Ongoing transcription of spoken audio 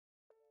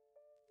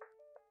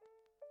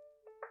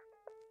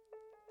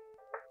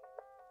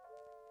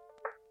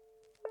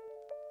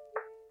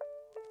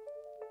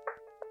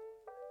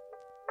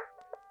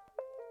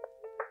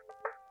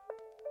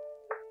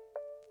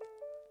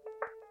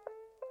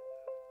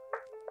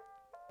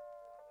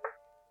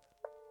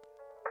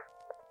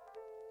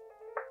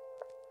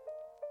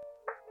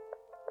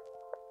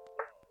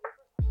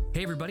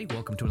Hey everybody,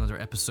 welcome to another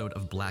episode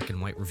of Black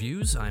and White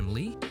Reviews. I'm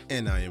Lee,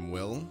 And I am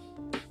Will.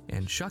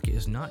 and Chuck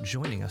is not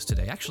joining us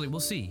today. Actually,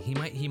 we'll see. He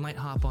might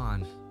hop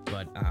on,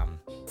 but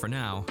for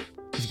now,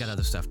 he's got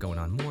other stuff going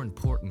on, more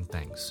important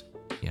things.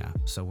 Yeah,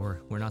 so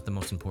we're not the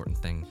most important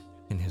thing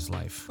in his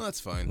life. Well, that's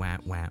fine. Wah,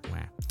 wah, wah.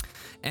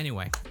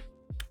 Anyway,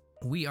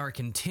 we are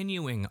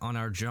continuing on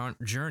our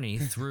journey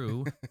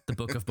through the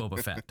Book of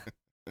Boba Fett.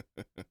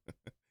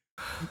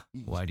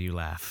 Why do you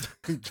laugh?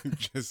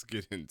 Just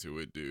get into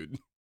it, dude.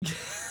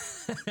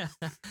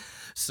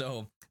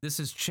 So, this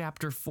is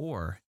chapter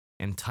 4,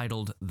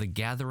 entitled The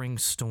Gathering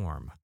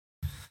Storm.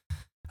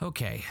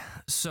 Okay,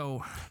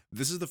 so...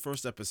 This is the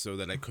first episode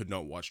that I could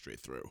not watch straight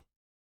through.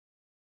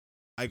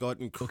 I got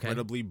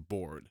incredibly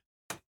bored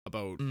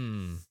about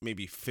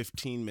maybe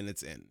 15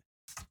 minutes in.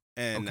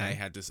 And I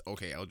had to,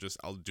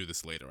 I'll do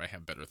this later. I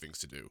have better things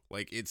to do.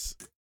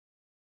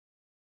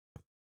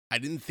 I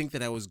didn't think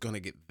that I was going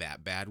to get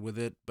that bad with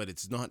it, but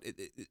it's not,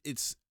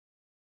 it's,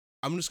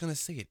 I'm just going to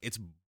say it. It's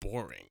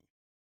boring.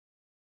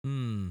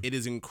 It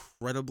is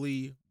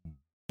incredibly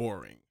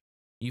boring.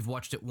 You've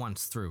watched it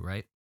once through,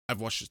 right?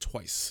 I've watched it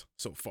twice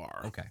so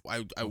far. Okay.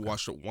 I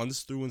watched it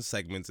once through in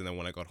segments, and then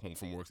when I got home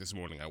from work this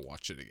morning, I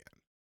watched it again.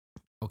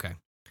 Okay.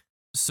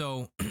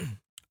 So,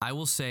 I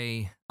will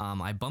say,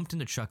 I bumped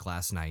into Chuck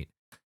last night,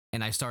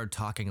 and I started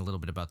talking a little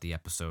bit about the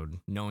episode,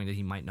 knowing that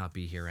he might not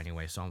be here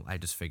anyway, so I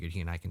just figured he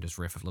and I can just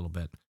riff a little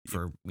bit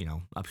for,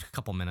 a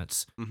couple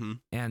minutes. Mm-hmm.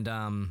 And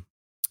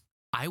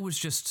I was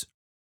just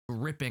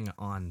ripping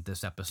on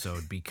this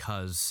episode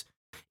because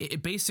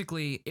it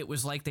basically, it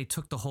was like they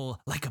took the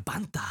whole, like a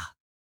banta,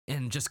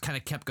 and just kind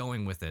of kept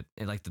going with it.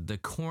 And like the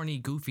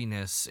corny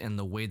goofiness and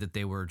the way that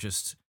they were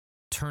just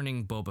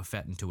turning Boba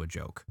Fett into a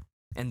joke.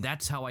 And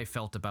that's how I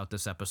felt about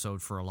this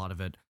episode for a lot of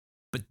it.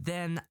 But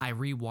then I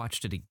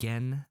rewatched it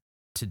again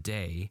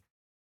today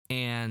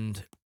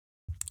and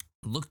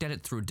looked at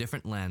it through a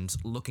different lens,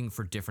 looking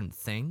for different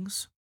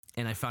things.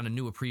 And I found a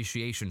new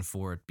appreciation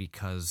for it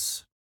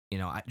because,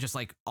 I just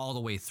like all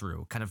the way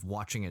through, kind of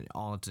watching it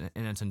all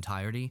in its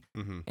entirety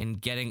and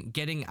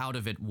getting out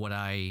of it what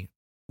I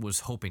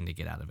was hoping to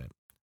get out of it.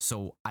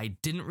 So I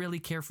didn't really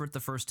care for it the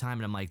first time,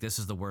 and I'm like, this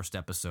is the worst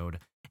episode.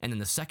 And then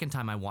the second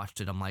time I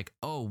watched it, I'm like,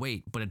 oh,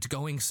 wait, but it's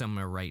going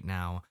somewhere right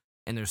now.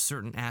 And there's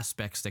certain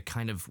aspects that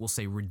kind of, we'll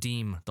say,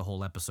 redeem the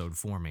whole episode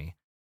for me.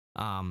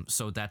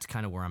 So that's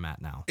kind of where I'm at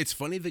now. It's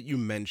funny that you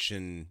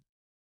mention,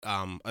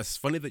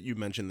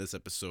 this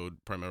episode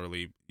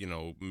primarily,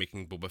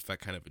 making Boba Fett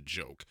kind of a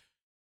joke.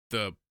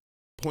 The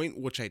point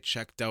which I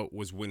checked out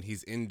was when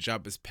he's in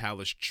Jabba's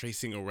palace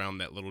tracing around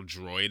that little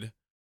droid.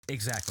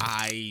 Exactly.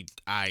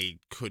 I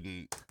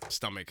couldn't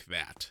stomach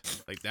that.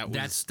 Like that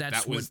was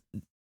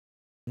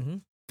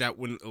that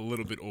went a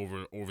little bit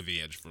over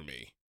the edge for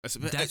me.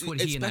 That's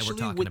what he and I were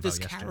talking about with this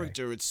yesterday.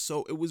 character.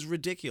 It was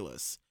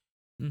ridiculous.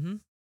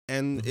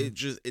 And it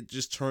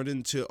just turned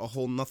into a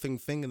whole nothing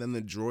thing, and then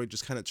the droid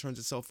just kind of turns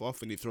itself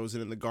off and he throws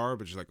it in the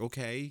garbage. Like,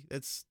 okay,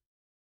 it's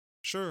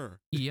sure.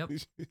 Yep.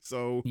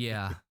 So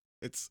yeah.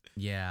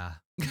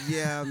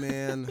 Yeah,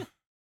 man.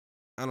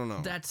 I don't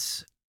know.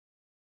 That's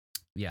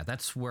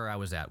where I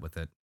was at with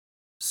it.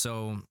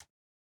 So,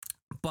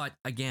 but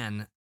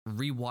again,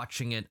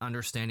 rewatching it,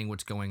 understanding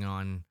what's going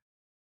on.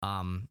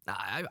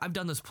 I've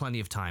done this plenty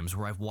of times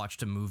where I've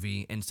watched a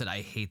movie and said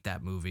I hate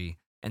that movie,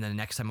 and then the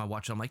next time I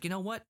watch it, I'm like, you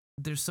know what?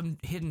 There's some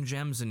hidden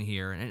gems in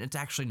here, and it's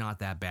actually not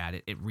that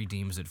bad. It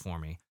redeems it for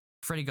me.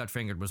 Freddy Got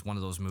Fingered was one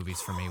of those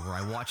movies for me where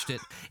I watched it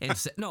and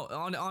said, no,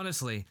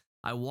 honestly,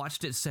 I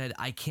watched it, said,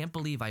 I can't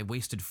believe I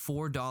wasted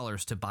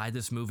 $4 to buy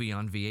this movie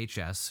on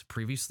VHS,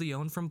 previously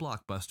owned from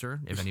Blockbuster,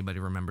 if anybody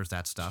remembers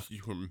that stuff.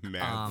 You were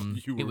mad.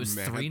 It was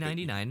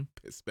 $3.99.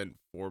 Spent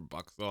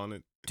 $4 on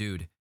it.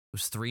 Dude, it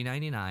was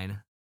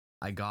 $3.99.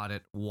 I got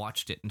it,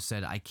 watched it, and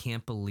said, I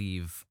can't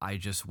believe I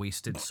just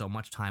wasted so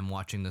much time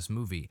watching this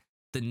movie.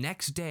 The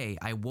next day,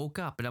 I woke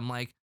up and I'm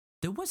like,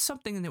 there was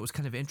something that was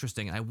kind of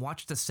interesting. I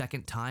watched the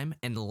second time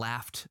and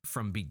laughed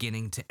from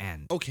beginning to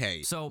end.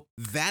 Okay, so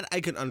that I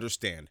can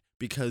understand,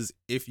 because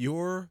if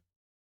you're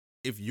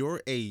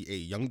a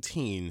young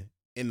teen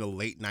in the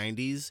late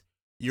 90s,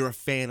 you're a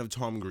fan of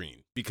Tom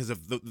Green because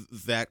of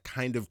that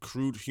kind of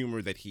crude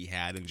humor that he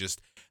had and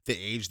just the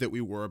age that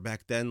we were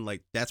back then.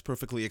 Like, that's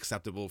perfectly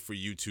acceptable for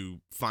you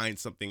to find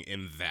something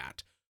in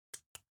that.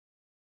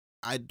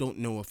 I don't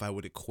know if I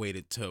would equate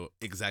it to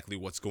exactly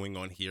what's going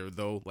on here,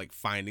 though. Like,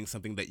 finding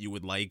something that you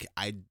would like,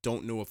 I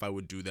don't know if I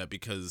would do that,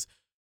 because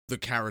the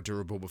character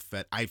of Boba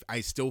Fett,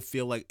 I still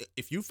feel like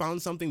if you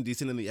found something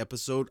decent in the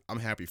episode, I'm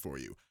happy for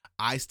you.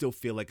 I still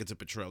feel like it's a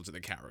betrayal to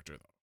the character,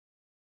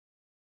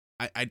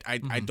 though.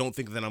 I don't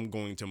think that I'm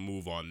going to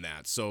move on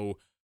that. So,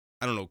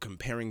 I don't know,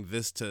 comparing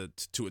this to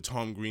a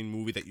Tom Green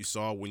movie that you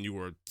saw when you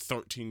were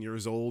 13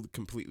 years old,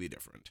 completely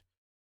different.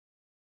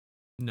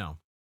 No.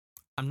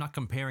 I'm not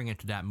comparing it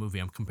to that movie.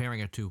 I'm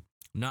comparing it to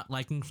not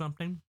liking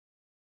something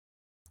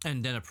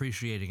and then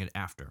appreciating it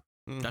after.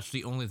 That's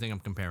the only thing I'm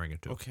comparing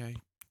it to. Okay.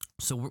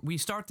 So we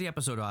start the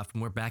episode off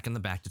and we're back in the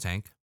Bacta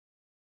tank.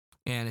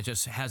 And it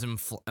just has him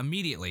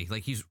immediately,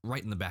 like he's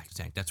right in the Bacta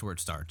tank. That's where it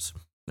starts.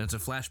 And it's a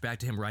flashback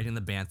to him riding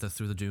the bantha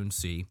through the Dune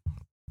Sea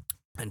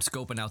and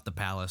scoping out the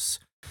palace.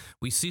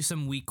 We see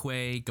some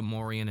Weequay,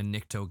 Gamorrean, and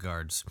Nikto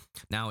guards.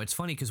 Now, it's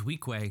funny because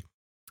Weequay,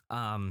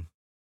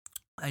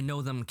 I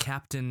know them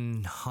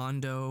Captain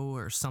Hondo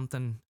or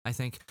something, I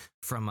think,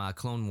 from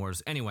Clone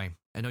Wars. Anyway,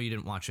 I know you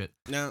didn't watch it.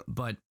 No.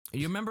 But do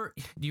you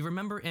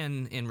remember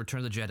in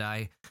Return of the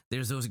Jedi,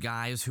 there's those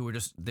guys who are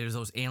there's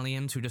those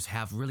aliens who just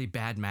have really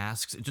bad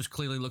masks. It just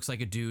clearly looks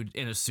like a dude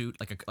in a suit,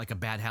 like a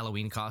bad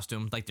Halloween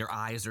costume. Like their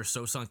eyes are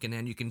so sunken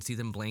in, you can see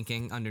them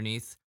blinking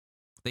underneath.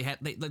 They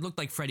looked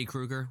like Freddy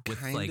Krueger with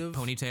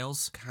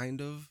ponytails.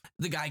 Kind of.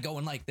 The guy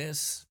going like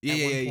this Yeah,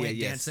 at one yeah, point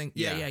yeah, dancing.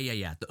 yes.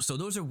 Yeah. So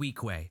those are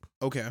Weequay.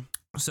 Okay.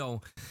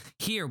 So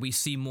here we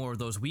see more of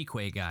those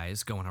Weequay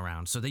guys going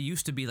around. So they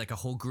used to be like a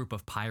whole group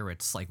of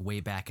pirates, like way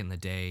back in the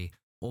day.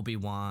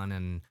 Obi-Wan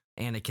and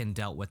Anakin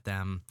dealt with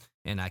them,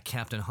 and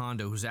Captain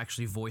Hondo, who's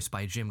actually voiced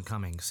by Jim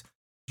Cummings.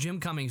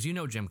 Jim Cummings, you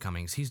know Jim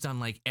Cummings. He's done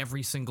like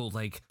every single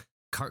like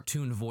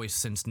cartoon voice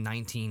since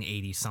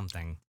 1980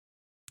 something.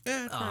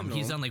 Yeah,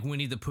 he's done like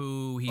Winnie the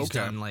Pooh. He's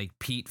done like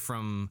Pete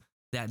from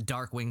that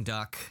Darkwing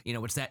Duck. You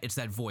know, it's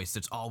that voice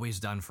that's always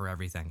done for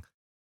everything.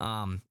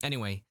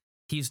 Anyway,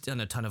 he's done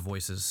a ton of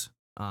voices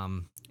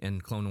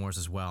in Clone Wars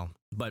as well.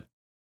 But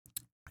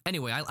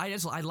anyway,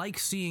 I like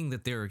seeing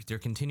that they're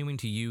continuing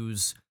to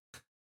use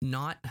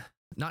not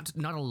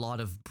a lot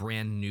of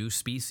brand new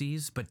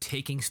species, but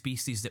taking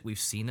species that we've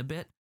seen a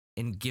bit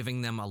and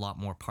giving them a lot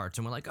more parts.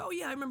 And we're like, oh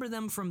yeah, I remember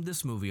them from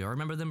this movie, or I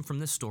remember them from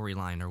this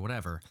storyline, or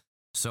whatever.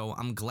 So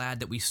I'm glad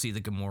that we see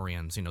the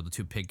Gamorreans, you know, the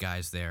two pig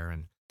guys there,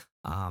 and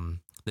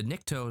the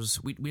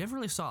Niktos. We never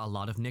really saw a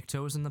lot of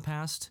Niktos in the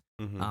past.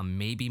 Mm-hmm.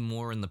 Maybe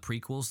more in the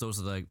prequels.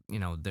 Those are the, you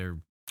know, they're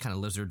kind of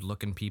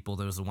lizard-looking people.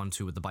 Those are the ones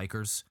who with the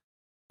bikers.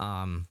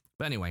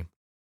 But anyway,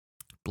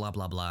 blah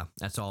blah blah.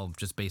 That's all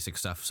just basic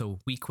stuff. So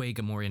Weequay,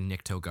 Gamorrean,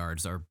 Nikto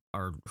guards are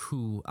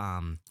who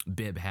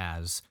Bib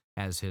has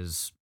as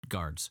his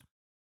guards.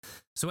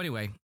 So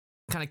anyway,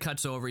 kind of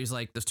cuts over. He's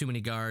like, there's too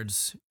many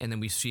guards, and then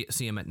we see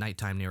him at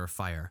nighttime near a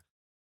fire.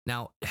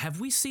 Now, have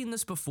we seen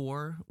this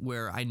before?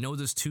 Where I know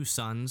there's 2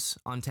 suns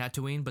on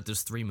Tatooine, but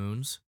there's 3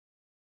 moons.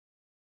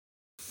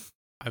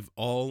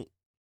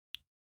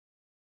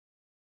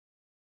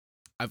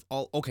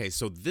 Okay,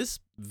 so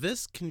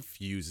this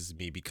confuses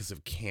me because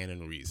of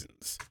canon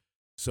reasons.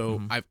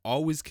 So I've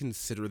always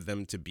considered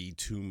them to be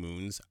 2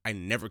 moons. I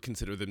never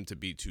consider them to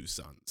be 2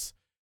 suns.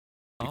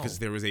 Because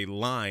there is a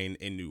line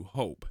in New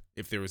Hope.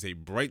 If there is a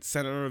bright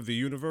center of the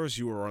universe,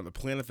 you are on the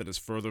planet that is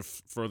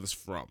furthest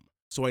from.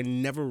 So I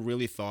never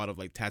really thought of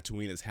like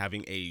Tatooine as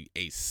having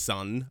a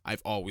sun.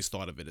 I've always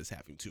thought of it as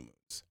having 2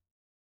 moons.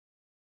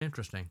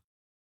 Interesting.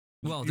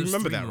 Well, you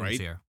remember 3 that, moons right?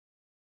 Here.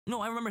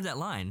 No, I remember that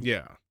line.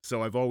 Yeah.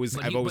 So I've always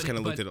kind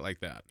of looked at it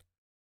like that.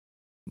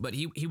 But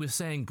he was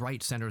saying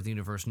bright center of the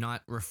universe,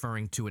 not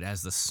referring to it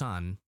as the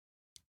sun.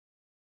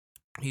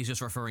 He's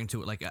just referring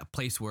to it like a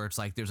place where it's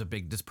like there's a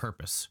big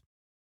purpose.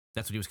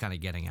 That's what he was kind of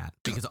getting at.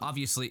 Because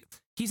obviously,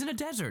 he's in a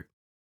desert.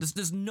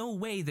 There's no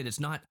way that it's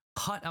not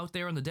hot out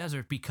there in the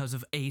desert because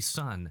of a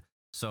sun.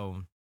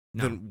 So,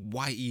 no. Then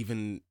why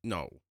even...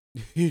 No.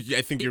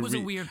 I think you're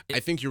reading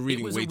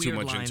way too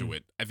much into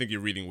it. I think you're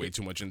reading way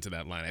too much into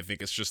that line. I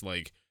think it's just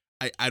like...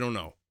 I don't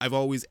know. I've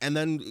always... And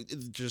then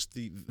just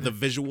the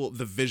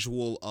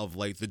visual of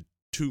like the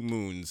 2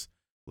 moons,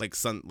 like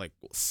sun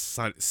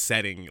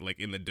setting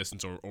like in the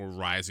distance or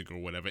rising or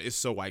whatever is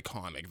so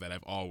iconic that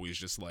I've always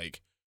just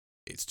like...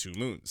 It's 2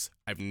 moons.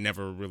 I've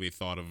never really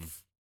thought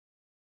of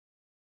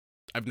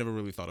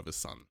a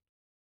sun.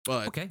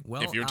 But okay,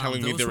 well, if you're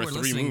telling me there are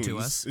 3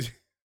 moons,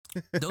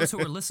 those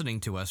who are listening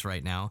to us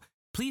right now,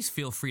 please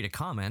feel free to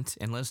comment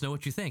and let us know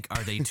what you think.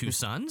 Are they 2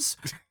 suns,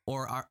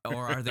 or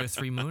are there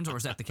 3 moons, or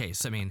is that the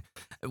case? I mean,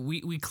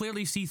 we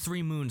clearly see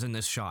 3 moons in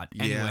this shot.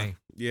 Anyway,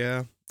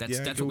 yeah,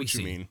 that's what we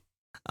see.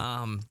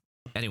 Mean.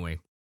 Anyway,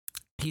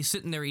 he's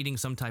sitting there eating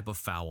some type of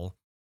fowl.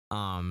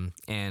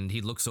 And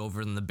he looks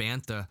over and the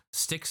bantha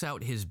sticks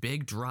out his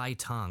big dry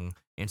tongue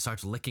and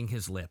starts licking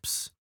his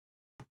lips.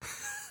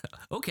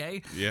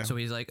 Okay. Yeah. So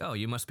he's like, oh,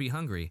 you must be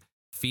hungry.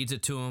 Feeds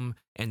it to him,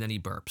 and then he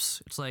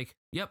burps. It's like,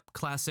 yep,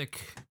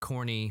 classic,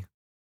 corny,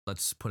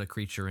 let's put a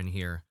creature in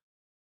here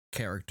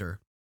character.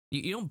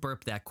 You don't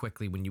burp that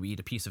quickly when you eat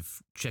a piece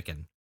of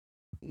chicken.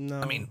 No.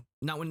 I mean,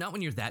 not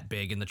when you're that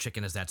big and the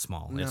chicken is that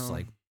small. No. It's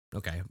like,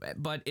 okay,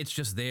 but it's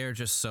just there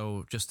just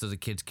so the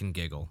kids can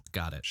giggle.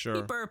 Got it. Sure.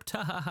 He burped.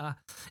 Ha ha ha.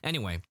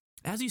 Anyway,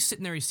 as he's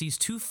sitting there, he sees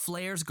 2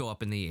 flares go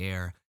up in the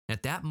air. And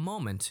at that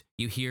moment,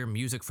 you hear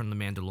music from The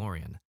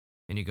Mandalorian.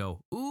 And you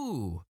go,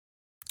 ooh,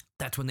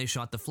 that's when they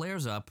shot the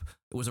flares up.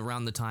 It was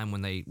around the time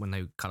when they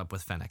caught up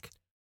with Fennec.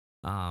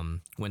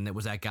 When there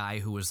was that guy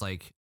who was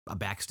like a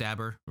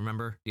backstabber,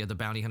 remember? The other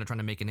bounty hunter trying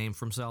to make a name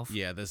for himself?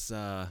 Yeah, this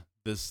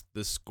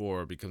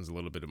score becomes a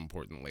little bit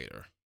important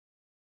later.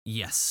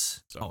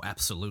 Yes. So, oh,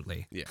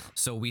 absolutely. Yeah.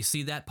 So we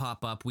see that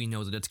pop up. We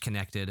know that it's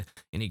connected,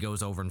 and he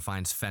goes over and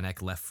finds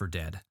Fennec left for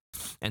dead.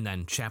 And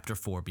then chapter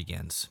 4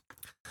 begins.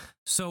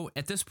 So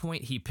at this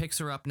point, he picks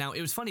her up. Now,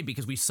 it was funny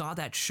because we saw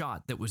that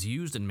shot that was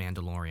used in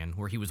Mandalorian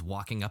where he was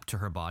walking up to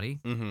her body.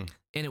 Mm-hmm.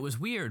 And it was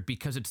weird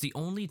because it's the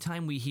only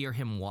time we hear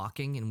him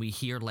walking and we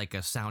hear like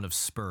a sound of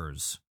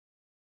spurs.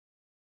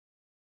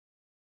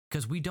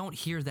 Because we don't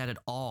hear that at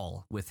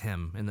all with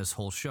him in this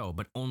whole show,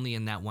 but only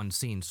in that one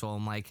scene. So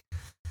I'm like,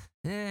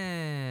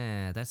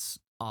 that's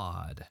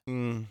odd.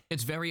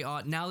 It's very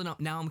odd. Now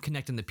I'm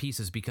connecting the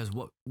pieces because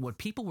what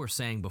people were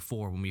saying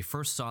before when we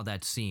first saw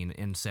that scene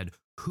and said,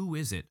 who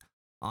is it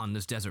on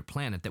this desert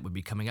planet that would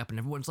be coming up? And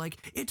everyone's like,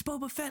 it's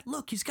Boba Fett.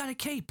 Look, he's got a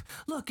cape.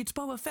 Look, it's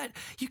Boba Fett.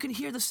 You can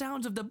hear the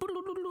sounds of the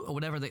or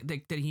whatever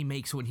that he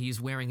makes when he's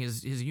wearing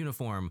his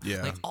uniform.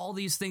 Yeah. Like all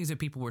these things that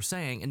people were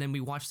saying. And then we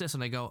watch this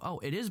and I go, oh,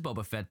 it is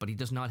Boba Fett, but he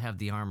does not have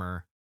the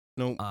armor.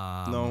 No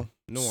armor.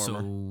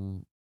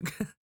 So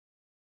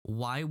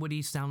why would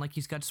he sound like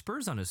he's got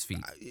spurs on his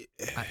feet?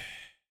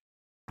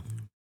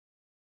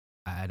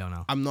 I don't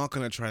know. I'm not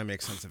going to try to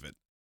make sense of it.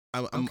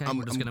 We're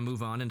just going to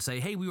move on and say,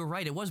 hey, we were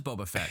right. It was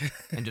Boba Fett.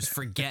 And just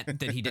forget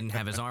that he didn't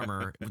have his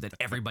armor that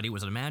everybody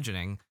was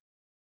imagining.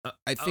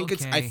 I think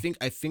okay.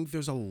 I think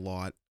there's a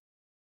lot.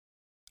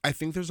 I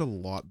think there's a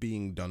lot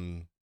being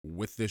done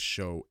with this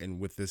show and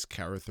with this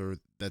character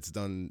that's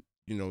done,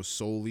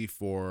 solely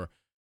for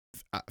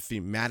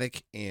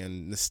thematic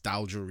and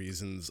nostalgia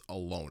reasons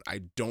alone.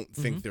 I don't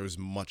think there's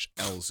much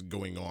else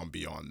going on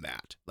beyond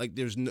that. Like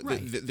there's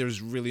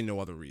there's really no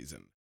other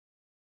reason.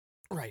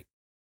 Right.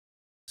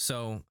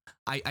 So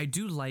I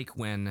do like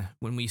when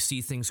we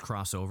see things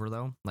cross over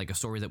though, like a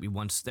story that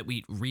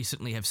we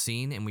recently have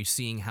seen, and we're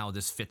seeing how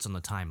this fits on the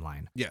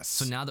timeline. Yes.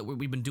 So now that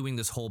we've been doing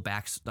this whole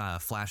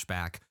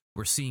flashback,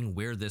 we're seeing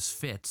where this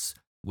fits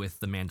with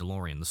the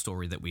Mandalorian, the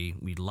story that we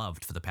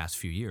loved for the past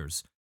few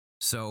years.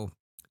 So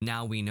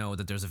now we know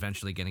that there's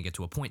eventually going to get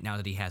to a point now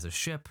that he has a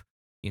ship,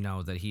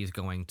 that he's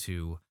going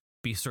to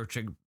be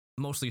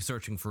mostly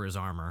searching for his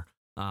armor.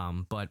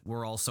 But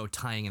we're also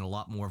tying in a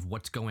lot more of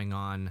what's going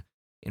on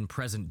in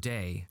present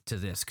day to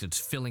this, because it's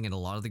filling in a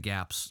lot of the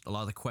gaps, a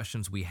lot of the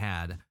questions we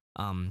had.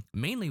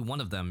 Mainly one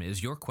of them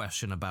is your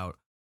question about,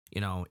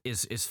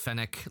 is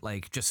Fennec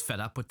like just fed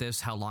up with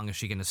this? How long is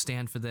she going to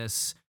stand for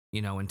this?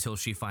 Until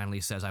she finally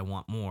says, I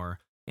want more,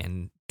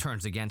 and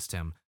turns against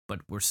him.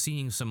 But we're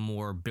seeing some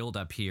more build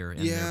up here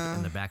in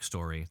the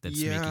backstory that's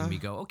making me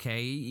go,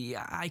 okay,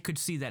 yeah, I could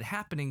see that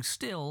happening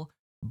still,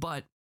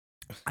 but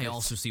I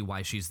also see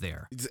why she's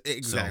there.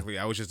 Exactly.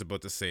 So, I was just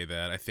about to say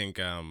that. I think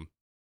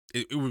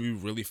it would be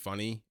really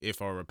funny if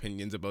our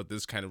opinions about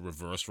this kind of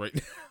reverse right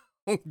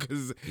now.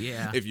 Because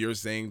if you're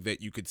saying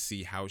that you could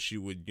see how she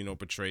would,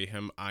 portray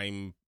him,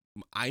 I'm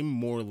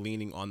more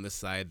leaning on the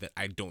side that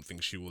I don't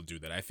think she will do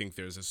that. I think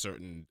there's a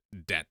certain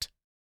debt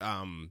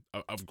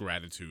of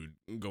gratitude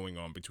going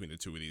on between the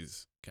two of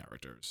these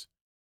characters.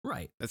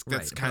 Right. That's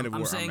kind of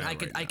where I'm saying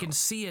I can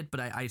see it, but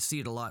I see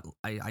it a lot.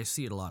 I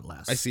see it a lot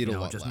less. I see it a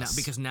lot less now,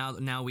 because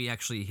now we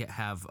actually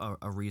have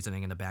a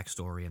reasoning and a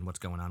backstory and what's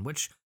going on.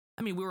 Which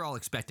I mean, we were all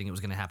expecting it was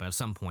going to happen at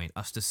some point.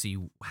 Us to see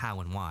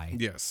how and why.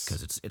 Yes.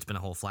 Because it's been a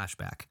whole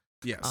flashback.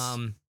 Yes.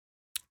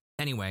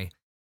 Anyway,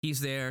 he's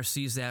there,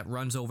 sees that,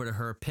 runs over to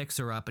her, picks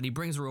her up, and he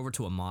brings her over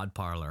to a mod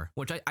parlor,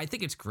 which I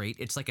think it's great.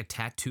 It's like a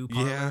tattoo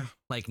parlor,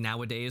 like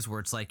nowadays, where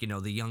it's like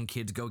the young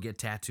kids go get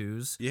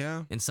tattoos,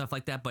 and stuff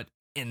like that. But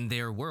in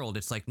their world,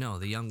 it's like, no,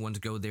 the young ones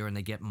go there and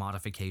they get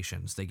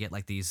modifications. They get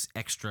like these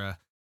extra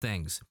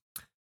things.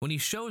 When he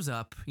shows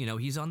up,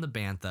 he's on the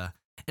Bantha,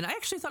 and I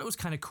actually thought it was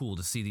kind of cool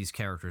to see these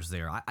characters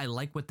there. I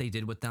like what they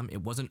did with them.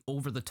 It wasn't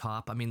over the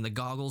top. I mean, the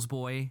goggles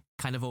boy,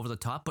 kind of over the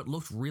top, but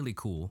looked really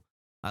cool.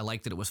 I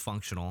liked that it was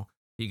functional.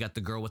 You got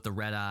the girl with the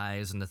red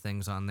eyes and the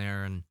things on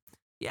there, and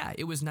yeah,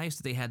 it was nice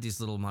that they had these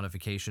little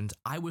modifications.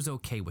 I was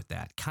okay with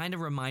that. Kind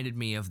of reminded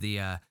me of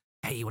the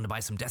hey, you want to buy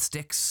some death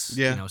sticks?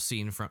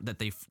 Scene from that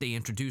they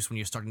introduced when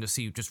you're starting to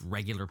see just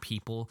regular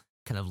people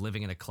kind of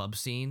living in a club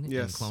scene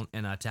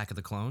in Attack of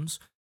the Clones.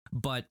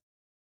 But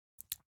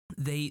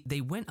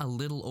they went a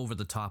little over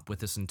the top with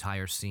this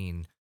entire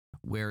scene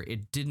where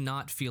it did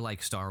not feel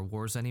like Star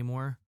Wars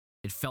anymore.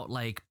 It felt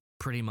like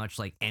pretty much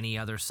like any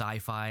other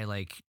sci-fi,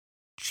 like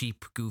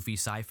cheap, goofy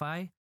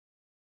sci-fi.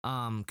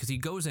 Because he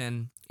goes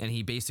in and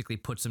he basically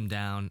puts her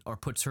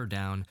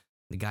down.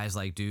 The guy's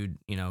like, dude,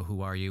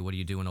 who are you? What are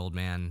you doing, old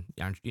man?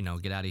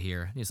 Get out of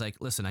here. And he's like,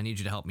 listen, I need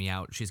you to help me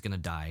out. She's going to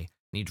die.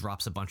 And he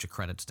drops a bunch of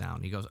credits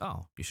down. He goes,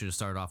 oh, you should have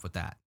started off with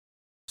that.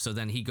 So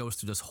then he goes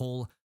through this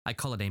whole, I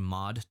call it a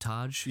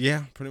mod-tage.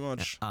 Yeah, pretty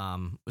much.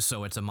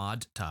 So it's a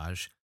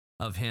mod-tage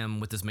of him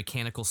with his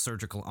mechanical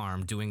surgical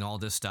arm doing all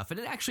this stuff. And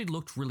it actually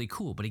looked really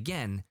cool. But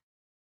again,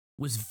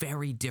 was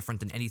very different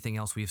than anything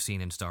else we've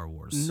seen in Star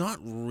Wars. Not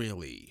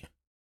really.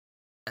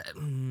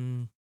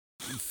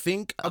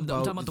 Think about. I'm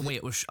talking about the way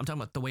it was. I'm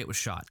talking about the way it was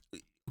shot.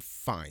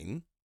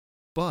 Fine,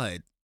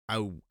 but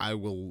I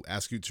will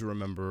ask you to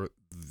remember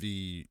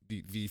the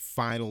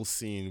final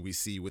scene we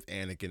see with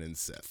Anakin and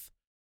Sith.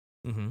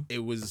 Mm-hmm.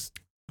 It was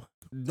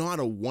not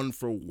a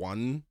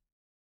 1-for-1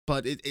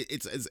 but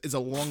it's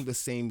along the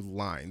same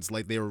lines.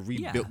 Like they were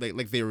rebuilt, Yeah.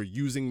 like they were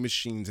using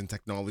machines and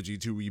technology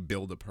to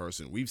rebuild a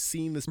person. We've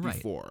seen this Right.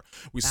 before.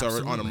 We saw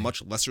it on a Absolutely.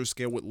 much lesser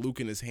scale with Luke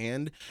in his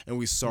hand, and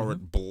we saw Mhm.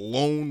 it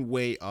blown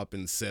way up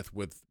in Sith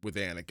with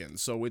Anakin.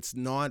 So it's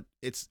not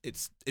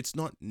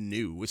not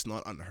new. It's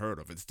not unheard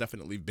of. It's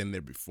definitely been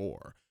there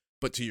before.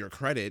 But to your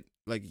credit,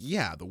 like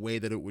yeah, the way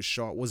that it was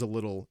shot was a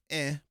little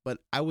but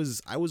I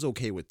was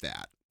okay with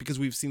that because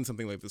we've seen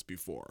something like this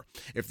before.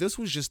 If this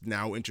was just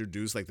now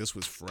introduced, like this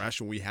was fresh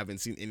and we haven't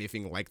seen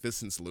anything like this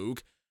since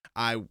Luke,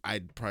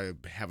 I'd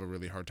probably have a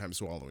really hard time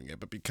swallowing it.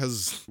 But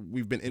because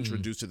we've been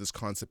introduced to this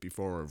concept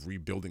before of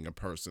rebuilding a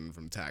person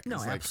from tech, No,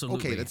 it's like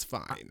absolutely. okay, that's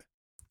fine.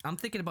 I'm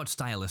thinking about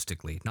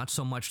stylistically, not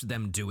so much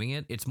them doing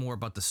it. It's more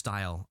about the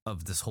style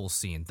of this whole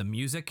scene. The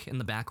music in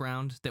the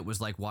background that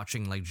was like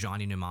watching like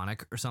Johnny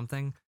Mnemonic or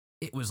something.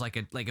 It was like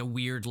a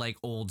weird like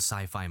old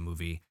sci-fi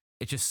movie.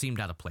 It just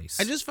seemed out of place.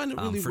 I just find it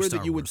really for weird Star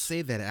that you would Wars.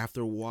 say that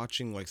after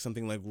watching like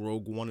something like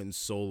Rogue One and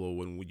Solo,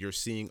 when you're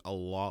seeing a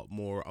lot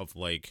more of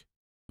like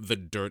the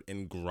dirt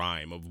and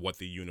grime of what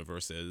the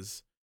universe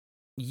is.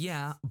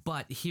 Yeah,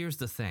 but here's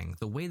the thing.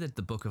 The way that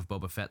the Book of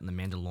Boba Fett and The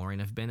Mandalorian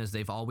have been is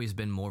they've always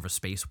been more of a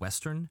space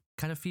western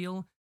kind of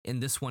feel.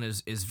 And this one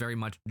is very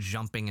much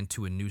jumping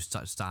into a new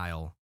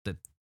style that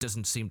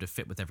doesn't seem to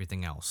fit with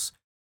everything else.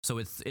 So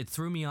it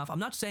threw me off. I'm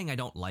not saying I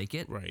don't like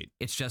it. Right.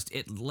 It's just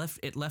it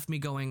left me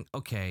going,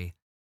 okay,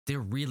 they're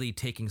really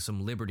taking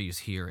some liberties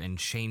here and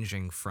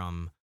changing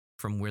from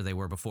where they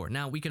were before.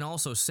 Now, we can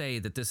also say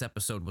that this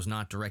episode was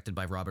not directed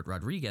by Robert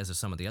Rodriguez as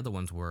some of the other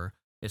ones were.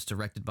 It's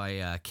directed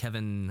by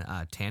Kevin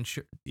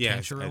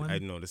Tancheron. I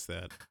noticed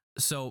that.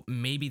 So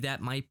maybe that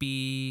might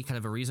be kind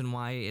of a reason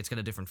why it's got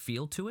a different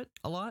feel to it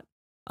a lot.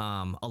 A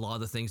lot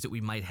of the things that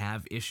we might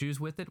have issues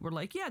with it, we're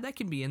like, yeah, that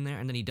can be in there.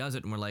 And then he does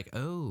it and we're like,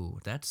 oh,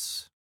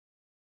 that's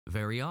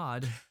very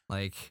odd.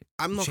 Like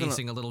I'm not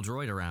chasing a little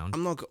droid around.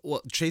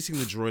 chasing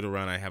the droid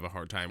around I have a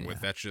hard time with.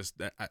 Yeah. That's just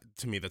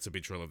to me that's a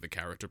betrayal of the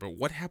character. But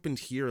what happened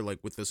here, like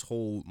with this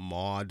whole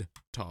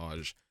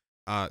montage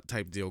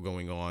type deal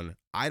going on,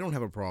 I don't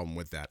have a problem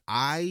with that.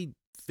 I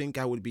think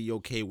I would be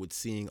okay with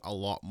seeing a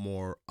lot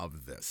more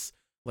of this.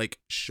 Like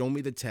show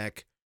me the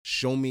tech,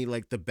 show me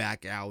like the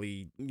back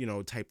alley,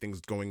 type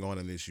things going on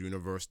in this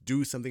universe.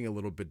 Do something a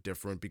little bit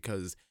different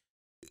because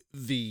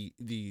the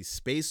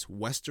space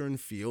western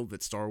feel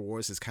that Star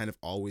Wars has kind of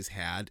always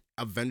had,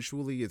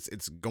 eventually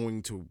it's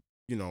going to,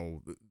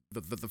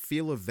 the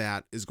feel of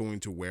that is going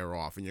to wear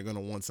off and you're going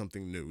to want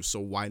something new. So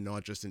why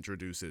not just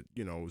introduce it,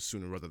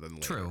 sooner rather than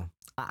later? True.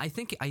 I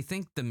think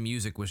the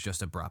music was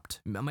just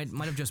abrupt. It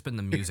might have just been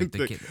the music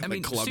that I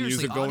mean, club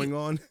music going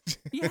on.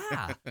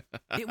 Yeah.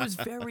 It was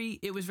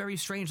very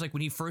strange. Like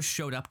when he first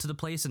showed up to the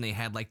place and they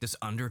had like this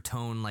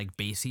undertone, like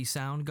bassy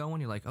sound going,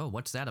 you're like, oh,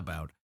 what's that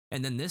about?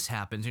 And then this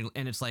happens and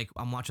it's like,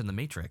 I'm watching The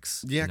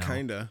Matrix. Yeah,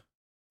 kinda.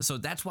 So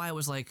that's why I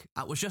was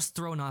just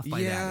thrown off by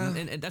Yeah.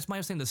 that. And that's why I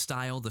was saying the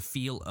style, the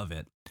feel of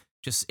it.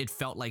 Just, it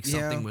felt like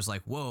something was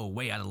like, whoa,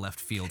 way out of left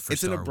field for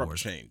It's Star an abrupt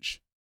Wars.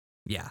 change.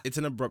 Yeah. It's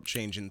an abrupt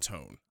change in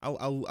tone.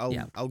 I'll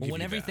Yeah. give When you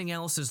that. everything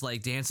else is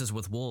like Dances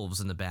with Wolves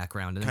in the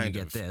background and then Kind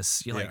you of. get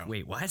this, you're Yeah. like,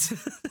 wait, what?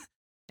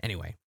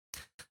 Anyway,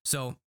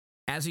 so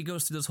as he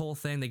goes through this whole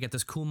thing, they get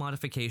this cool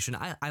modification.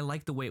 I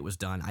like the way it was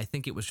done. I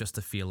think it was just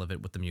the feel of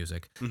it with the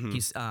music. Mhm.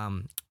 He's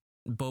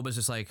Boba's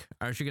just like,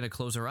 aren't you gonna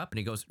close her up? And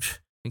he goes,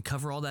 and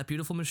cover all that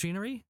beautiful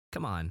machinery?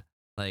 Come on.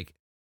 Like,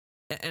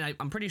 and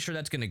I'm pretty sure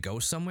that's gonna go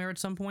somewhere at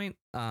some point.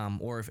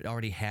 Or if it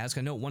already has.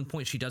 I know at one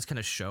point she does kind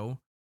of show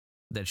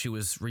that she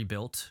was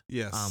rebuilt.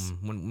 Yes.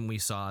 When we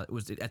saw it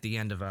was at the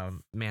end of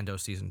Mando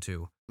season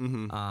 2.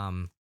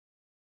 Mm-hmm.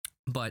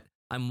 But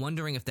I'm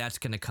wondering if that's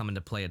going to come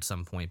into play at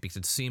some point because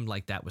it seemed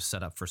like that was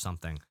set up for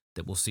something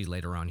that we'll see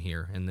later on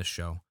here in this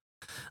show.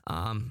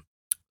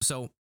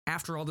 So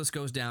after all this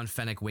goes down,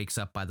 Fennec wakes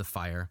up by the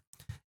fire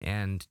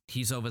and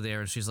he's over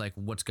there and she's like,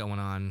 what's going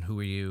on? Who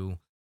are you?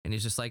 And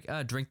he's just like,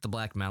 drink the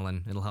black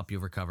melon. It'll help you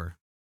recover.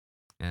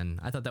 And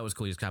I thought that was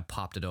cool. He just kind of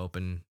popped it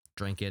open,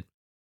 drank it.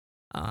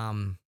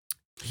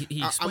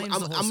 He explains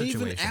the whole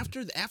situation.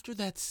 Even after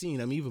that scene,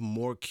 I'm even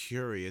more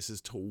curious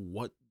as to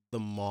what the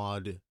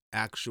mod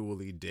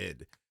actually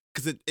did,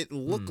 because it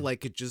looked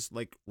like it just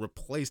like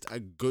replaced a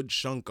good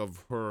chunk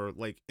of her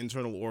like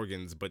internal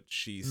organs, but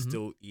she's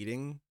still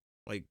eating.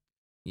 Like,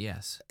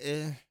 yes.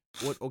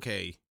 What?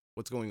 Okay,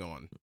 what's going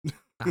on?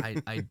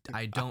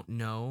 I don't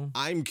know.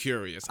 I'm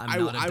curious.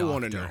 I'm not a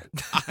want to know.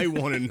 doctor. I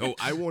want to know.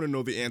 I want to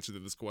know the answer to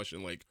this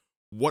question. Like,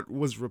 what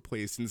was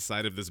replaced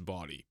inside of this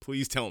body?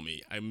 Please tell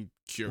me. I'm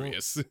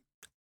curious. Well,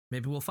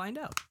 maybe we'll find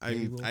out.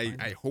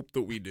 I hope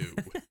that we do.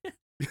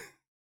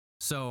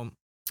 So,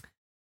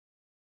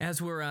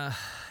 as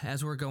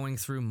we're going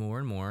through more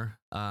and more,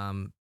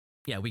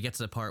 we get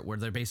to the part where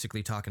they're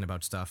basically talking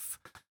about stuff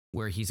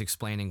where he's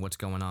explaining what's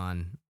going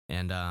on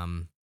and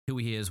who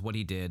he is, what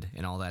he did,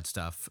 and all that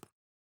stuff.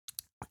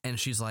 And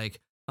she's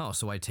like, "Oh,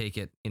 so I take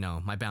it,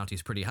 my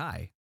bounty's pretty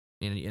high,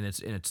 and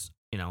it's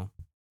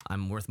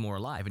I'm worth more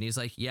alive." And he's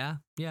like, "Yeah,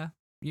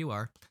 you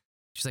are."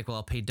 She's like, "Well,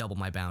 I'll pay double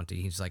my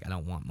bounty." He's like, "I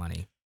don't want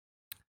money."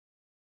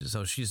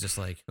 So she's just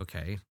like,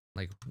 okay,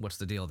 like, what's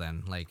the deal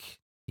then? Like,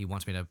 he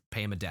wants me to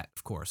pay him a debt,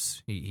 of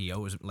course. He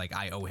owes, like,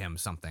 I owe him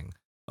something.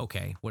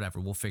 Okay, whatever.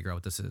 We'll figure out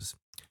what this is.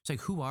 It's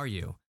like, who are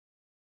you?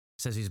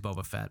 Says he's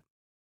Boba Fett.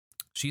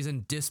 She's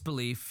in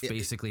disbelief.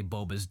 Basically,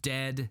 Boba's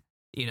dead.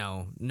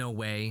 No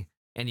way.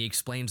 And he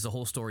explains the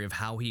whole story of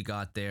how he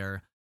got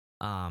there,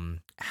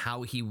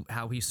 how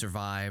he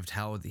survived,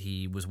 how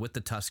he was with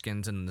the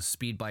Tuskens and the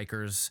speed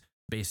bikers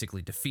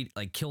basically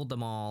killed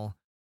them all.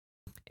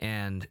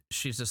 And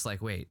she's just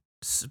like, wait,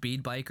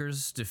 speed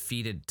bikers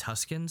defeated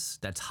Tuskens?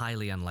 That's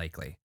highly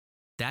unlikely.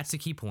 That's a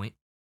key point.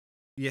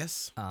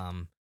 Yes.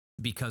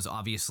 Because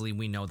obviously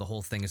we know the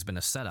whole thing has been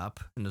a setup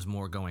and there's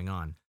more going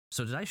on.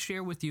 So did I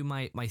share with you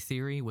my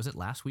theory? Was it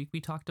last week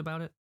we talked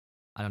about it?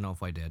 I don't know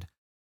if I did.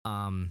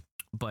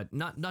 But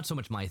not so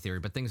much my theory,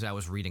 but things I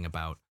was reading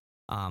about.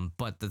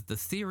 But the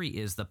theory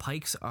is the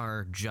Pikes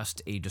are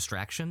just a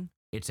distraction.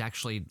 It's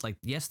actually like,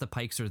 yes, the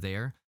Pikes are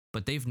there,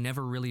 but they've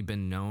never really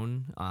been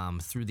known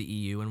through the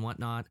EU and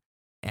whatnot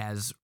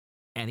as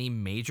any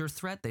major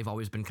threat. They've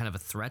always been kind of a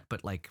threat,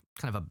 but like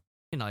kind of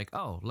a, like,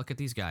 oh, look at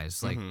these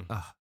guys. Like,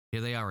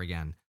 here they are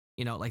again.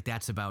 Like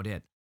that's about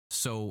it.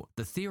 So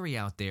the theory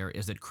out there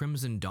is that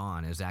Crimson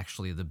Dawn is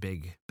actually the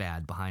big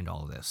bad behind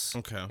all of this.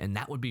 Okay. And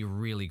that would be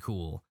really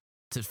cool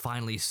to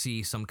finally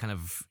see some kind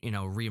of,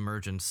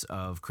 reemergence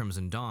of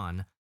Crimson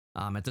Dawn.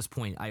 At this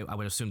point, I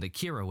would assume that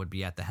Kira would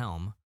be at the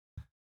helm.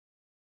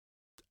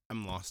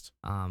 I'm lost.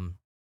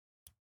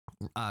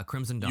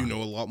 Crimson Dawn. You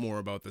know a lot more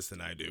about this than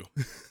I do.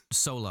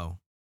 Solo.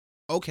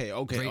 Okay.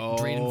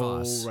 Drayden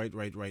Voss. Right.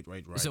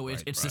 So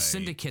it's the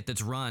syndicate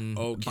that's run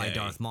by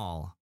Darth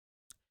Maul.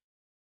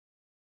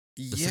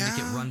 The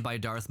syndicate run by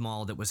Darth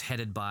Maul that was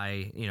headed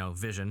by,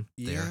 Vision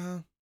there. Yeah.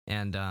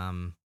 And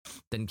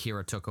then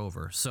Kira took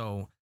over.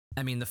 So,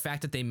 I mean, the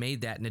fact that they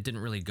made that and it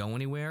didn't really go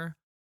anywhere,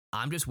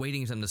 I'm just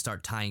waiting for them to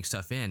start tying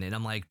stuff in. And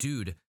I'm like,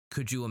 dude,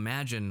 could you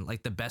imagine,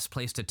 like, the best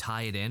place to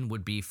tie it in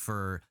would be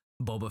for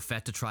Boba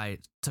Fett to try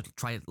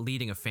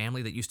leading a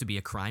family that used to be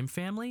a crime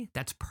family?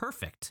 That's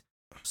perfect.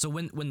 So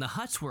when the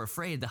Hutts were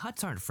afraid, the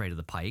Hutts aren't afraid of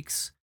the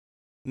Pikes.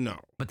 No.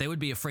 But they would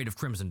be afraid of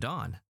Crimson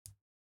Dawn.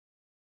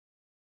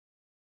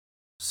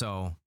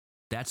 So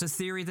that's a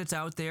theory that's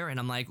out there, and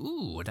I'm like,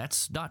 ooh,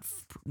 that's not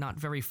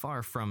very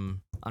far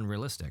from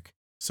unrealistic.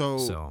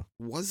 So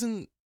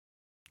wasn't...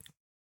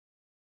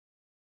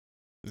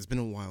 It's been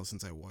a while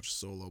since I watched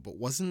Solo, but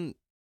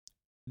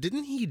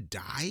didn't he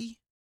die?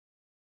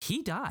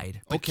 He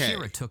died, but okay.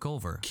 Kira took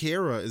over.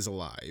 Kira is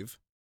alive.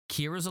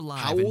 Kira's alive.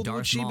 How and old Darth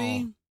would she Maul,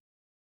 be?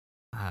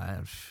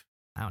 I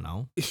don't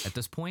know. At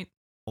this point,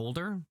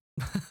 older?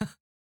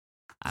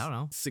 I don't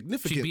know.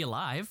 Significant. She'd be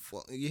alive.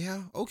 Well,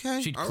 yeah,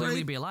 okay. She'd all clearly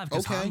right. be alive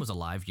because Han was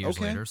alive years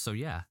later, so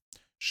yeah.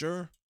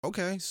 Sure.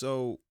 Okay,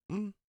 so,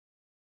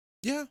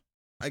 yeah,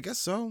 I guess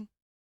so.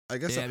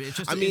 Yeah, so. It's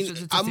just, I mean,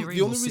 it's a theory,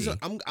 the only we'll reason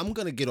see. I'm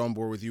gonna get on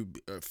board with you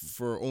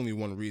for only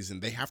one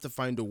reason. They have to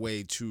find a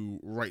way to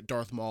write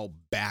Darth Maul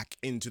back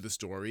into the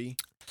story.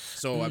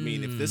 So I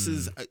mean, if this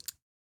is,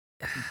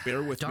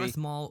 bear with me.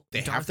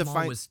 They have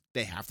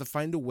to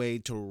find a way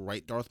to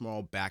write Darth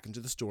Maul back into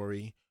the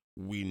story.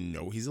 We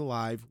know he's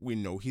alive. We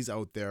know he's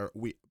out there.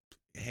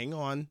 Hang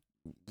on,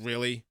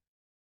 really?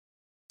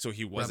 So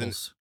he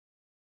wasn't.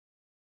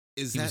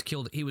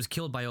 Rebels. He was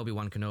killed by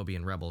Obi-Wan Kenobi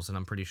in Rebels, and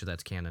I'm pretty sure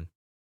that's canon.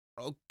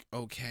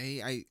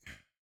 Okay,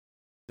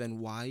 then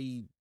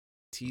why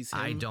tease him?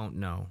 I don't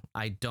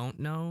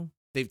know.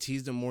 They've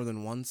teased him more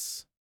than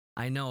once.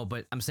 I know,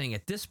 but I'm saying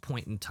at this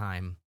point in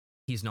time,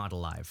 he's not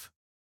alive.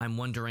 I'm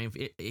wondering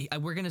if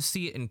we're going to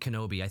see it in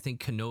Kenobi. I think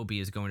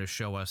Kenobi is going to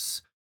show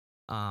us,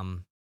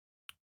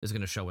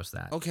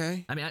 that.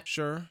 Okay. I mean,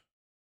 sure.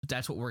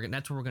 That's what we're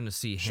going to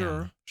see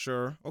him.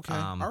 Sure. Okay.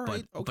 All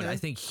right. But I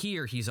think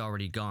here he's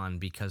already gone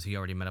because he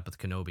already met up with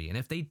Kenobi. And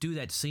if they do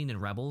that scene in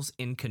Rebels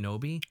in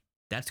Kenobi,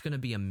 that's going to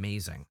be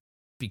amazing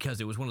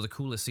because it was one of the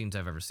coolest scenes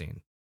I've ever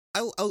seen.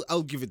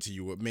 I'll give it to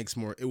you.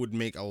 It would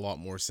make a lot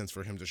more sense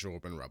for him to show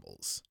up in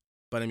Rebels.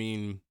 But I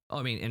mean,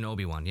 in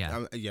Obi-Wan,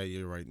 yeah. Yeah,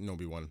 you're right. In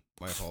Obi-Wan.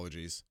 My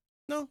apologies.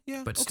 No,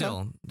 yeah. But okay.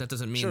 still, that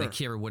doesn't mean that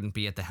Kira wouldn't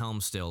be at the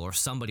helm still, or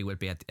somebody would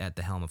be at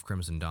the helm of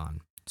Crimson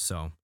Dawn.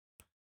 So,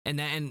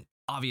 and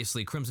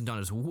obviously, Crimson Dawn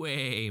is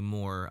way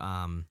more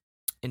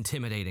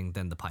intimidating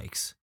than the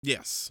Pikes.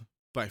 Yes,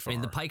 by far. I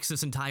mean, the Pikes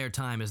this entire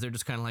time is they're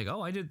just kind of like,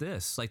 oh, I did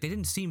this. Like, they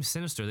didn't seem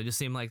sinister. They just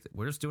seem like,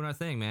 we're just doing our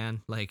thing,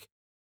 man. Like,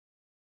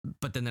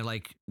 but then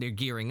they're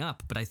gearing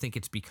up. But I think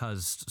it's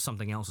because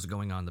something else is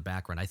going on in the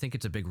background. I think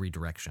it's a big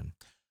redirection.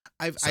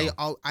 I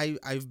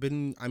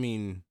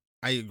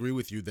agree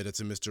with you that it's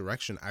a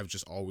misdirection. I've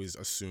just always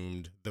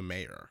assumed the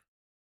mayor.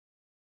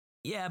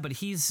 Yeah, but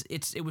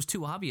it was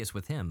too obvious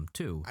with him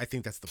too. I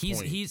think that's the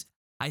point.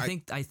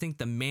 I think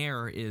the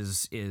mayor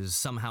is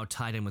somehow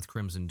tied in with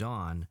Crimson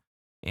Dawn,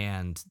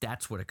 and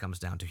that's what it comes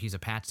down to. He's a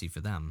patsy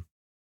for them.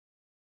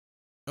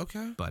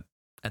 Okay. But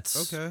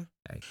that's okay.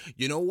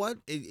 You know what?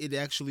 It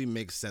actually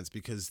makes sense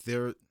because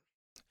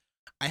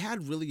I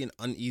had really an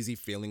uneasy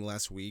feeling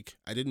last week.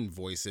 I didn't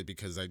voice it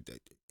because I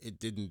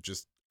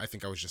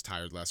think I was just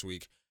tired last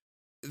week.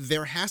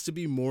 there has to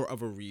be more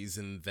of a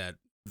reason that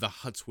the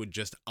Hutts would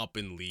just up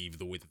and leave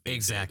the way that they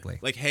Exactly.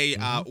 did. Like, hey,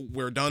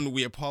 we're done.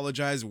 We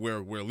apologize.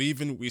 We're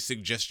leaving. We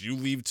suggest you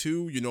leave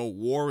too. You know,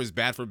 war is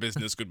bad for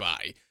business.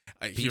 Goodbye.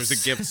 Here's a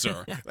gift,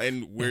 sir.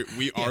 And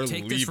we are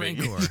take leaving.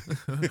 This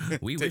Rancor.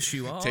 We wish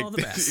you all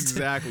the best.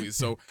 Exactly.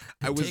 So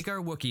I was take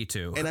our Wookiee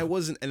too. and I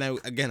wasn't. And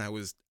I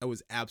was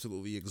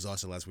absolutely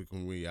exhausted last week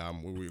when we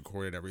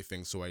recorded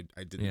everything. So I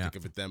didn't think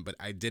of it then, but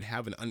I did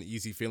have an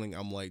uneasy feeling.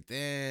 I'm like,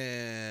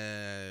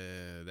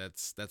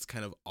 that's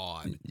kind of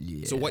odd.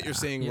 Yeah. So what you're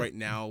saying right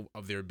now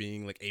of there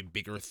being like a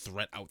bigger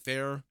threat out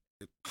there,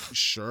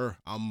 sure,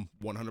 I'm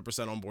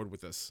 100% on board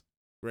with this.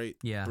 Great.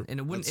 Yeah, and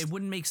it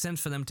wouldn't make sense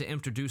for them to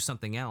introduce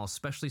something else,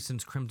 especially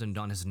since Crimson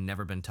Dawn has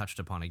never been touched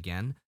upon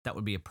again. That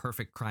would be a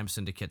perfect crime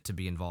syndicate to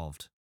be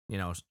involved,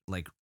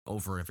 like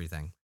over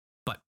everything.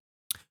 But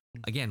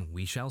again,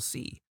 we shall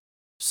see.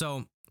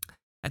 So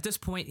at this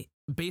point,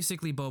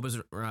 basically,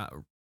 Boba's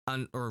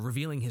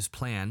revealing his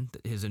plan,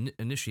 his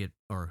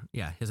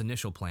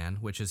initial plan,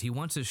 which is he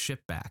wants his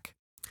ship back.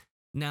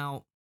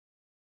 Now,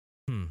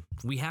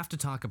 we have to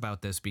talk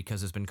about this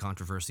because there's been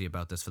controversy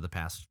about this for the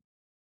past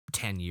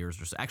 10 years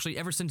or so. Actually,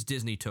 ever since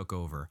Disney took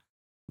over,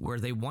 where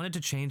they wanted to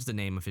change the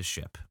name of his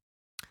ship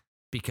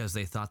because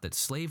they thought that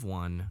Slave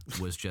One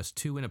was just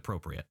too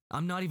inappropriate.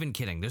 I'm not even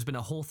kidding. There's been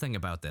a whole thing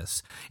about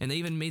this. And they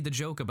even made the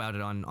joke about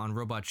it on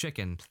Robot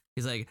Chicken.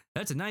 He's like,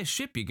 that's a nice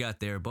ship you got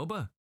there,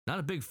 Boba. Not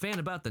a big fan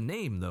about the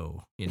name,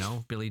 though.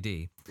 Billy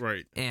D.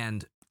 Right.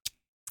 And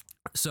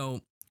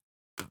so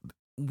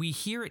we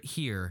hear it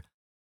here.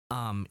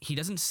 He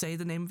doesn't say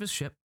the name of his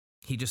ship.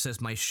 He just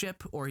says, my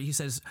ship, or he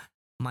says,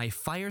 my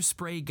fire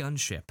spray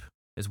gunship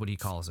is what he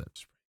calls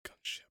it.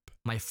 Gunship.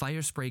 My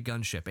fire spray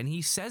gunship. And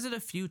he says it a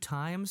few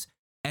times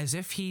as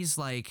if he's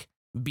like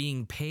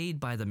being paid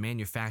by the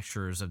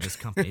manufacturers of this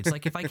company. It's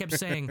like if I kept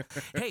saying,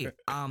 hey,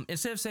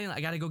 instead of saying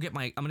I'm gonna go get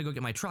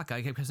my truck,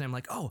 I kept saying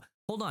like, oh,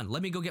 hold on,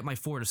 let me go get my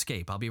Ford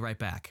Escape. I'll be right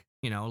back.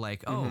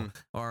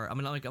 Or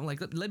I'm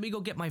like, let me go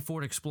get my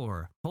Ford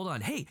Explorer. Hold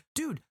on. Hey,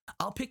 dude,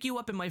 I'll pick you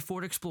up in my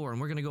Ford Explorer and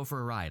we're gonna go for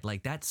a ride.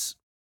 Like, that's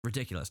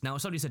ridiculous. Now,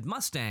 if somebody said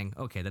Mustang,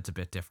 okay, that's a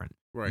bit different.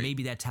 Right.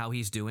 Maybe that's how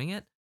he's doing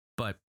it,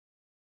 but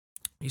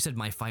he said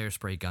my fire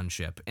spray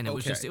gunship, and it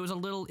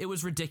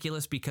was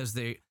ridiculous because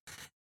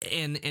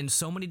in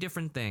so many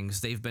different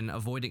things they've been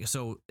avoiding.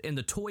 So in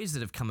the toys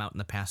that have come out in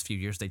the past few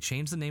years, they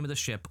changed the name of the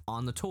ship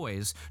on the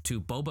toys to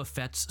Boba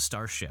Fett's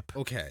Starship.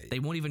 Okay. They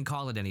won't even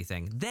call it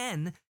anything.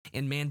 Then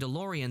in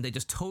Mandalorian, they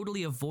just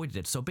totally avoided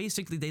it. So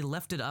basically they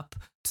left it up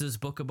to this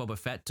Book of Boba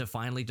Fett to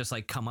finally just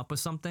like come up with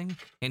something,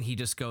 and he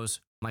just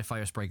goes, my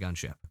fire spray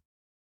gunship.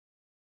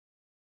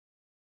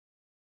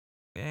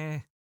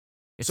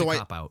 It's a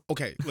cop-out.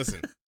 Okay,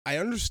 listen. I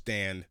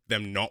understand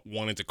them not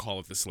wanting to call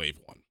it the Slave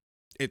One.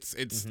 It's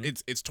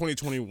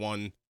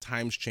 2021.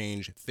 Times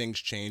change, things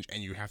change,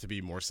 and you have to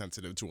be more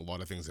sensitive to a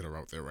lot of things that are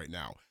out there right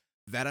now.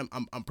 That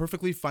I'm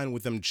perfectly fine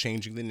with them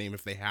changing the name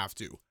if they have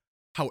to.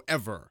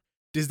 However,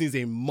 Disney's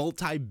a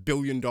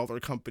multi-billion-dollar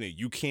company.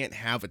 You can't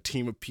have a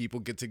team of people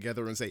get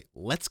together and say,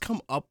 let's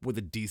come up with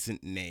a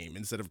decent name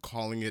instead of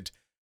calling it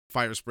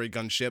Fire Spray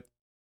Gunship.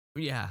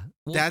 Yeah.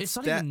 Well, it's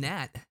not even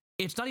that.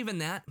 It's not even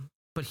that,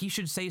 but he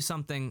should say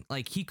something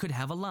like, he could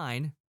have a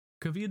line,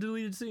 could be a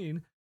deleted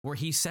scene, where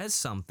he says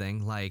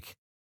something like,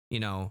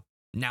 now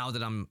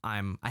that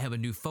I have a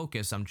new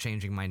focus, I'm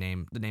changing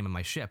the name of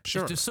my ship.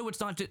 Sure. So it's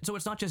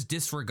not just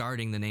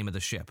disregarding the name of the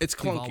ship. It's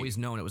clunky. We've always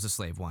known it was a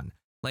Slave One.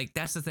 Like,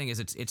 that's the thing, is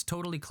it's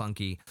totally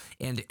clunky,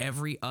 and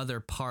every other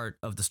part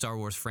of the Star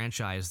Wars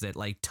franchise that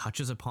like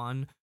touches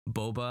upon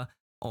Boba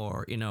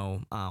or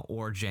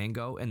or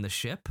Jango and the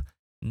ship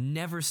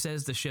never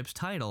says the ship's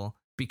title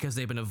because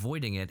they've been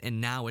avoiding it, and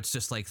now it's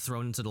just like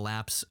thrown into the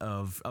laps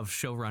of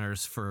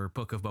showrunners for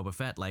Book of Boba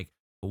Fett. Like,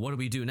 well, what do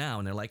we do now?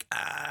 And they're like,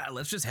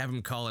 let's just have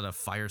him call it a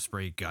fire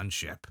spray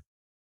gunship.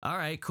 All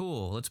right,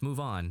 cool, let's move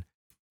on.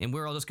 And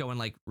we're all just going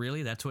like,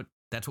 really? That's what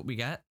we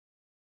got?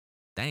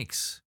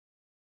 Thanks.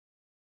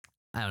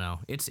 I don't know.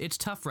 It's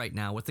tough right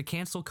now with the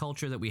cancel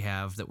culture that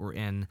we're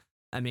in.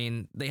 I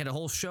mean, they had a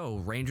whole show,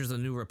 Rangers of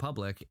the New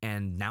Republic,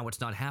 and now it's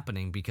not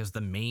happening because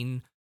the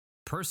main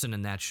person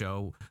in that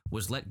show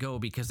was let go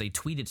because they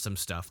tweeted some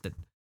stuff that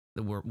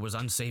was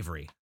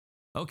unsavory.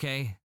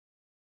 Okay,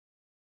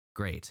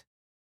 great.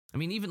 I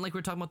mean, even like we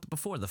were talking about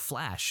before, the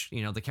Flash,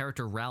 the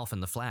character Ralph in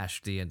the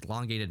Flash, the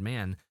elongated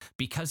man,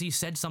 because he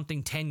said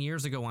something 10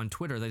 years ago on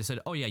Twitter, they said,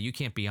 oh yeah, you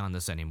can't be on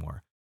this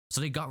anymore.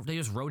 So they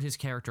just wrote his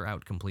character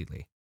out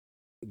completely.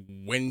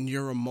 When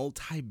you're a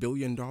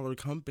multi-billion-dollar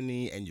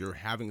company and you're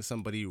having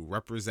somebody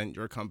represent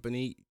your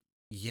company,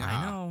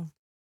 yeah.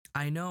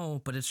 I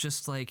know, but it's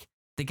just like,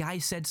 the guy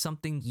said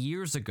something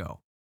years ago.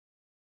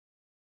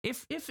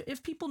 If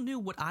people knew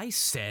what I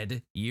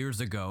said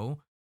years ago,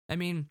 I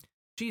mean,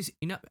 geez,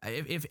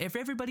 if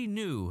everybody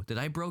knew that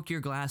I broke your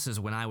glasses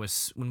when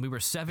we were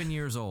 7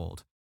 years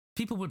old,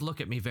 people would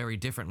look at me very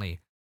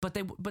differently. But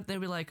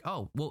they'd be like,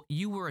 oh, well,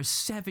 you were a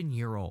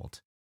 7-year-old.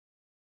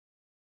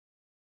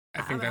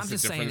 I think that's the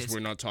difference.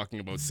 We're not talking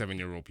about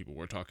 7-year-old people.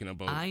 We're talking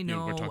about, I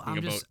know. We're talking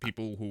about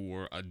people who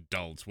were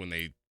adults when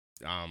they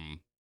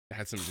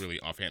had some really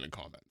offhanded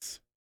comments.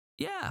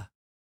 Yeah,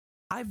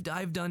 I've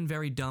done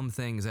very dumb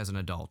things as an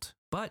adult,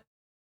 but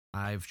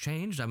I've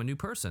changed. I'm a new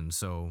person,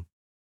 so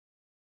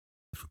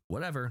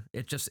whatever.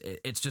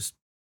 It's just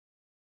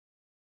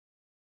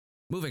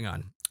moving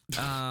on.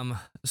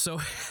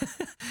 So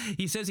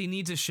he says he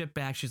needs his ship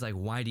back. She's like,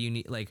 why do you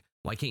need, like,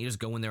 why can't you just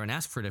go in there and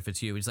ask for it if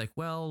it's you? He's like,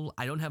 well,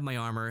 I don't have my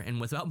armor, and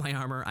without my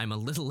armor, I'm a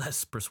little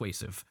less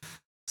persuasive.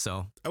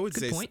 So I would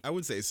good say point. I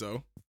would say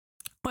so.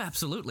 Oh,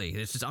 absolutely.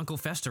 It's just Uncle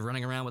Fester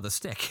running around with a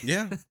stick.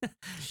 Yeah.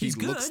 He's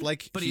good, looks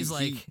like but he's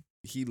like,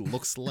 he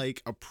looks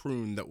like a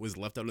prune that was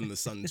left out in the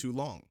sun too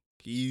long.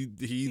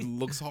 He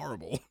looks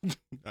horrible.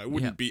 I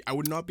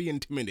would not be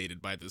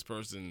intimidated by this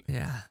person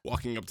yeah,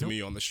 walking up to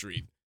me on the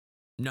street.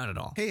 not at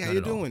all. Hey, how Not you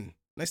at all. doing?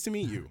 Nice to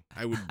meet you.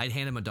 I'd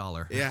hand him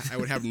 $1. Yeah, I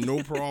would have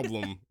no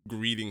problem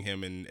greeting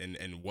him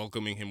and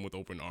welcoming him with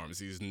open arms.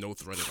 He's no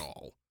threat at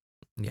all.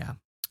 Yeah.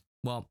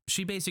 Well,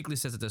 she basically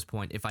says at this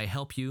point, if I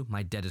help you,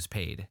 my debt is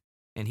paid.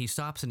 And he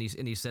stops and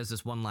he says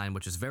this one line,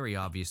 which is very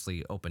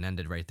obviously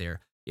open-ended right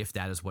there, if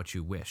that is what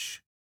you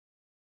wish.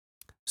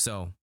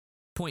 So,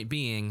 point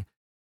being,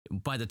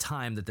 by the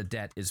time that the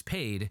debt is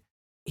paid,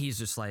 he's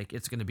just like,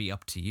 it's going to be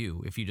up to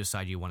you. If you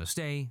decide you want to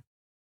stay,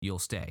 you'll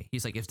stay.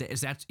 He's like,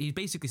 he's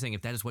basically saying,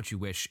 if that is what you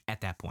wish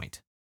at that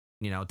point.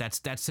 You know,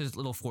 that's his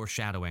little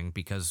foreshadowing,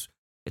 because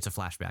it's a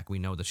flashback. We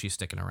know that she's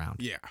sticking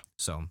around. Yeah.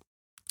 So,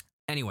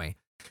 anyway,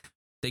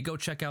 they go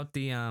check out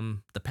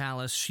the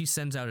palace. She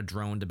sends out a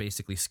drone to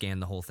basically scan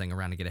the whole thing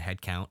around to get a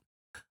head count.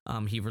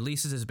 He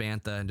releases his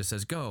bantha and just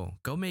says, go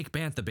make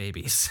bantha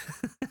babies.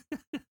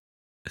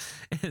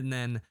 And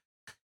then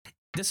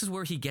this is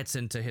where he gets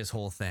into his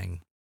whole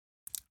thing.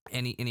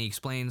 And he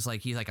explains,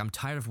 like, he's like, I'm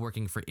tired of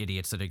working for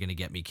idiots that are going to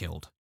get me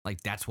killed.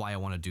 Like, that's why I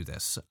want to do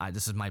this.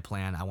 This is my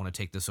plan. I want to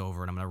take this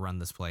over and I'm going to run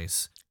this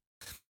place.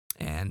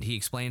 And he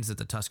explains that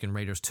the Tusken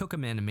Raiders took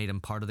him in and made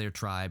him part of their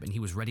tribe, and he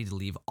was ready to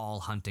leave all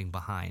hunting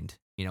behind.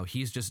 You know,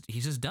 he's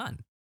just done.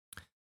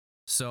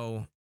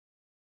 So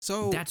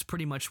that's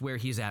pretty much where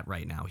he's at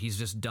right now. He's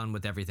just done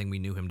with everything we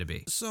knew him to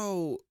be.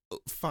 So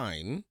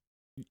fine.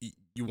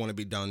 You want to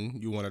be done.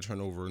 You want to turn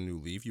over a new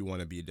leaf. You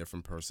want to be a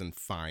different person.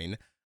 Fine.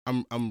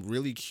 I'm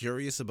really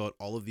curious about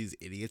all of these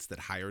idiots that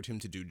hired him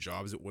to do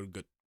jobs that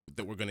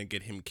were going to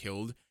get him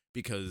killed,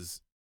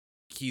 because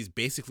he's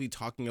basically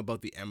talking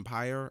about the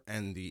Empire,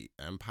 and the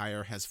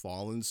Empire has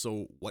fallen.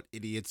 So what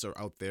idiots are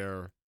out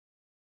there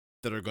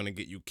that are going to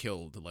get you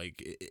killed?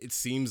 Like, it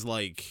seems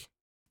like...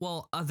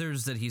 Well,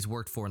 others that he's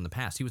worked for in the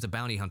past. He was a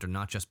bounty hunter,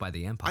 not just by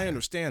the Empire. I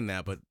understand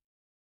that, but...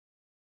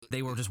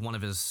 They were just one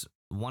of his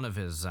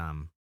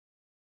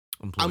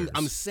employers.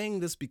 I'm saying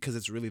this because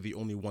it's really the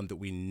only one that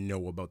we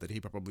know about that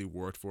he probably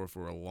worked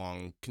for a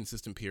long,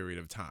 consistent period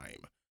of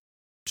time.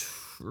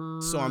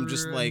 So I'm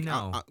just like,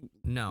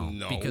 no,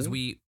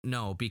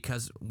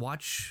 because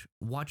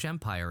watch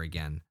Empire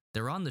again.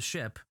 They're on the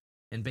ship,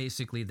 and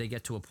basically they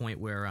get to a point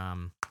where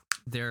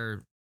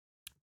they're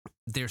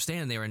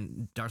standing there,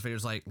 and Darth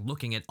Vader's like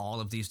looking at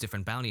all of these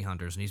different bounty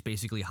hunters, and he's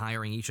basically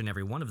hiring each and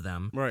every one of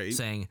them, right?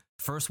 Saying,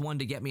 first one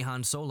to get me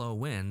Han Solo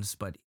wins.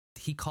 But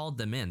he called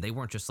them in. They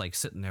weren't just like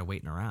sitting there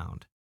waiting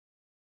around.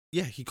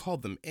 Yeah, he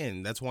called them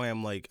in. That's why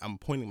I'm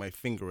pointing my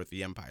finger at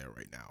the Empire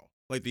right now.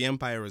 Like, the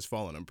Empire has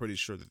fallen. I'm pretty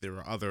sure that there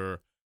are other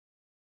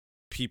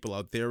people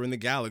out there in the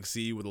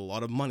galaxy with a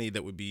lot of money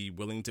that would be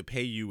willing to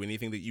pay you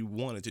anything that you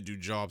wanted to do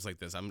jobs like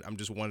this. I'm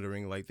just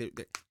wondering, like,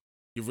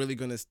 you're really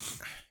gonna...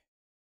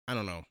 I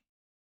don't know.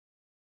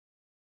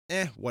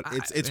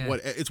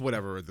 It's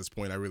whatever at this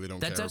point. I really don't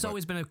care. That's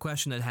always been a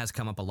question that has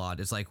come up a lot.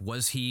 It's like,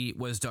 was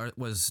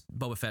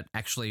Boba Fett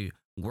actually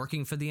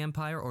working for the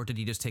Empire, or did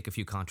he just take a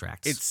few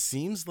contracts? It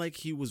seems like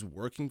he was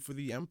working for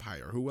the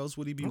Empire. Who else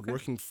would he be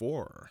working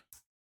for?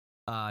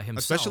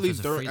 Himself, especially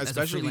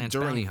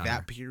during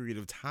that period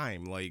of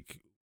time. Like,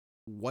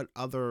 what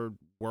other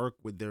work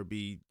would there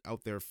be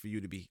out there for you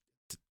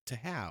to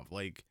have?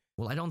 Like,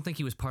 well, I don't think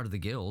he was part of the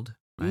guild.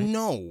 Right?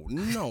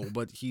 No,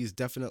 but he's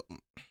definitely.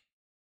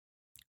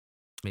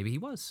 Maybe he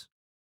was.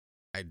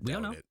 We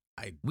don't know.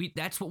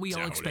 That's what we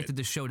all expected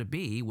the show to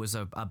be, was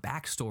a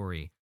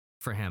backstory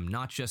for him,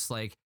 not just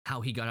like how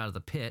he got out of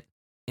the pit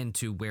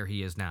into where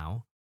he is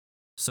now.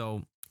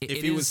 So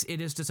it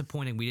is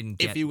disappointing we didn't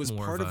get. If he was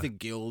part of the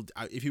guild,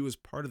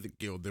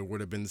 there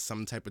would have been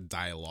some type of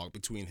dialogue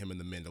between him and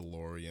the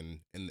Mandalorian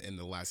in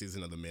the last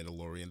season of the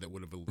Mandalorian that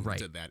would have alluded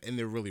to that, and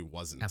there really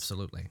wasn't.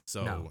 Absolutely.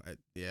 So no.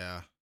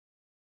 Yeah.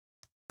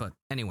 But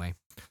anyway.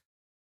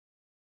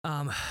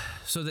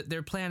 So that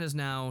their plan is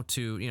now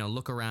to,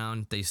 look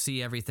around. They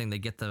see everything. They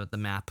get the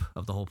map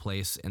of the whole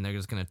place, and they're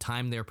just going to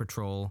time their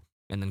patrol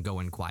and then go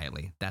in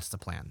quietly. That's the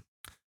plan.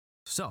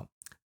 So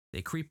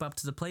they creep up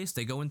to the place.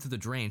 They go into the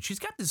drain. She's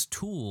got this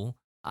tool.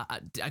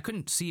 I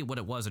couldn't see what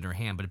it was in her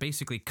hand, but it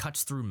basically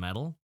cuts through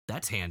metal.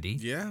 That's handy.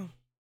 Yeah.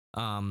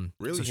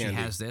 Really so she handy.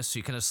 Has this.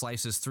 She kind of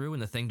slices through,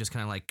 and the thing just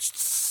kind of like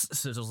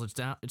sizzles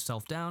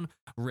itself down,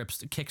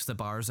 kicks the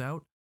bars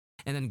out,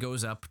 and then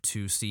goes up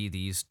to see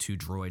these two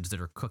droids that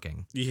are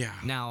cooking. Yeah.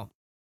 Now,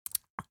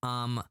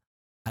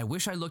 I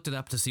wish I looked it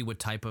up to see what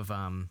type of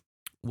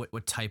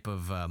what type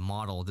of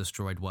model this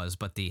droid was,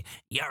 but the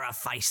 "you're a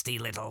feisty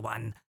little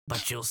one,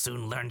 but you'll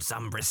soon learn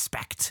some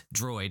respect"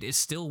 droid is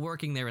still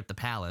working there at the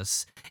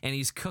palace, and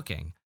he's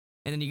cooking.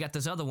 And then you got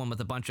this other one with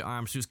a bunch of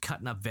arms who's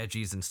cutting up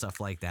veggies and stuff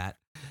like that.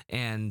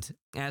 And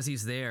as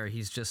he's there,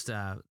 he's just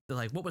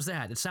like, "What was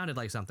that? It sounded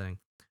like something."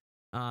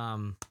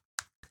 And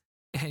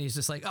he's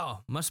just like,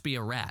 "Oh, must be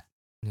a rat."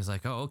 And he's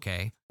like, "Oh,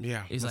 okay."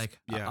 Yeah. He's like,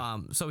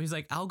 so he's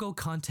like, "I'll go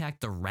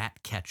contact the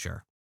rat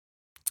catcher."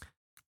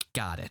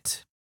 Got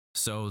it.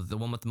 So the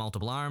one with the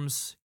multiple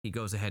arms, he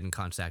goes ahead and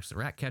contacts the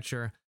rat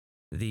catcher.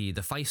 The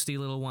feisty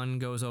little one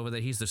goes over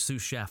there. He's the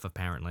sous chef,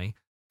 apparently.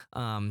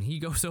 He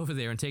goes over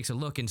there and takes a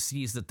look and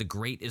sees that the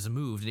grate is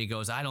moved, and he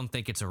goes, "I don't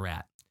think it's a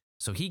rat."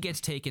 So he gets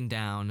taken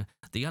down.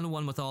 The other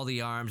one with all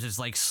the arms is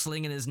like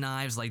slinging his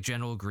knives like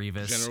General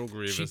Grievous. General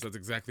Grievous, that's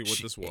exactly what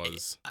this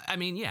was. I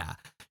mean, yeah.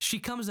 She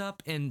comes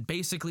up and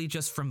basically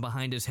just from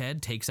behind his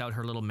head takes out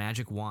her little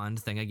magic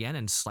wand thing again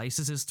and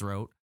slices his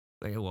throat.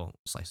 Well,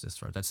 slices his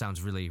throat. That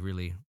sounds really,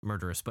 really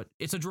murderous, but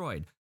it's a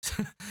droid.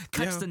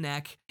 Cuts the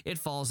neck. It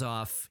falls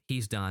off.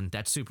 He's done.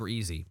 That's super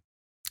easy.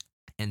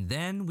 And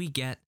then we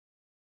get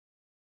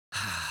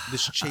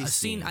this chase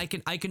scene. I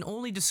can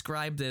only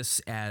describe this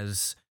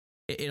as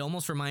it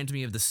almost reminds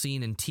me of the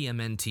scene in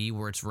TMNT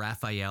where it's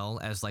Raphael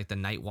as like the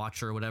Night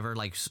Watcher or whatever,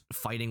 like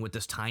fighting with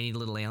this tiny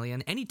little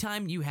alien.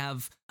 Anytime you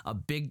have a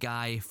big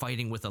guy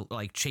fighting with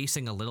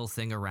chasing a little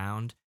thing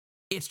around,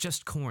 it's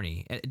just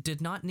corny. It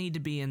did not need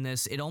to be in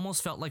this. It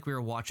almost felt like we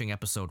were watching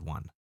episode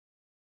 1.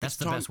 That's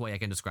the best way I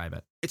can describe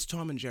it. It's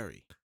Tom and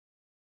Jerry.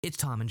 It's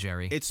Tom and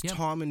Jerry. It's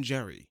Tom and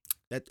Jerry.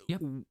 That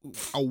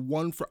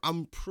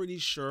I'm pretty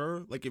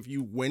sure, like, if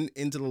you went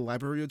into the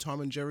library of Tom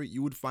and Jerry,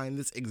 you would find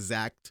this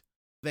exact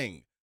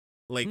thing.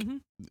 Like,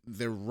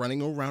 they're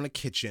running around a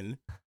kitchen.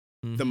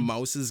 The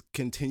mouse is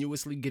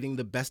continuously getting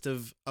the best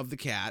of the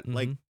cat.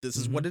 Like, this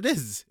is what it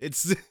is.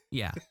 It's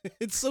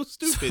it's so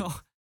stupid.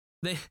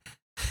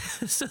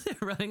 So they're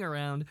running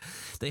around.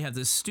 They have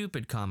this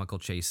stupid comical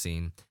chase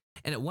scene.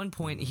 And at one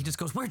point, he just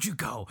goes, "Where'd you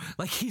go?"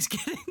 Like, he's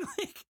getting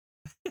like,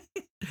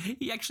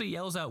 he actually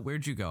yells out,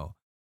 "Where'd you go?"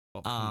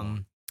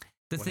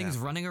 The thing's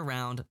running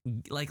around,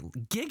 like,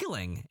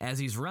 giggling as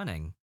he's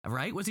running,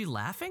 right? Was he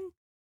laughing?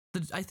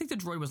 I think the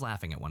droid was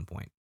laughing at one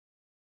point.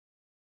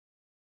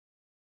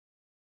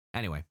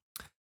 Anyway,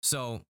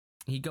 so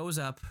he goes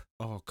up.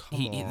 Oh,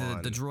 come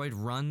on. The droid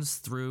runs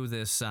through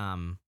this,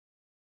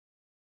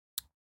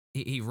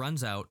 he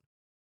runs out,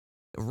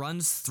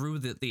 runs through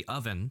the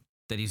oven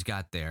that he's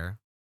got there,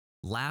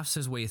 laughs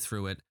his way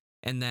through it,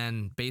 and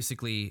then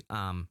basically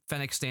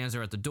Fennec stands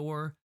there at the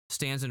door,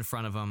 stands in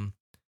front of him,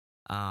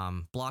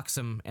 blocks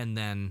him, and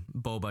then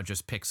Boba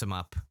just picks him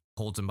up,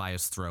 holds him by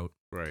his throat.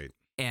 Right.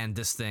 And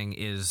this thing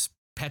is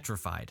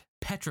petrified.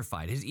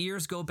 Petrified. His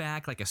ears go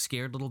back like a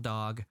scared little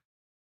dog,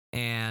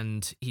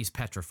 and he's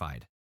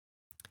petrified.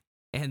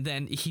 And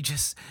then he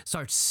just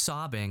starts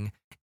sobbing,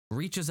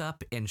 reaches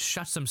up, and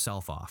shuts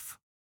himself off.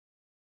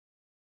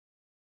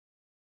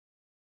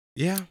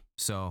 Yeah.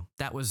 So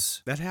that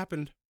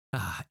happened.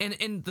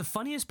 And the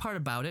funniest part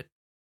about it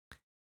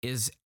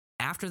is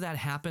after that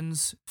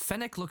happens,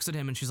 Fennec looks at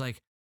him and she's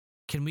like,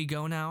 "Can we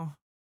go now?"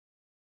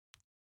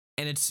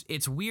 And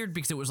it's weird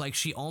because it was like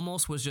she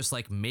almost was just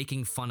like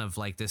making fun of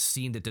like this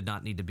scene that did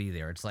not need to be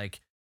there. It's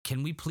like,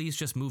 can we please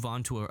just move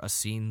on to a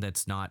scene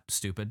that's not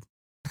stupid?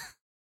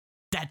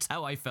 That's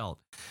how I felt.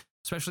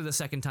 Especially the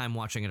second time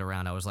watching it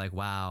around, I was like,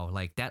 wow,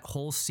 like that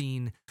whole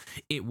scene,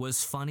 it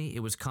was funny, it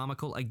was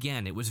comical.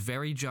 Again, it was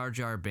very Jar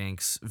Jar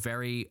Binks,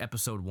 very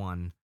episode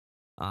 1.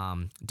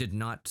 Did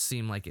not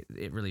seem like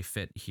it really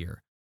fit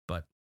here.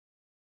 But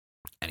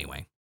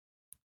anyway,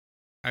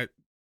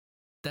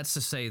 that's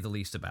to say the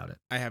least about it.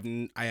 I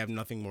have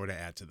nothing more to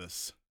add to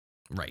this.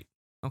 Right.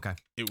 Okay.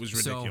 It was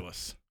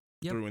ridiculous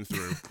through and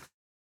through.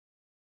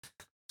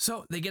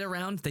 So they get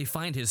around, they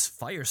find his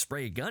fire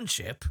spray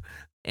gunship,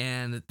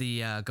 and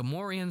the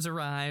Gamorreans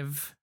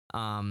arrive.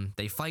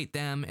 They fight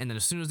them, and then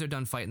as soon as they're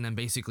done fighting them,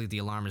 basically the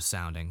alarm is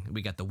sounding.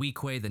 We got the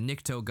Weequay, the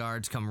Nikto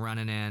guards come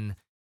running in,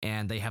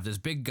 and they have this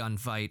big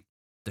gunfight.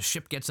 The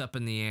ship gets up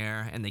in the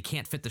air, and they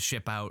can't fit the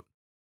ship out.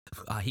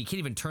 He can't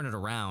even turn it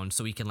around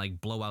so he can like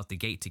blow out the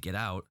gate to get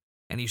out,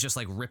 and he's just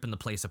like ripping the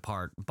place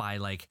apart by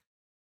like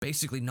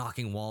basically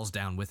knocking walls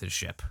down with his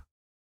ship.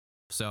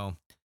 So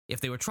if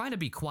they were trying to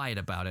be quiet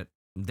about it,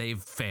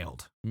 they've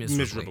failed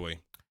miserably.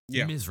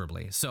 Yeah.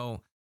 Miserably.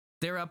 So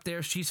they're up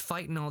there. She's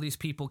fighting all these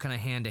people kind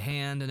of hand to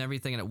hand and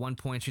everything. And at one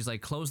point, she's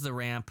like, close the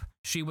ramp.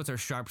 She, with her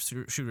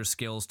sharpshooter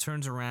skills,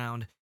 turns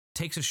around,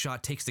 takes a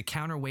shot, takes the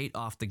counterweight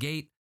off the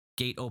gate.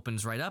 Gate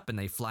opens right up and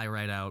they fly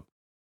right out.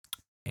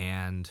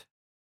 And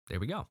there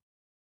we go.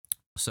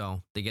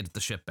 So they get the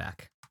ship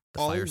back.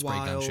 The fire spray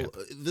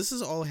gunship. This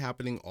is all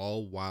happening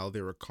all while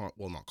there were,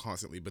 not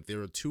constantly, but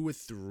there are 2 or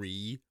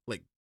 3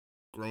 like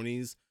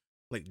Gronies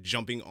like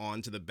jumping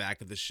onto the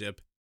back of the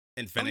ship,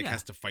 and Fennec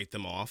has to fight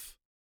them off.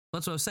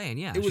 That's what I was saying.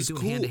 Yeah, it was she's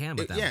doing cool. hand to hand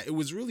with them. Yeah, it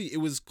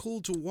was cool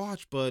to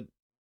watch, but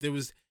there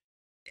was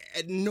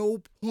at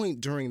no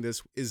point during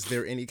this is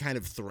there any kind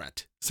of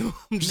threat. So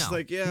I'm just No,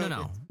 like, yeah, no, okay.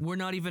 no. We're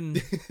not even.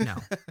 No,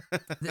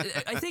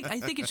 I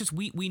think it's just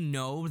we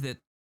know that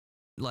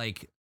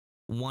like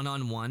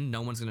 1-on-1,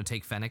 no one's gonna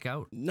take Fennec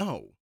out.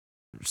 No,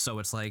 So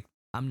it's like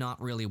I'm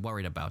not really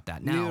worried about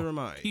that. neither Now am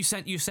I. you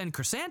send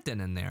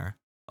Chrysanthemum in there.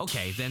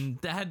 Okay, then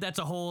that's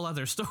a whole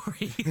other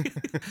story.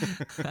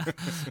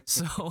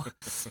 So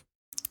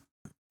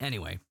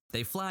anyway,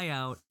 they fly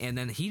out, and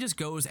then he just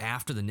goes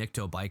after the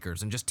Nikto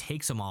bikers and just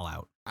takes them all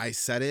out. I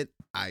said it.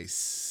 I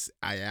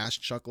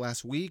asked Chuck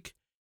last week,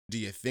 do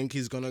you think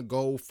he's going to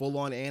go full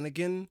on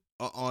Anakin?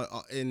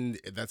 And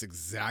that's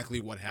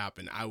exactly what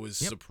happened. I was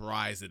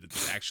surprised that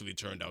it actually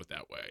turned out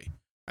that way.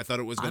 I thought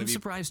it was going to be. I'm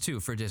surprised too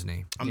for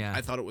Disney. Yeah.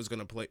 I thought it was going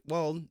to play.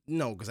 Well,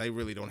 no, because I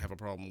really don't have a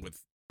problem with.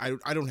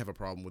 I don't have a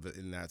problem with it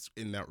in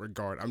that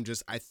regard.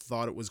 I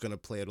thought it was going to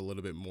play it a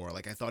little bit more.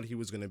 Like I thought he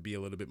was going to be a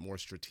little bit more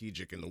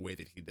strategic in the way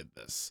that he did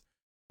this.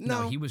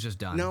 No, he was just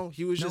done. No,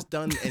 he was just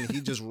done, and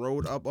he just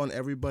rode up on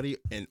everybody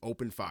and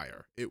opened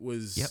fire. It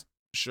was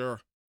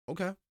sure,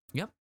 okay.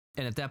 Yep.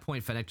 And at that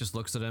point, Fennec just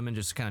looks at him and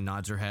just kind of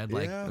nods her head,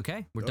 like,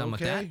 "Okay, we're done with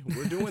that.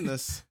 We're doing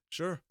this.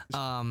 Sure."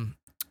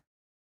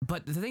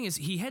 But the thing is,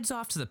 he heads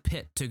off to the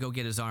pit to go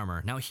get his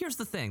armor. Now, here's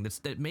the thing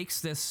that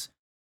makes this.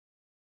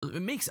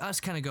 It makes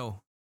us kind of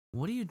go,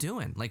 "What are you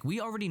doing?" Like,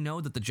 we already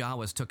know that the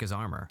Jawas took his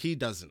armor. He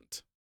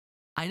doesn't.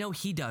 I know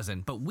he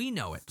doesn't, but we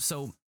know it.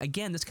 So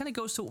again, this kind of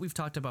goes to what we've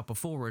talked about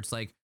before, where it's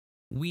like,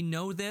 we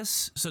know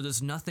this, so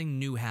there's nothing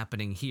new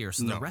happening here.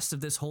 So the rest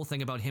of this whole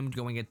thing about him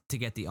going to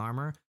get the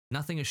armor,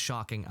 nothing is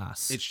shocking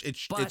us. It's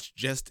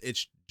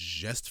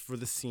just for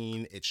the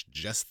scene. It's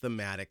just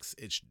thematics.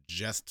 It's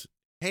just,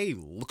 hey,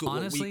 look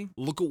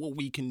at what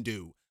we can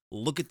do.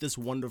 Look at this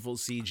wonderful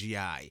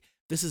CGI.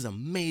 This is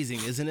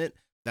amazing, isn't it?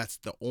 That's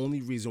the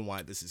only reason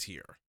why this is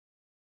here.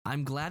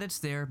 I'm glad it's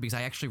there because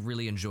I actually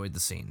really enjoyed the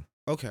scene.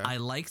 Okay. I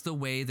like the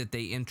way that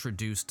they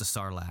introduced the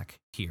Sarlacc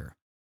here.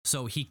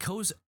 So he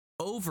goes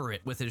over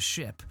it with his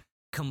ship,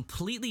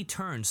 completely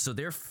turns so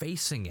they're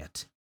facing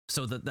it.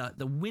 So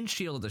the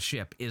windshield of the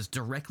ship is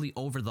directly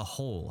over the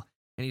hole,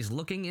 and he's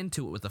looking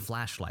into it with a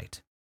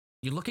flashlight.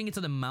 You're looking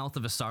into the mouth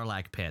of a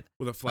Sarlacc pit.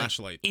 With a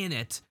flashlight. Like, in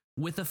it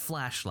with a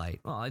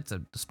flashlight. Well, it's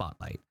a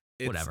spotlight.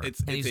 Whatever.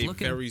 It's a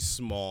very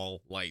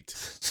small light.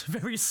 It's a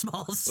very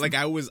small. Like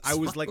I was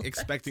like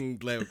expecting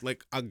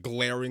like a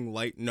glaring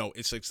light. No,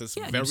 it's like this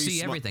very you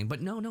see everything.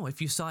 But no.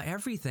 If you saw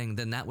everything,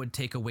 then that would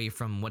take away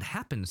from what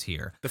happens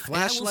here. The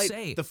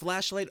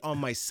flashlight on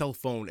my cell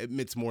phone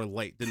emits more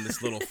light than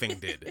this little thing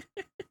did.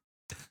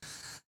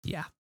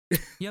 Yeah.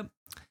 Yep.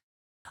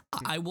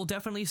 I will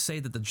definitely say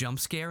that the jump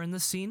scare in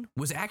this scene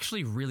was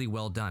actually really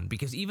well done,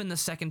 because even the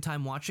second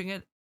time watching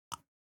it,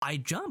 I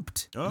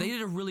jumped. Oh. They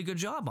did a really good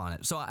job on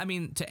it. So, I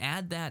mean, to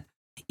add that,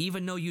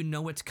 even though you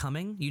know it's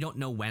coming, you don't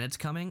know when it's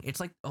coming.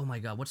 It's like, oh my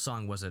God, what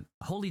song was it?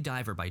 Holy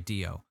Diver by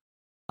Dio.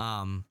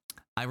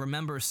 I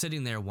remember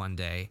sitting there one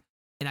day,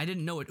 and I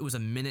didn't know it was a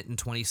minute and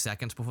 20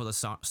 seconds before the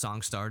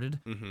song started.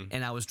 Mm-hmm.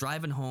 And I was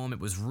driving home. It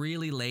was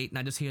really late, and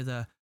I just hear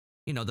the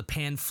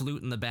pan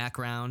flute in the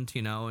background,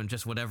 and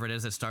just whatever it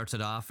is that starts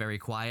it off, very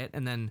quiet.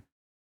 And then,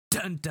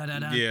 dun, dun,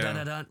 dun, dun, dun,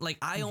 dun, dun. Like,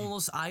 I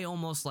almost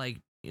like,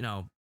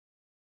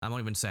 I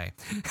won't even say.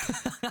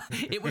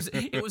 It was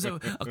a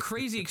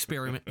crazy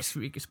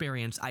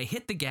experience. I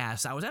hit the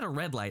gas. I was at a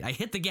red light. I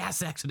hit the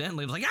gas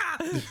accidentally. I was like,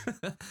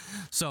 ah!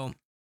 So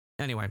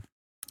anyway,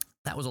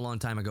 that was a long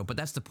time ago. But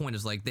that's the point,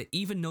 is like that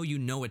even though you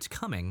know it's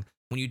coming,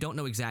 when you don't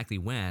know exactly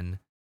when,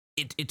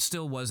 it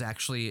still was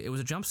actually, it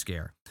was a jump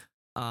scare.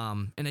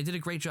 And they did a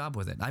great job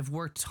with it. I've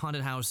worked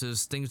haunted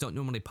houses. Things don't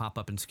normally pop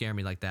up and scare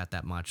me like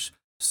that much.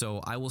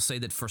 So I will say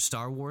that for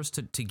Star Wars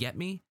to get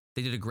me,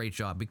 they did a great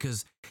job,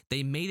 because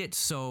they made it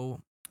so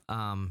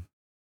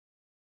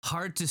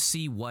hard to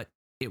see what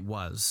it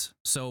was.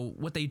 So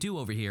what they do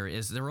over here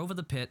is they're over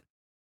the pit.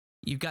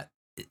 You've got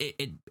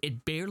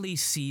it barely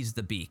sees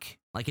the beak.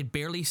 Like, it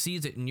barely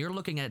sees it, and you're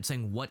looking at it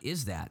saying, what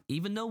is that?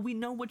 Even though we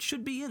know what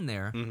should be in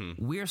there,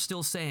 we're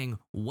still saying,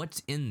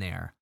 what's in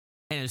there?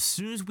 And as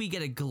soon as we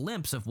get a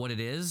glimpse of what it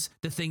is,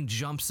 the thing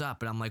jumps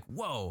up, and I'm like,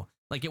 whoa.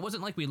 Like, it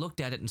wasn't like we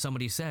looked at it and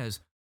somebody says,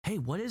 hey,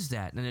 what is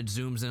that? And then it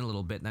zooms in a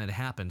little bit, and then it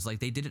happens. Like,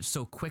 they did it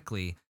so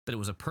quickly that it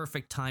was a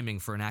perfect timing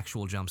for an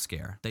actual jump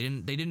scare. They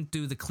didn't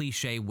do the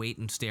cliche wait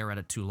and stare at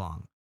it too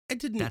long. I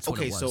didn't. That's what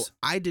it was. So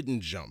I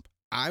didn't jump.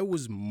 I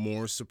was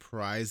more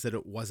surprised that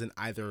it wasn't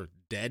either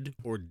dead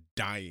or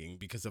dying,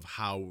 because of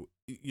how,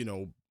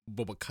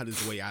 Boba cut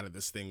his way out of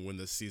this thing when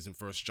the season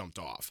first jumped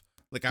off.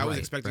 Like, I was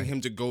expecting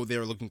him to go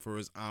there looking for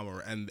his armor,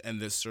 and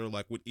this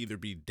Sarlacc would either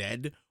be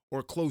dead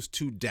or close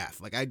to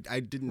death. Like, I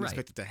didn't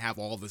expect it to have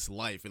all this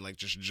life and, like,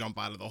 just jump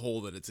out of the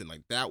hole that it's in.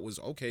 Like, that was,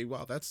 okay,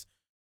 wow, that's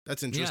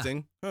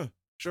interesting. Yeah. Huh,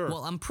 sure.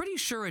 Well, I'm pretty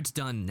sure it's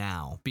done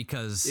now,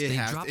 because they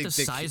dropped a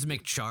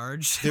seismic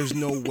charge. There's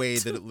no way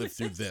that it lived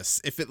through this.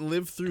 If it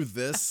lived through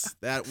this,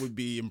 that would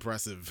be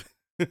impressive.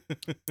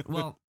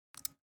 Well,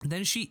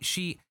 then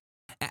she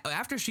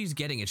after she's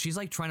getting it, she's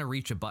like trying to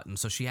reach a button,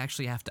 so she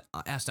actually has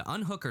to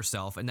unhook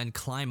herself and then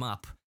climb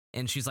up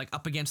and she's like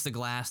up against the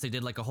glass. They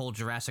did like a whole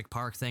Jurassic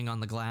Park thing on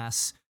the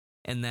glass,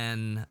 and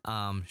then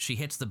she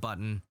hits the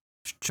button.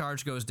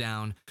 Charge goes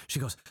down. She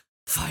goes,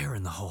 fire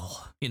in the hole.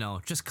 You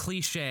know, just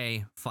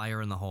cliche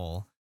fire in the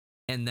hole,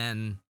 and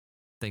then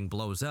thing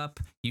blows up.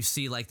 You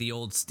see like the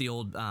old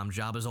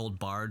Jabba's old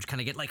barge kind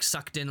of get like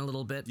sucked in a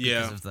little bit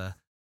because of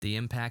the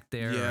impact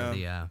there.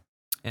 Yeah.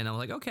 And I was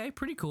like, okay,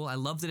 pretty cool. I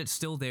love that it's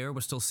still there.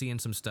 We're still seeing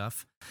some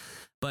stuff,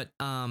 but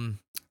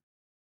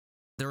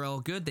they're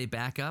all good. They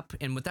back up,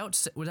 and without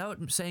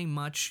saying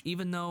much,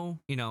 even though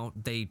you know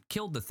they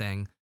killed the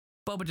thing,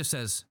 Boba just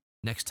says,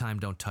 "Next time,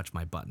 don't touch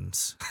my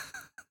buttons."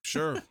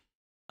 Sure.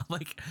 I'm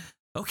like,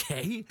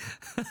 okay.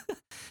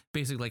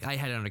 Basically, like I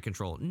had it under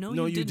control. No,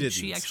 No, you you didn't.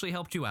 She didn't. actually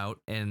helped you out,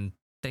 and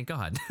thank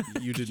God.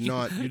 You did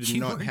not. You did you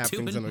not weren't have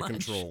things doing under much.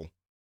 control.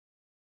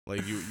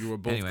 Like you were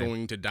both Anyway.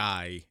 going to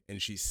die,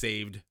 and she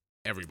saved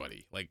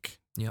everybody. Like,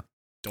 Yep.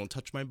 don't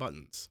touch my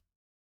buttons.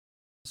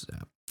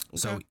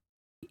 So Okay.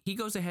 he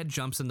goes ahead,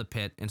 jumps in the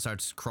pit, and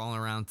starts crawling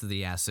around through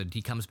the acid.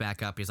 He comes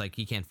back up. He's like,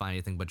 he can't find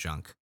anything but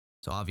junk.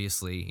 So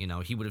obviously, you know,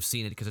 he would have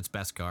seen it because it's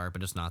Beskar,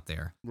 but it's not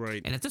there.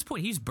 Right. And at this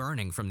point, he's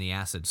burning from the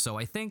acid. So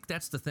I think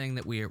that's the thing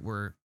that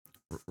we're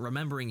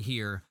remembering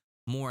here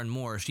more and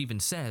more. She even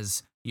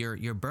says,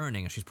 "You're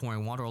burning," and she's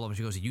pouring water all over.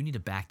 She goes, "You need a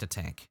bacta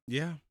tank."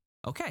 Yeah.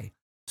 Okay,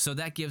 so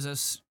that gives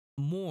us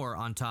more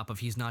on top of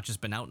he's not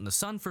just been out in the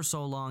sun for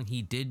so long.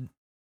 He did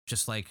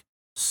just like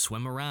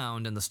swim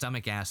around in the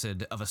stomach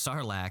acid of a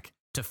Sarlacc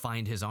to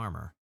find his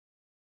armor.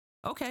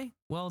 Okay,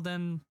 well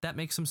then that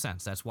makes some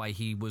sense. That's why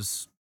he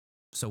was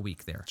so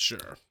weak there.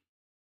 Sure.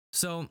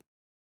 So,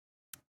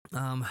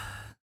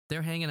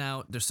 they're hanging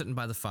out. They're sitting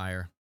by the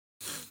fire,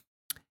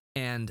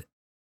 and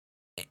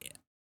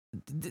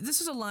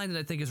this is a line that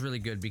I think is really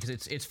good because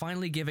it's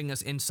finally giving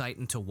us insight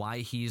into why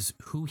he's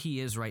who he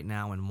is right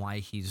now and why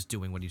he's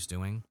doing what he's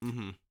doing.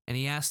 Mm-hmm. And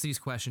he asks these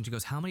questions. He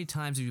goes, "How many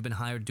times have you been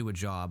hired to do a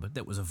job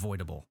that was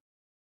avoidable?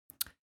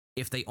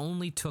 If they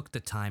only took the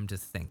time to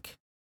think,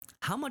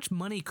 how much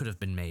money could have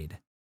been made?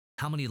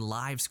 How many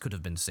lives could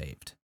have been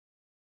saved?"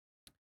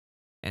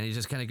 And he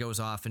just kind of goes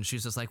off, and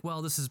she's just like,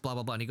 "Well, this is blah,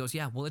 blah, blah." And he goes,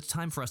 "Yeah, well, it's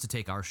time for us to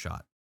take our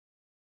shot.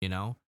 You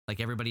know, like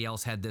everybody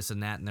else had this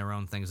and that and their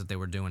own things that they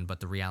were doing, but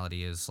the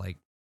reality is like,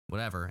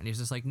 whatever." And he's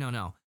just like,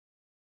 no,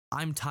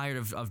 I'm tired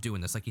of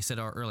doing this. Like you said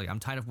earlier, I'm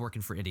tired of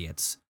working for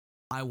idiots.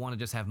 I want to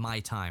just have my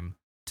time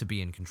to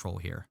be in control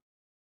here.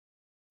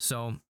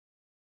 So,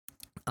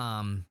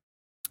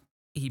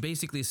 he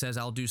basically says,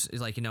 "I'll do,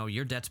 like, you know,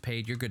 your debt's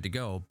paid, you're good to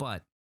go,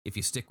 but if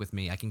you stick with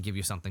me, I can give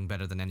you something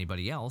better than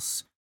anybody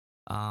else.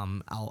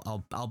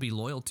 I'll be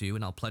loyal to you,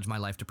 and I'll pledge my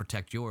life to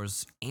protect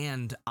yours,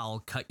 and I'll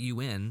cut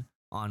you in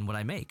on what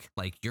I make.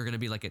 Like, you're gonna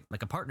be like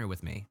a partner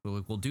with me.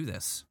 We'll do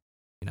this.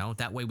 You know,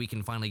 that way we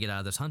can finally get out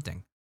of this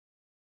hunting."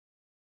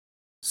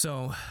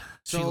 So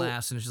she So-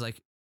 laughs and she's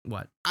like,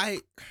 "What?"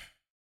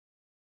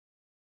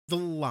 The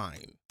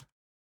line.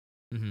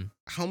 Mm-hmm.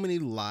 How many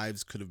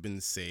lives could have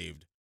been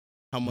saved?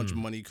 How much Hmm.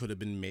 money could have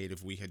been made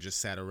if we had just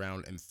sat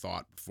around and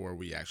thought before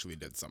we actually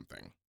did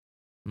something?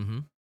 Mm-hmm.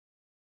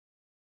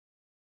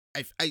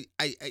 I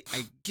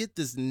get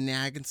this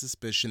nagging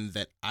suspicion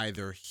that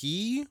either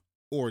he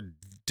or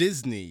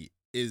Disney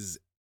is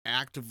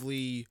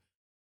actively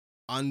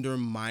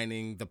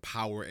undermining the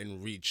power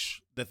and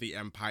reach that the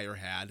Empire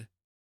had.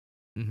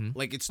 Mm-hmm.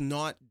 Like it's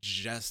not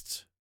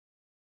just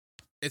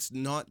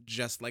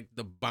like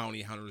the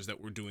bounty hunters that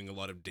were doing a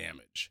lot of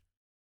damage.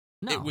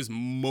 No. It was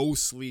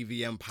mostly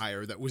the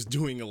Empire that was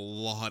doing a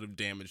lot of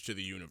damage to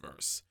the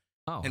universe.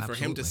 Oh, And for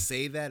him to absolutely.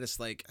 say that, it's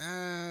like,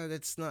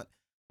 that's not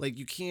like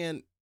you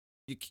can't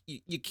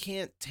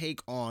take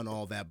on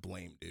all that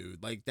blame,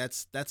 dude. Like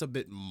that's a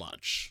bit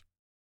much.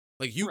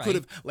 Like you Right. could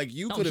have, like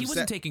you No, could he have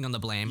wasn't sat, taking on the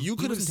blame. you He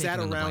could have wasn't sat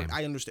taking on the around. blame.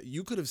 I understand.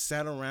 You could have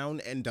sat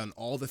around and done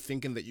all the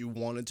thinking that you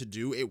wanted to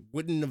do. It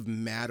wouldn't have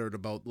mattered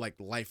about like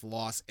life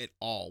loss at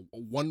all.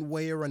 One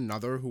way or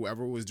another,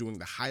 whoever was doing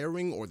the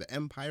hiring or the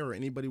Empire or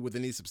anybody with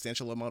any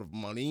substantial amount of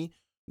money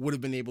would have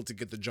been able to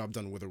get the job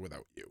done with or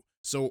without you.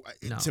 So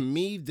No. to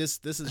me, this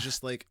is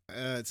just like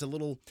it's a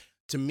little.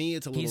 To me,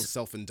 it's a little He's-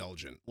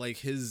 self-indulgent. Like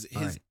his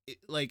All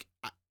right.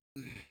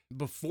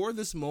 before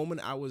this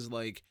moment, I was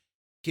like,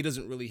 he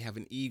doesn't really have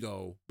an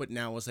ego. But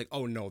now it's like,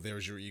 oh no,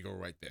 there's your ego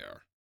right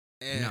there.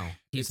 No,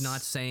 he's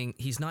not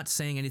It's-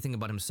 saying anything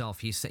about himself.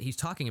 He's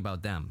talking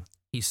about them.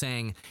 He's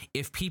saying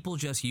if people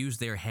just use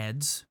their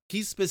heads.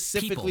 He's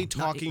specifically People,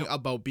 not- talking no.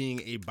 about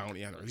being a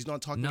bounty hunter. He's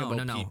not talking No,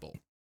 about no. people.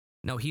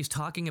 No, he's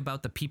talking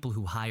about the people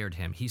who hired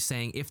him. He's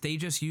saying if they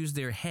just use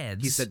their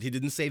heads. He said he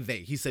didn't say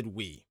they. He said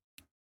we.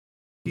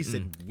 He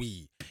said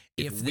we.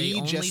 if we they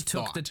only just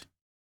took thought,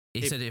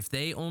 he said if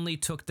they only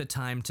took the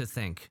time to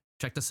think.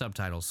 Check the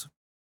subtitles.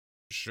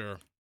 sure.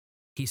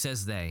 He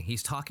says they.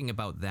 He's talking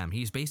about them.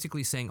 He's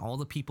basically saying all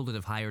the people that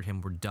have hired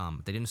him were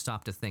dumb. They didn't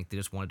stop to think. They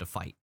just wanted to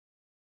fight.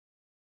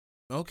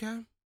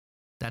 Okay.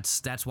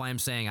 That's why I'm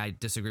saying I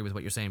disagree with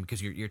what you're saying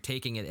because you're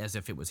taking it as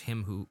if it was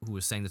him who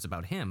was saying this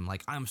about him.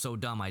 Like, I'm so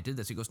dumb I did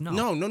this. He goes, no.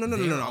 No.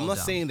 they're I'm all not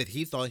dumb. saying that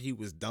he thought he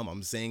was dumb.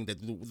 I'm saying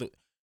that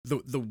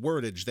the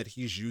wordage that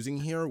he's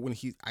using here when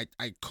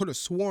I could have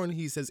sworn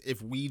he says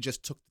if we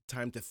just took the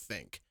time to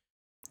think.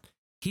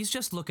 He's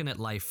just looking at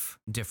life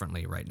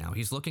differently right now.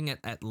 He's looking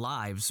at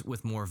lives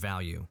with more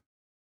value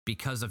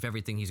because of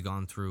everything he's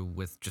gone through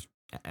with just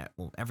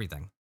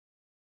everything.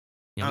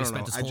 You know, he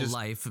spent his whole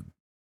life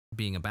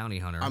being a bounty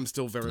hunter. I'm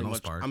still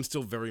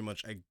very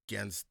much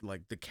against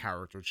like the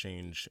character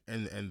change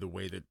and the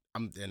way that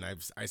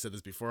I said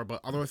this before about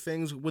other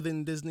things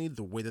within Disney,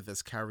 the way that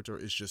this character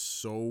is just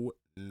so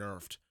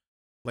nerfed.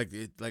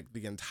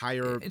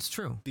 It's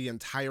true. The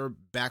entire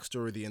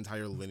backstory, the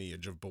entire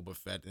lineage of Boba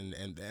Fett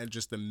and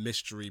just the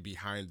mystery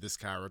behind this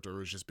character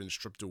has just been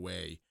stripped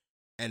away.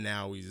 And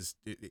now he's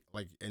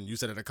and you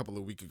said it a couple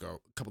of weeks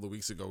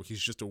ago,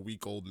 he's just a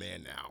weak old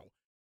man now.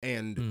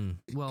 And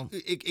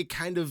it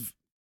kind of,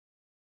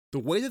 the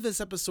way that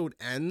this episode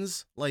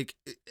ends, like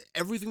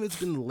everything that's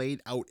been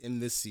laid out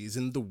in this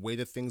season, the way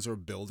that things are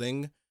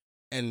building,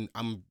 and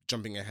I'm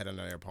jumping ahead and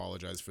I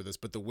apologize for this,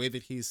 but the way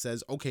that he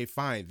says, okay,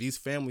 fine, these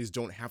families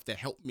don't have to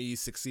help me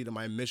succeed in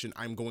my mission.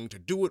 I'm going to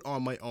do it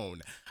on my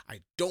own.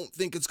 I don't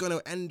think it's going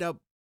to end up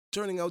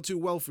turning out too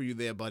well for you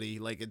there, buddy.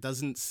 Like, it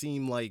doesn't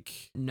seem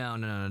like...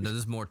 No.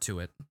 There's more to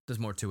it. There's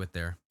more to it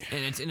there.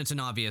 And it's an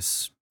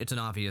obvious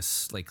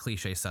like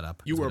cliched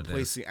setup.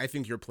 I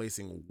think you're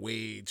placing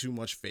way too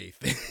much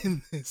faith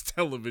in this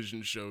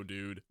television show,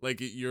 dude. Like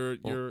you're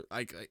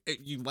like,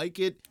 you like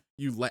it.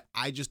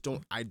 I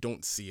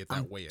don't see it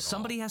that way at all.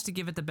 Somebody has to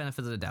give it the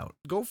benefit of the doubt.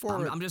 Go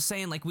for it. I'm just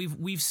saying, like,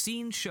 we've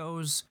seen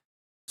shows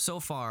so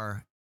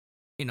far,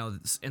 you know,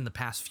 in the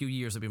past few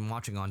years I've been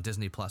watching on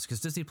Disney Plus,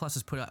 because Disney Plus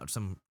has put out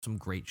some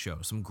great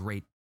shows, some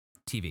great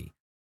TV.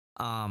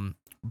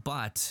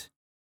 But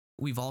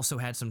we've also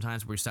had some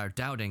times where we start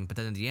doubting, but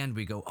then in the end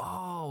we go,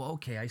 oh,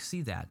 okay, I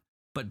see that.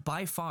 But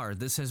by far,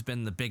 this has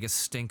been the biggest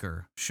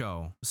stinker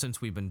show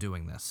since we've been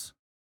doing this.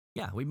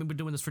 Yeah, we've been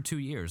doing this for 2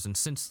 years, and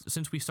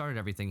since we started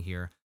everything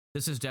here,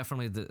 this is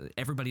definitely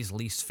everybody's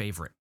least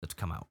favorite that's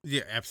come out.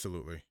 Yeah,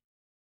 absolutely.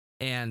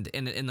 And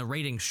the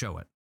ratings show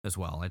it as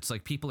well. It's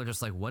like people are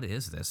just like, what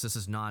is this? This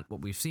is not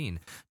what we've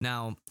seen.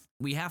 Now,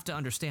 we have to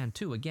understand,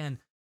 too, again,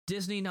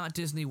 Disney, not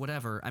Disney,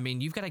 whatever. I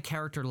mean, you've got a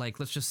character like,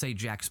 let's just say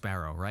Jack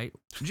Sparrow, right?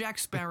 Jack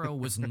Sparrow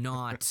was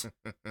not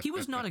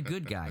a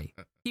good guy.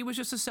 He was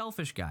just a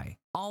selfish guy,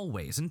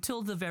 always,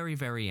 until the very,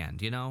 very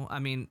end, you know? I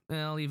mean,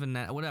 well, even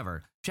that,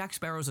 whatever. Jack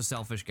Sparrow's a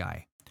selfish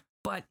guy,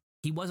 but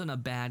he wasn't a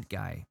bad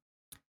guy.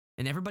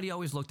 And everybody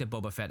always looked at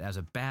Boba Fett as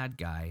a bad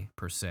guy,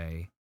 per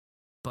se,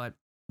 but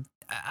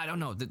I don't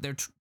know.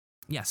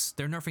 Yes,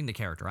 they're nerfing the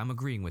character. I'm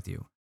agreeing with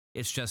you.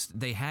 It's just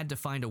they had to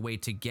find a way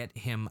to get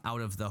him out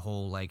of the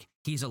whole, like,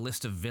 he's a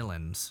list of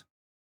villains,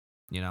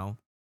 you know?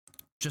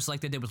 Just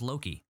like they did with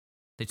Loki.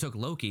 They took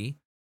Loki,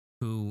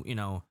 who, you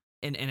know,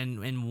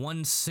 in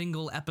one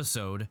single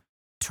episode,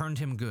 turned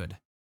him good.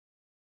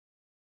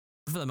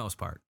 For the most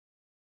part.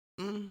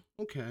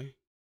 Okay.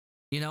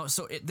 You know,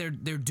 so they're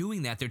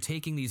doing that. They're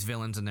taking these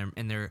villains and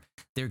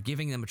they're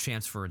giving them a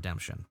chance for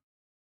redemption.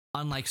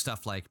 Unlike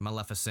stuff like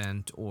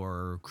Maleficent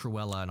or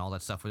Cruella and all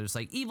that stuff where it's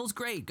like, evil's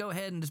great, go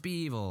ahead and just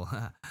be evil.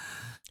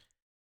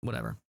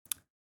 Whatever.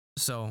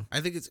 So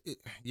I think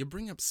you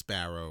bring up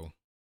Sparrow.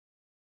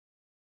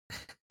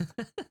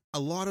 a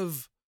lot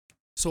of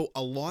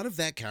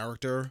that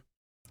character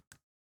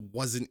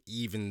wasn't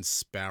even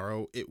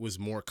Sparrow. It was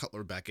more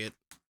Cutler Beckett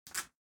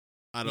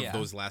out of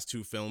those last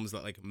two films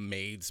that like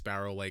made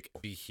Sparrow like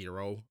the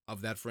hero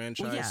of that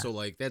franchise. Well, yeah. So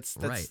like that's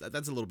right.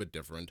 That's a little bit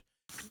different.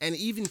 And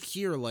even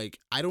here, like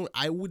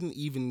I wouldn't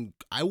even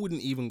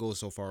go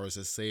so far as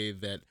to say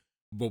that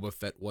Boba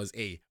Fett was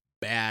a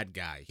bad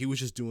guy. He was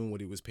just doing what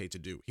he was paid to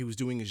do. He was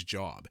doing his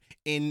job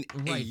in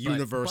a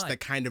universe that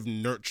kind of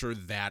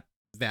nurtured that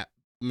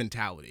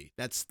mentality.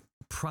 That's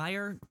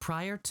prior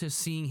to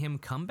seeing him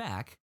come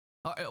back.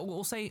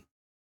 We'll say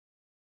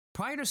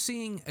prior to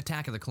seeing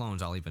Attack of the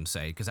Clones, I'll even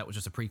say, because that was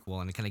just a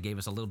prequel and it kind of gave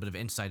us a little bit of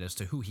insight as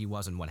to who he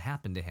was and what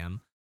happened to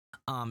him.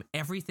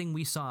 Everything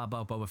we saw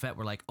about Boba Fett,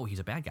 we're like, oh, he's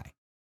a bad guy.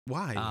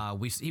 Why?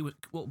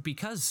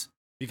 Because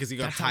he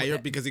got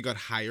hired. Because he got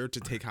hired to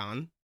take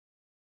Han.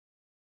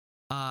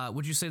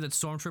 Would you say that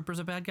stormtroopers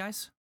are bad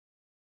guys?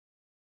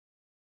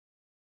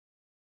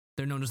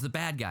 They're known as the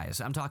bad guys.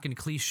 I'm talking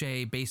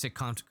cliche, basic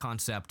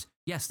concept.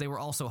 Yes, they were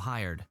also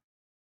hired.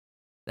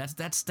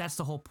 That's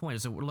the whole point.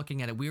 Is that we're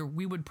looking at it. We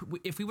would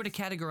if we were to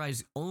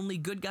categorize only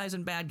good guys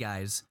and bad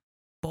guys,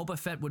 Boba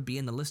Fett would be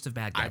in the list of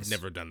bad guys. I've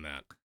never done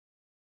that.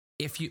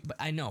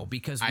 I know,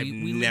 because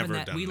we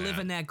live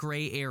in that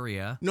gray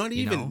area. Not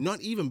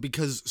even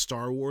because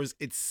Star Wars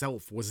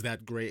itself was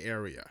that gray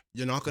area.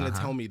 You're not going to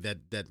tell me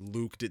that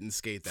Luke didn't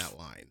skate that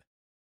line.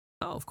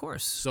 Oh, of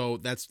course. So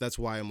that's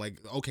why I'm like,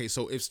 okay,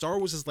 so if Star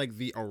Wars is like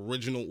the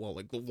original, well,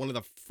 like one of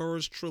the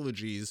first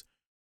trilogies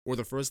or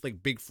the first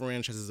like big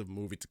franchises of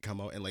movie to come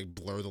out and like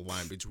blur the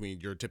line between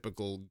your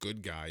typical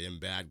good guy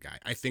and bad guy,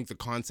 I think the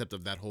concept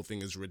of that whole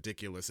thing is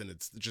ridiculous and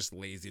it's just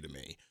lazy to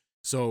me.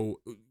 So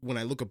when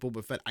I look at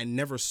Boba Fett, I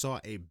never saw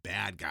a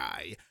bad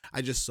guy.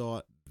 I just saw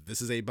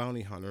this is a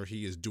bounty hunter.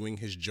 He is doing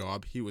his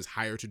job. He was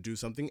hired to do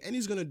something, and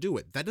he's going to do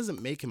it. That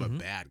doesn't make him a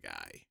bad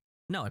guy.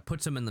 No, it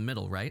puts him in the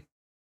middle, right?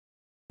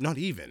 Not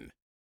even.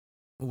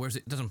 Whereas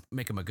it doesn't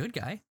make him a good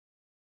guy.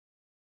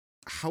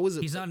 How is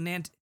it? He's not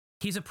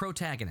he's a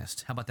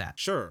protagonist. How about that?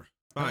 Sure.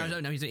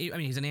 Fine. No, he's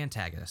an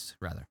antagonist,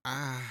 rather.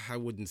 I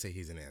wouldn't say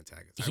he's an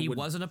antagonist. He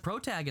wasn't a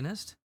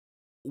protagonist.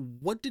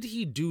 What did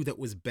he do that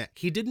was bad?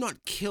 He did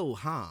not kill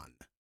Han.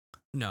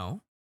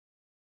 No.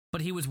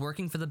 But he was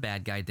working for the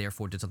bad guy,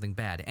 therefore did something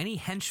bad. Any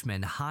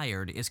henchman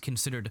hired is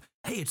considered,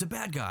 hey, it's a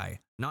bad guy.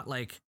 Not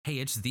like, hey,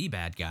 it's the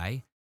bad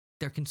guy.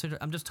 They're considered,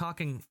 I'm just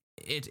talking,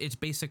 it's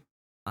basic,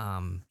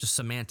 just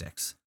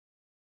semantics.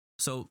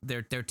 So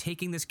they're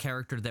taking this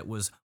character that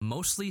was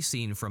mostly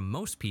seen from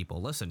most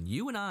people. Listen,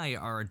 you and I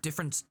are a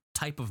different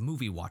type of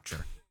movie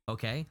watcher,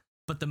 okay?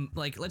 But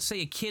let's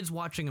say a kid's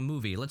watching a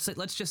movie.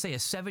 Let's just say a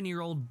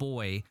 7-year-old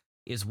boy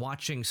is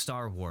watching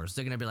Star Wars.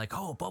 They're gonna be like,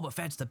 oh, Boba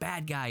Fett's the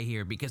bad guy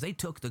here because they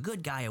took the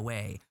good guy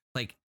away.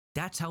 Like,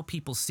 that's how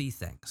people see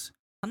things.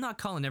 I'm not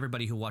calling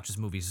everybody who watches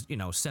movies,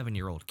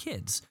 7-year-old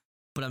kids,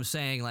 but I'm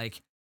saying,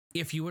 like,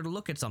 if you were to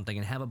look at something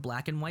and have a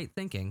black and white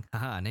thinking,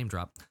 haha, name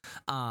drop,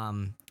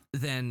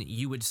 then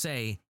you would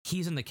say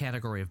he's in the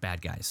category of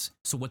bad guys.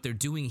 So what they're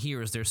doing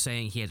here is they're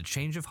saying he had a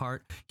change of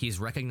heart. He's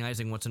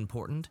recognizing what's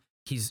important.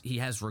 He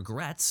has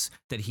regrets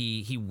that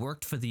he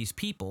worked for these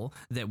people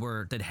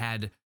that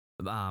had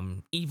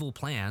evil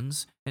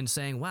plans, and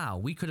saying, wow,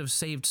 we could have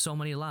saved so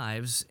many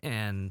lives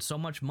and so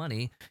much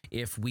money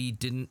if we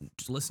didn't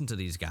listen to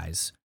these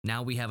guys.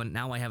 Now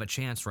I have a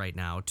chance right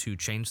now to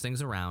change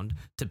things around,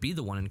 to be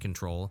the one in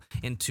control,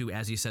 and to,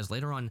 as he says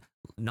later on,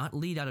 not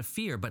lead out of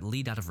fear, but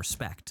lead out of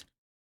respect.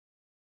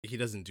 He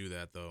doesn't do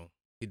that, though.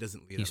 He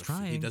doesn't lead.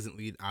 He doesn't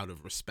lead out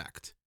of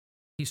respect.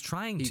 He's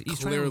trying to.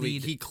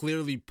 He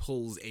clearly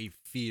pulls a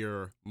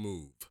fear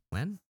move.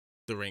 When?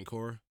 The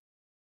Rancor.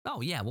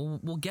 Oh yeah,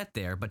 we'll get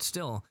there, but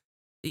still,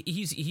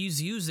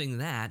 he's using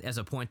that as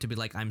a point to be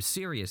like, I'm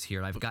serious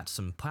here. I've got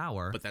some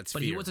power. But that's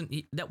fear.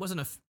 That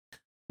wasn't a.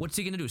 What's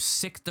he gonna do?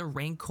 Sick the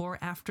Rancor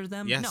after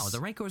them? Yes. No, the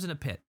Rancor's in a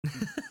pit.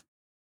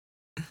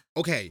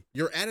 Okay,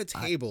 you're at a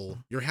table.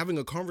 You're having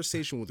a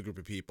conversation with a group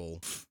of people.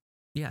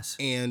 Yes.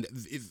 And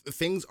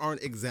things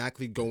aren't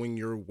exactly going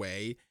your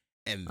way,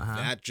 and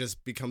that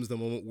just becomes the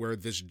moment where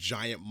this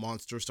giant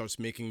monster starts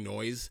making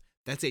noise.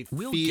 That's a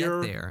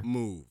fear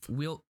move.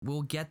 We'll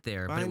get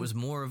there, Fine. But it was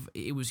more of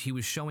he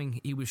was showing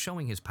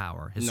his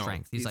power, his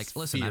strength. He's like,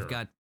 listen, fear. I've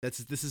got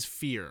this is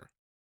fear.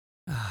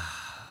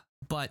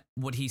 But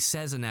what he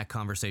says in that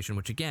conversation,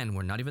 which again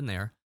we're not even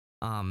there,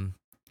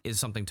 is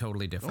something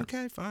totally different.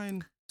 Okay,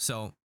 fine.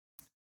 So.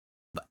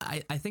 But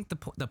I think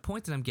the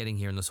point that I'm getting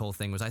here in this whole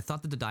thing was I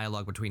thought that the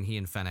dialogue between he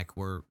and Fennec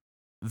was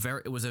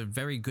a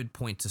very good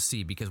point to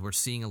see, because we're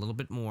seeing a little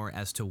bit more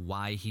as to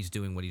why he's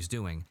doing what he's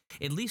doing.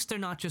 At least they're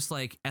not just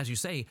like, as you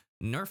say,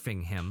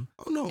 nerfing him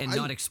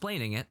not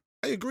explaining it.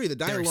 I agree. The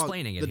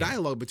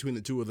dialogue between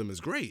the two of them is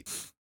great.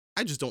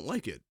 I just don't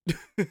like it.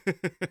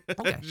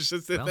 Okay.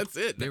 That's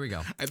it. There we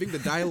go. I think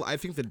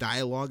the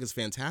dialogue is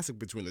fantastic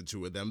between the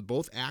two of them.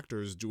 Both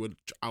actors do an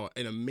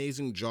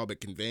amazing job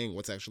at conveying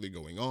what's actually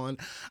going on.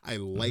 I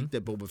like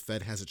that Boba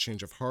Fett has a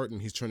change of heart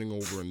and he's turning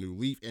over a new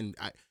leaf. And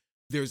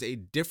there's a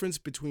difference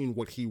between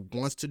what he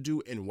wants to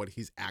do and what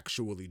he's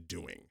actually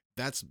doing.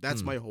 That's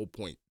my whole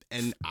point.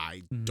 And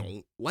I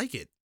don't like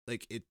it.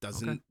 Like, it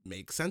doesn't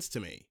make sense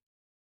to me.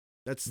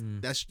 That's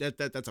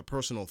a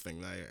personal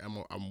thing.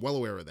 I'm well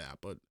aware of that,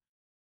 but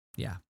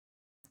yeah.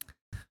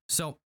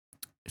 So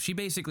she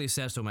basically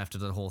says to him after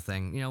the whole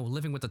thing,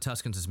 living with the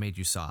Tuskens has made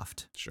you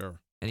soft. Sure.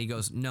 And he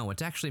goes, no,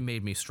 it's actually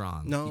made me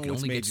strong. No, you can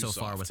only get so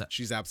far with that.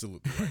 She's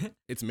absolutely right.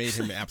 It's made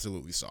him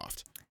absolutely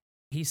soft.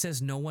 He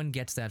says no one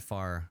gets that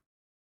far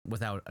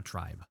without a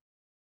tribe.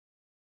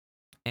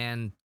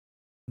 And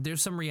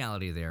there's some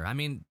reality there. I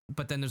mean,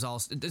 but then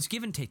there's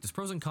give and take. There's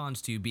pros and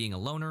cons to you being a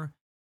loner,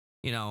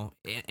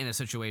 in a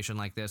situation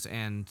like this,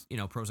 and,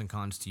 pros and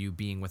cons to you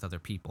being with other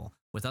people.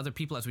 With other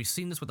people, as we've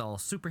seen this with all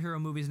superhero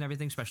movies and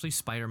everything, especially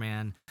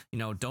Spider-Man,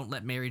 don't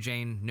let Mary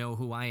Jane know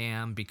who I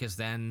am, because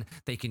then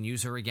they can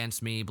use her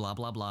against me, blah,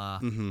 blah, blah.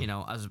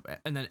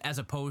 And then as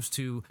opposed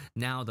to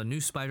now the new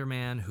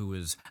Spider-Man, who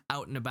is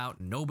out and about,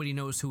 nobody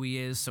knows who he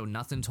is, so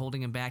nothing's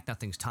holding him back,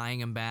 nothing's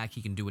tying him back.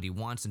 He can do what he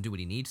wants and do what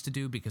he needs to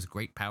do, because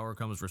great power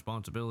comes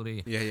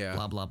responsibility,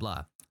 blah, blah,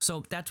 blah.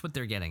 So that's what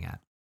they're getting at.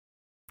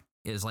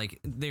 Is like,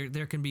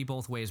 there can be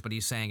both ways, but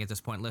he's saying at this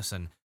point,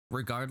 listen,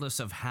 regardless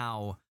of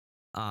how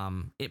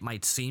it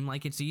might seem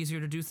like it's easier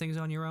to do things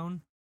on your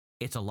own,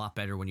 it's a lot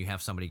better when you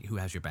have somebody who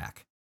has your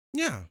back.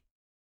 Yeah.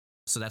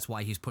 So that's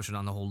why he's pushing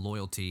on the whole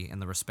loyalty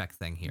and the respect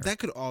thing here. That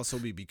could also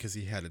be because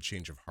he had a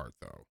change of heart,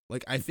 though.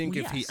 Like, I think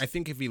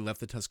if he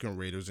left the Tusken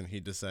Raiders and he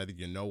decided,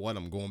 you know what,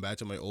 I'm going back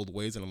to my old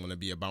ways and I'm going to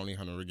be a bounty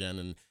hunter again,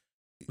 and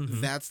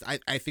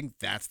I think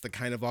that's the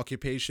kind of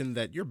occupation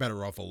that you're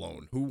better off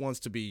alone. Who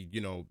wants to be,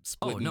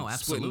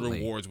 splitting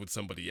rewards with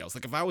somebody else?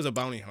 Like, if I was a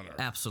bounty hunter,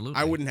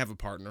 absolutely, I wouldn't have a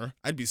partner.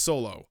 I'd be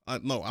solo.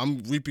 No,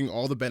 I'm reaping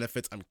all the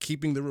benefits. I'm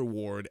keeping the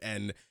reward,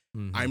 and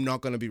Mhm. I'm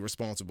not going to be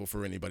responsible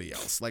for anybody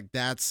else. Like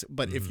that's,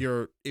 but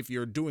Mhm. if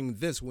you're doing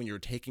this when you're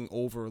taking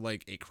over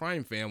like a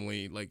crime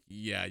family, like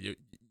yeah,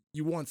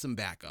 you want some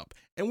backup.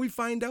 And we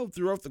find out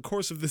throughout the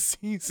course of the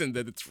season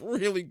that it's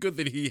really good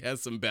that he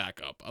has some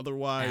backup.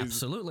 Otherwise,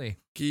 Absolutely.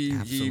 he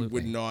would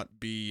Absolutely. not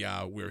be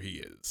where he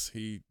is.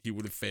 He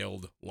would have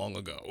failed long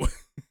ago.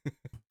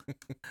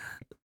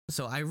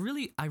 So I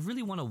really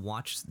want to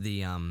watch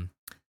the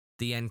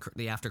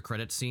the after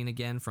credit scene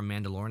again from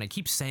Mandalorian. I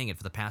keep saying it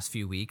for the past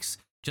few weeks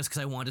just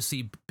because I want to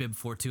see Bib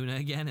Fortuna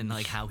again and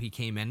like how he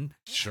came in.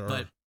 Sure.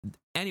 But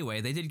anyway,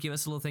 they did give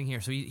us a little thing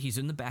here. So he's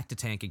in the back to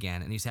tank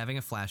again, and he's having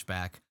a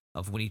flashback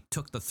of when he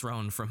took the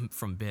throne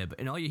from Bib,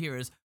 and all you hear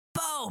is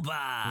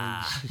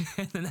Boba,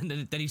 and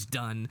then he's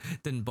done.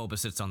 Then Boba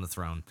sits on the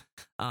throne.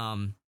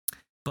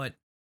 But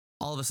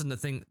all of a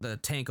sudden the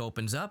tank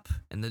opens up,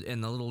 and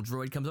the little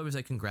droid comes over. He's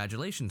like,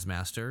 "Congratulations,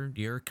 Master,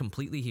 you're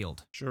completely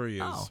healed." Sure he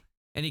is. Oh.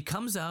 And he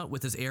comes out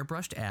with his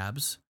airbrushed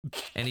abs,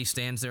 and he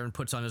stands there and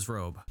puts on his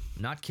robe.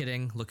 Not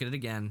kidding. Look at it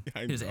again.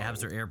 I His know.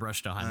 abs are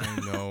airbrushed on. I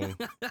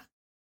know.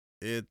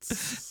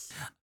 It's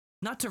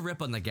Not to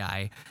rip on the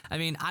guy. I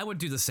mean, I would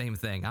do the same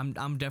thing.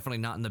 I'm definitely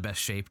not in the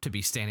best shape to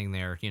be standing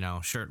there,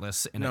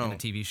 shirtless in a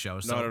TV show.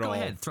 So not at go all.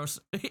 ahead,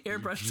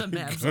 airbrush some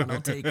abs on.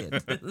 I'll take it.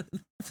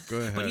 Go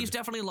ahead. But he's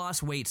definitely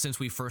lost weight since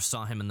we first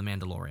saw him in The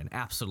Mandalorian.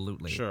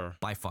 Absolutely. Sure.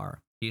 By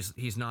far.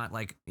 He's not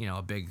like,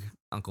 a big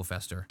Uncle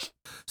Fester.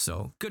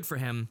 So good for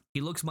him.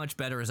 He looks much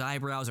better. His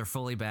eyebrows are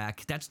fully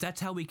back.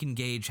 That's how we can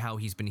gauge how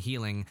he's been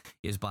healing,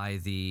 is by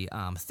the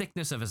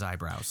thickness of his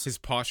eyebrows. His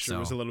posture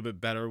was So- a little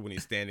bit better when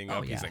he's standing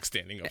up. yeah. He's like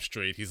standing up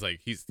straight. He's like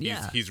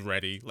he's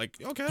ready. Like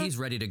okay, He's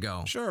ready to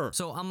go. sure.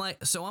 So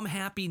I'm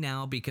happy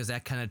now because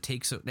that kind of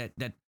takes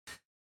that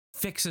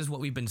fixes what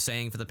we've been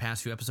saying for the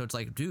past few episodes.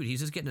 Like, dude,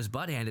 he's just getting his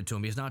butt handed to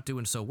him. He's not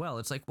doing so well.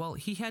 It's like, well,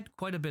 he had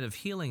quite a bit of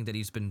healing that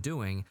he's been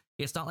doing.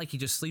 It's not like he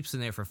just sleeps in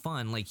there for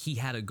fun. Like, he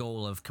had a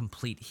goal of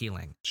complete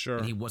healing. Sure.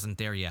 And he wasn't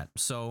there yet.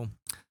 So,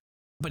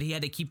 but he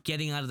had to keep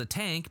getting out of the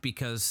tank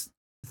because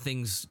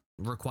things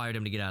required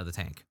him to get out of the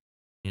tank.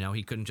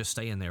 He couldn't just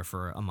stay in there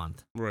for a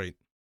month. Right.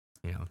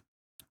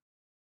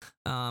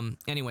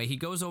 Anyway, he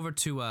goes over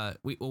to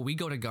we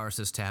go to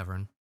Garsa's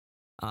tavern.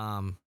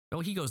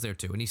 He goes there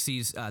too, and he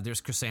sees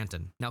there's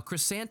Chrysanthemum. Now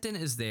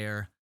Chrysanthemum is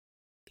there,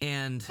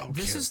 and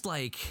this is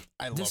like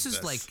I love this is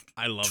this. like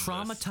I love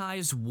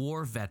traumatized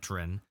war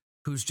veteran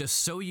who's just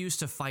so used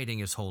to fighting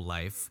his whole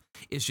life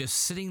is just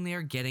sitting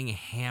there getting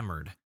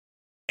hammered.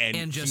 And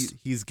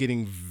he's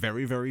getting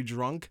very, very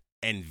drunk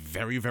and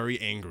very, very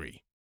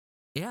angry.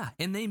 Yeah,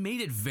 and they made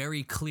it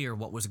very clear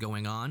what was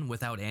going on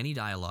without any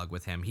dialogue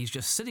with him. He's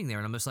just sitting there,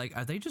 and I'm just like,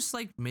 are they just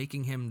like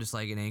making him just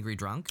like an angry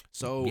drunk?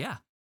 So Yeah.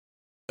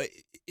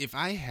 if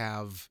I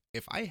have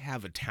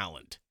a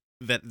talent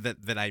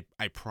that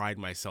I pride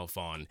myself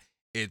on,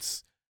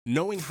 it's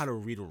knowing how to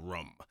read a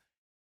room.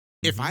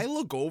 If I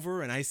look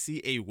over and I see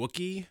a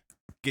Wookiee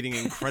getting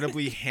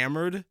incredibly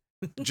hammered,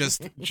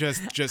 just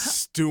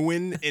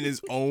stewing in his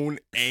own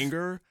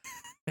anger,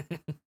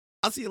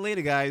 I'll see you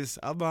later, guys.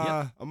 I'm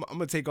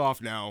gonna take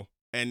off now.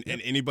 And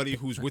anybody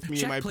who's with me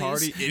Check, in my please.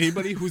 party,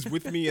 anybody who's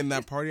with me in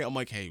that party, I'm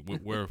like, hey,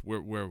 we're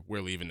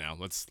leaving now.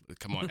 Let's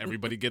come on,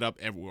 everybody get up.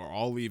 We're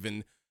all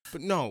leaving.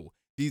 But no,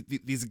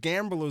 these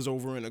gamblers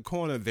over in a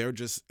corner, they're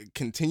just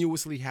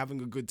continuously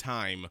having a good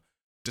time,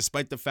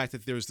 despite the fact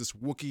that there's this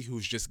Wookiee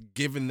who's just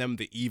giving them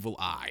the evil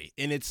eye.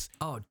 And it's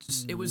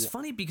It was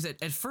funny because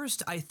at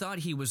first I thought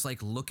he was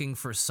like looking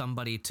for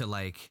somebody to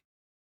like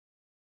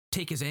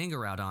take his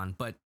anger out on,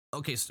 but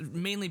okay, so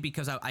mainly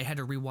because I had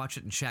to rewatch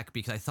it and check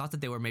because I thought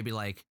that they were maybe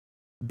like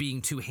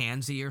being too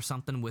handsy or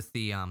something with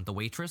the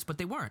waitress, but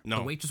they weren't. No.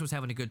 The waitress was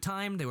having a good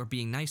time. They were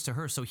being nice to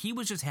her, so he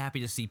was just happy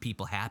to see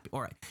people happy.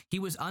 Or he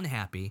was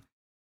unhappy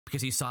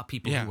because he saw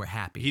people who were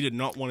happy. He did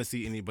not want to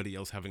see anybody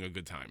else having a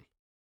good time.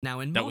 Now,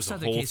 in That was most the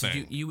other whole cases,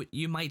 thing.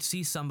 you might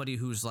see somebody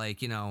who's like,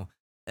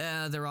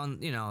 they're on,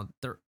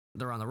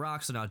 they're on the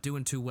rocks, they're not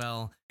doing too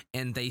well,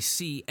 and they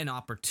see an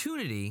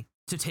opportunity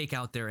to take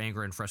out their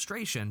anger and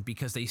frustration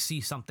because they see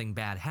something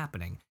bad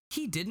happening.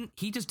 He didn't.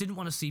 He just didn't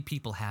want to see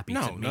people happy.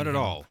 'cause No, it made not at him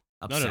all.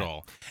 upset. Not at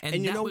all. And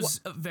you that know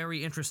was a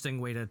very interesting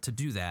way to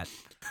do that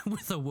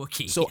with a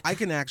Wookiee. So I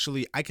can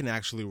actually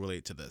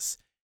relate to this,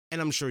 and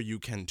I'm sure you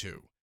can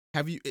too.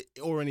 Have you,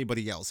 or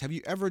anybody else, have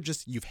you ever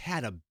you've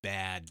had a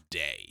bad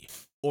day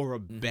or a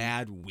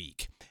bad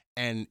week,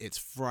 and it's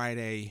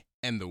Friday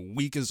and the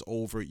week is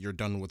over, you're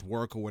done with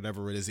work or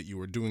whatever it is that you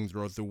were doing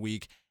throughout the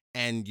week,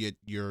 and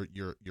you're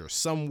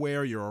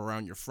somewhere, you're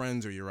around your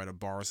friends or you're at a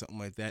bar or something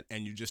like that,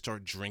 and you just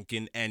start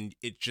drinking, and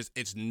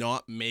it's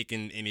not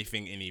making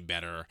anything any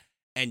better.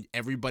 And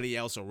everybody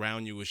else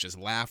around you is just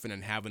laughing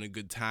and having a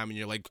good time. And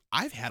you're like,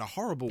 I've had a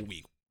horrible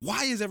week.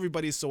 Why is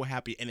everybody so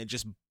happy? And it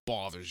just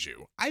bothers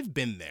you. I've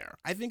been there.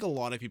 I think a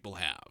lot of people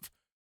have.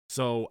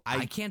 So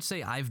I can't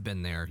say I've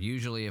been there.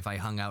 Usually, if I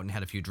hung out and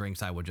had a few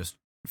drinks, I would just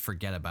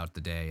forget about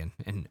the day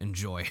and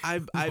enjoy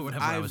I've whatever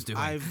I was doing.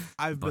 I've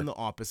But been the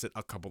opposite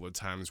a couple of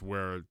times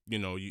where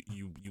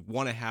you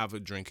want to have a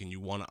drink and you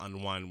want to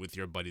unwind with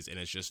your buddies and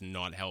it's just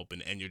not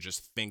helping and you're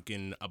just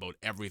thinking about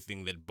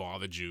everything that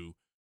bothered you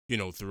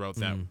throughout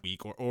that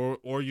week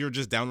or you're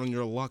just down on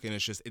your luck and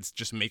it's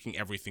just making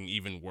everything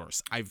even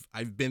worse.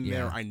 I've been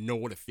there. I know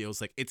what it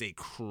feels like. It's a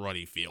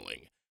cruddy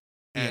feeling.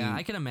 And, yeah,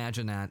 I can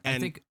imagine that. And I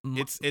think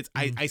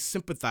I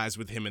sympathize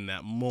with him in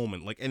that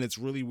moment. Like, and it's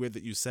really weird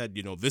that you said,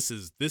 this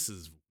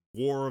is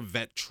war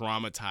vet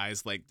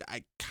traumatized. Like,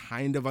 I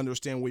kind of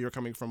understand where you're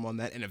coming from on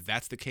that. And if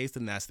that's the case,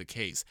 then that's the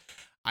case.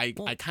 I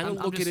kind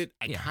of look at it.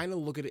 I kind of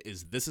look at it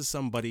as this is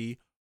somebody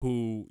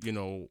who,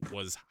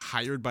 was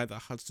hired by the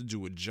Hutts to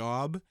do a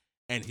job.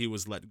 And he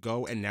was let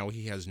go, and now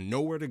he has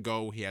nowhere to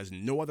go. He has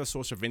no other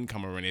source of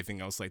income or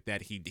anything else like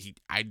that. He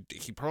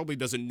probably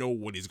doesn't know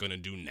what he's gonna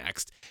do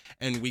next.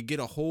 And we get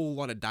a whole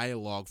lot of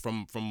dialogue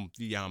from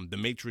the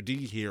maitre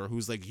d' here,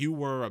 who's like, "You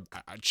were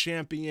a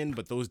champion,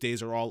 but those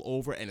days are all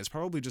over." And it's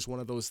probably just one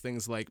of those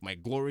things like, "My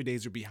glory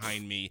days are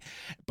behind me,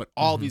 but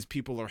all these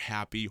people are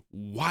happy.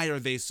 Why are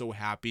they so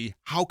happy?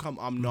 How come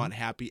I'm not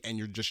happy?" And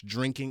you're just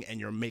drinking, and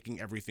you're making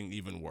everything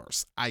even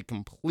worse. I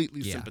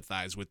completely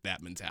sympathize with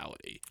that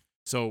mentality.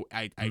 So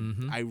I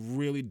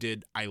really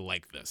did. I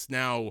like this.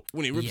 Now,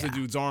 when he rips the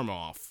dude's arm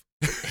off,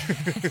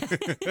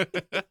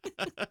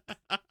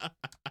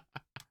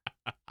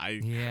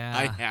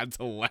 I had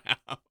to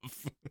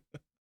laugh.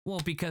 Well,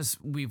 because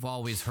we've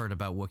always heard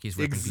about Wookiees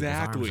ripping people's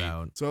arms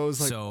out. So I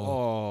was like,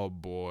 oh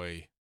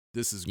boy,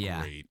 this is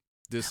great.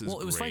 This is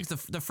it was funny.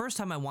 The first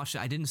time I watched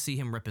it, I didn't see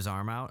him rip his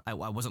arm out. I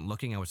wasn't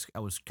looking. I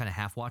was kind of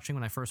half watching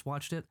when I first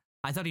watched it.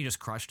 I thought he just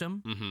crushed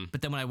him. Mm-hmm.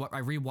 But then when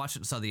I rewatched it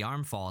and saw the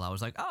arm fall, I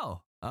was like,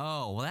 oh,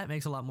 well, that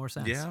makes a lot more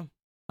sense. Yeah.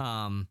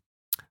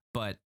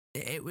 But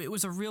it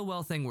was a real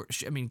well thing where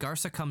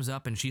Garza comes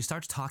up and she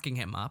starts talking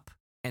him up,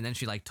 and then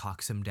she like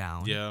talks him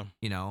down. Yeah.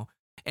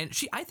 And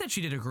I thought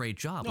she did a great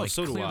job. No, like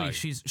so do clearly I.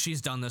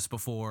 she's done this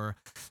before,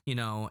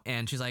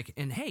 and she's like,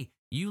 and hey,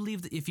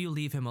 if you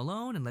leave him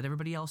alone and let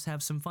everybody else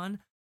have some fun,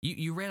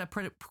 you ran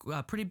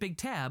a pretty big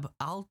tab.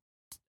 I'll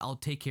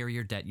take care of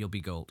your debt. You'll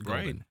be golden.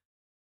 Right.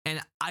 And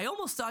I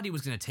almost thought he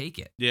was going to take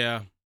it.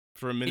 Yeah.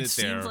 For a minute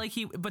there. It seemed like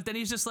but then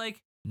he's just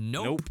like,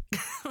 nope.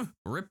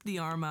 Rip the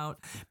arm out,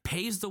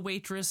 pays the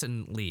waitress,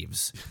 and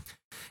leaves.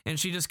 And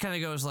she just kind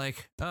of goes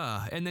like,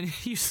 and then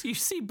you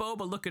see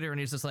Boba look at her and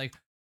he's just like,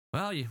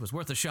 well, it was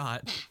worth a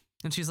shot.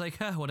 And she's like,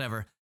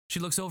 whatever. She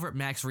looks over at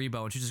Max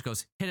Rebo and she just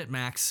goes, hit it,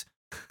 Max.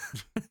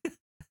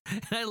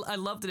 And I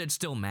love that it's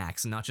still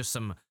Max and not just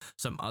some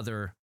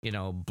other,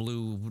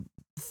 blue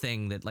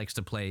thing that likes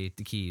to play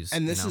the keys.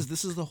 And this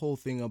is the whole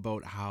thing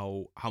about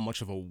how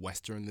much of a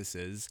Western this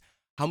is.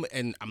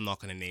 And I'm not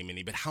going to name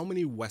any, but how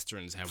many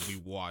Westerns have we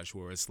watched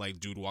where it's like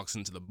dude walks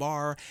into the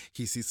bar,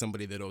 he sees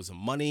somebody that owes him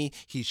money,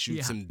 he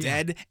shoots him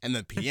dead, and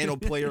the piano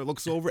player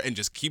looks over and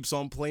just keeps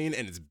on playing,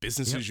 and it's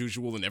business as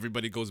usual, and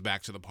everybody goes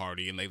back to the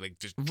party, and they like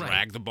just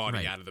drag the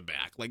body out of the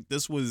back. Like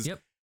this was,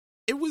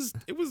 it was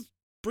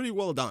pretty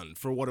well done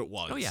for what it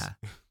was. Oh yeah.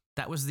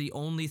 That was the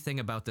only thing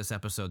about this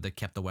episode that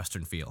kept the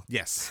Western feel.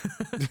 Yes.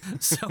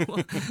 So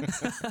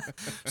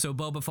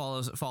Boba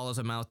follows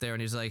him out there,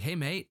 and he's like, "Hey,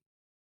 mate,"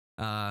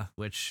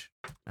 which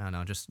I don't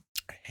know, just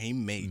 "Hey,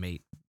 mate."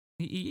 Mate.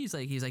 He's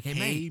like, "Hey,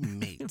 "Hey, mate."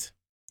 mate.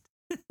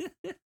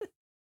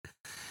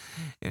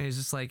 And he's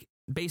just like,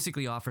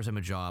 basically offers him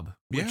a job.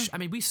 Which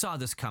we saw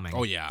this coming.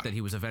 Oh yeah. That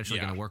he was eventually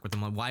going to work with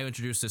him. Why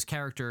introduce this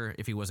character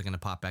if he wasn't going to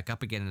pop back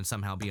up again and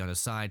somehow be on his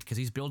side? Because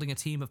he's building a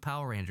team of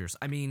Power Rangers.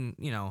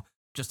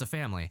 Just a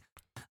family.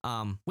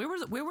 Where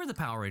were the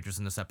Power Rangers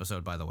in this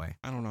episode, by the way?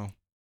 I don't know.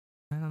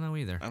 I don't know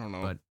either. I don't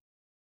know. But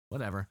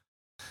whatever.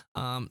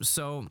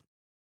 So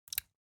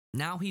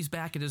now he's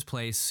back at his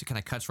place, kind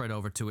of cuts right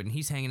over to it, and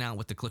he's hanging out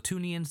with the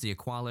Klatooinians, the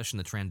Aqualish, and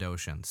the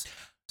Trandoshans.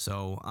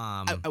 So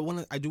I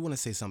do want to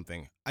say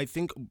something. I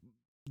think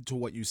to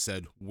what you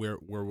said, where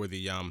were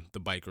the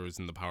bikers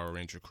and the Power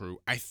Ranger crew?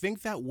 I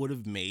think that would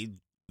have made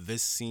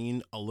this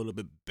scene a little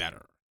bit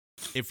better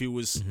if he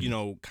was,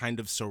 kind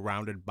of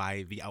surrounded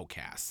by the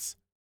outcasts.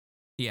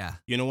 Yeah.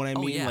 You know what I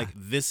mean? Yeah. Like,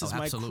 this is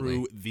my absolutely.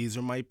 crew. These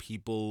are my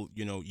people.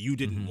 You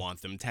didn't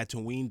want them.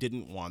 Tatooine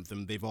didn't want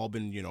them. They've all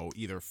been,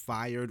 either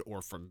fired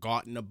or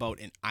forgotten about,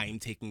 and I'm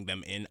taking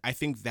them in. I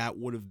think that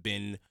would have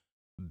been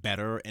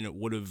better, and it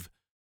would have,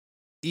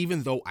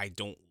 even though I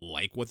don't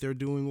like what they're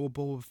doing with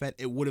Boba Fett,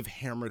 it would have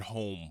hammered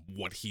home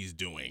what he's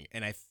doing.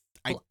 And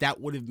that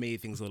would have made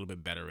things a little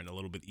bit better and a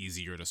little bit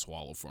easier to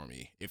swallow for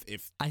me.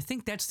 If I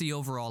think that's the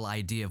overall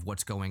idea of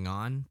what's going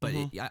on, but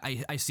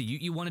I see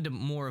you wanted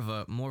more of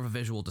a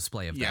visual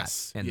display of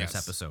that in this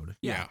episode.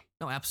 Yeah.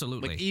 No,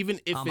 absolutely. Like, even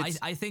if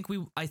I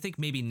think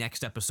maybe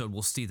next episode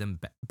we'll see them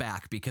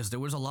back because there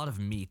was a lot of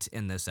meat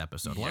in this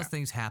episode. A lot of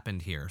things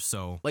happened here,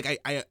 so like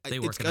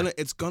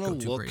it's gonna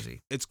look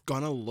crazy. It's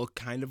gonna look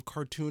kind of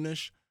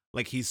cartoonish.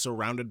 Like he's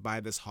surrounded by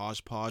this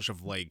hodgepodge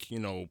of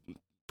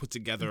put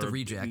together the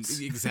rejects.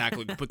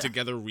 Exactly. Put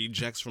together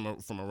rejects from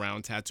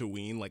around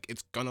Tatooine. Like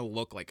it's gonna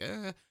look like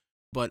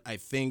But I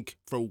think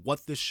for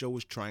what this show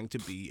is trying to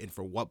be and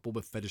for what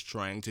Boba Fett is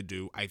trying to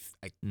do, I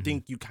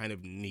think you kind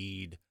of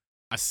need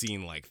a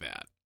scene like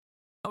that.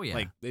 Oh yeah,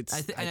 Like it's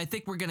and I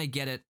think we're gonna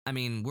get it. I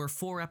mean, we're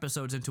 4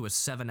 episodes into a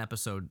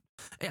 7-episode.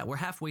 Yeah, we're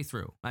halfway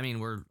through. I mean,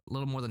 we're a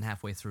little more than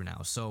halfway through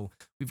now. So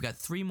we've got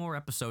 3 more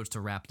episodes to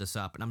wrap this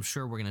up, and I'm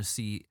sure we're gonna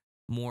see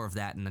more of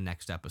that in the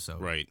next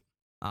episode. right.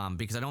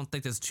 Because I don't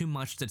think there's too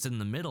much that's in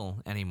the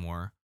middle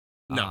anymore.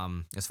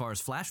 No. As far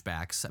as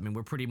flashbacks, I mean,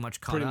 we're pretty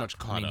much caught Pretty up. much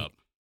caught up.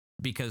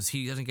 Because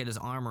he doesn't get his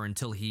armor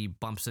until he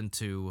bumps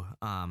into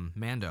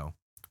Mando.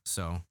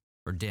 So,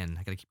 or Din.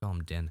 I gotta keep calling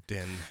him Din.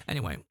 Din.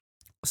 Anyway,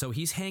 so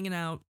he's hanging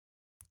out.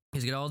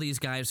 He's got all these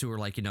guys who are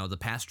like, the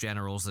past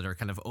generals that are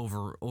kind of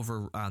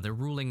they're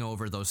ruling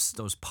over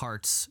those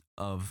parts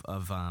of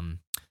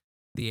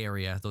the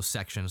area, those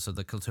sections. So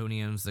the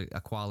Clitonians, the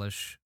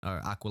Aqualish,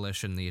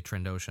 and the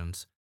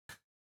Trandoshans.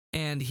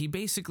 And he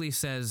basically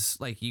says,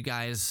 like, you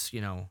guys,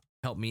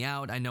 help me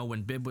out. I know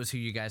when Bib was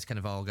here, you guys kind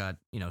of all got,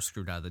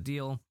 screwed out of the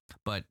deal.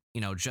 But,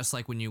 just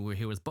like when you were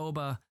here with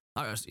Boba,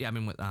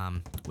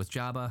 with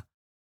Jabba,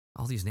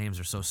 all these names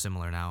are so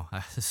similar now.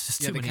 It's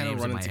just too many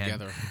names in my head.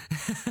 Together.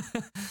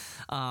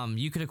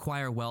 You could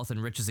acquire wealth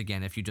and riches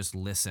again if you just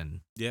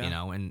listen,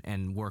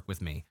 and work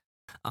with me.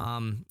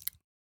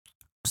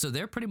 So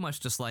they're pretty much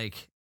just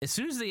like, as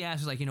soon as they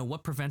ask, like,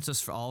 what prevents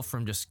us all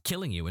from just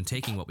killing you and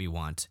taking what we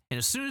want? And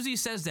as soon as he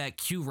says that,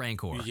 cue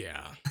Rancor.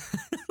 Yeah.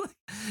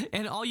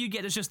 And all you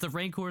get is just the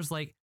Rancor's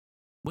like,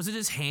 was it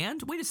his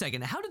hand? Wait a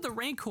second. How did the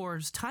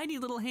Rancor's tiny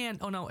little hand?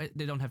 Oh, no,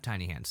 they don't have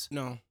tiny hands.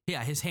 No.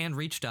 Yeah, his hand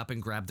reached up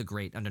and grabbed the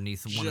grate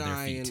underneath one of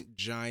their feet.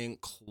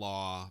 Giant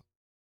claw.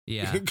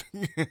 Yeah.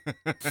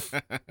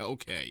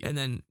 Okay. And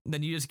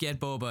then you just get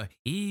Boba,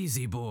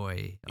 easy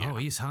boy. Yeah. Oh,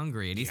 he's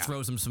hungry. And he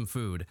throws him some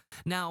food.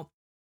 Now,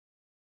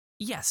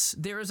 yes,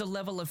 there is a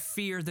level of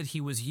fear that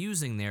he was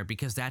using there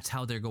because that's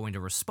how they're going to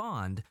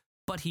respond.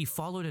 But he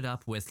followed it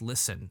up with,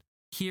 listen,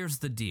 here's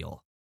the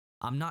deal.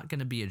 I'm not going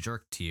to be a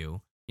jerk to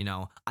you.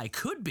 I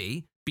could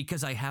be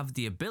because I have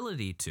the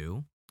ability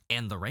to,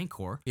 and the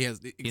Rancor. He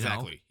has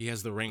exactly. He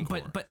has the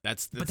Rancor. But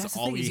that's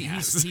all he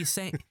has.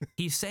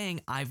 He's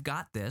saying I've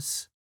got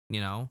this.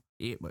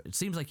 It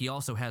seems like he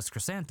also has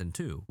Chrysanthemum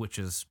too, which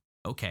is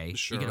okay.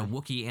 Sure. You get a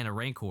Wookiee and a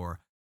Rancor.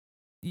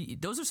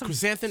 Those are some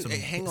Chrysanthemum.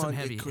 hang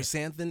on,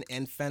 Chrysanthemum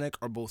and Fennec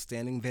are both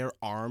standing there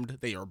armed.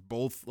 They are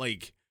both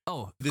like.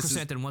 Oh,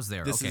 Chrysanthemum was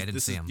there. Okay, I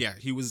didn't see him. Yeah,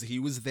 he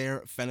was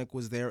there. Fennec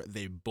was there.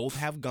 They both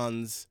have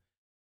guns.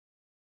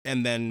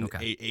 And then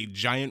a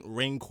giant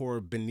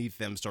Rancor beneath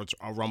them starts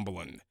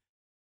rumbling.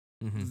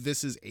 Mm-hmm.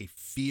 This is a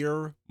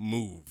fear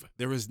move.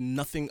 There is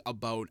nothing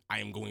about I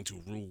am going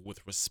to rule with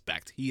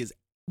respect. He is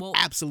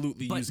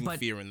absolutely using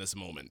fear in this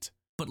moment.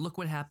 But look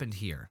what happened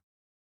here.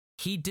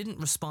 He didn't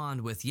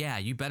respond with, yeah,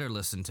 you better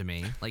listen to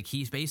me. Like,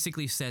 he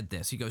basically said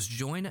this. He goes,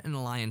 join an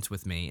alliance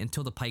with me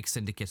until the Pike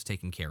Syndicate's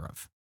taken care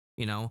of.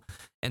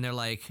 And they're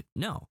like,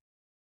 no.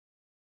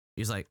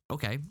 He's like,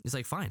 okay. He's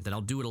like, fine, then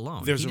I'll do it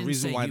alone. There's a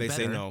reason why they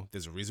say no.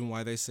 There's a reason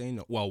why they say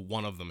no. Well,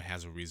 one of them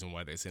has a reason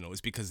why they say no. It's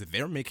because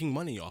they're making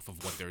money off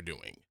of what they're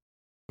doing.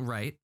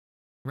 Right.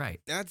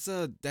 That's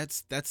an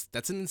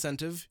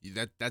incentive.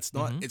 That's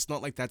not. Mm-hmm. It's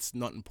not like that's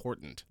not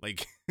important.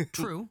 Like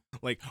true.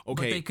 Like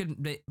okay.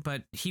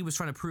 But he was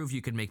trying to prove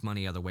you could make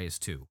money other ways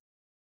too.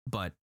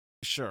 But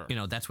sure.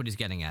 That's what he's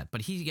getting at.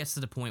 But he gets to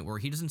the point where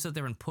he doesn't sit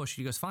there and push.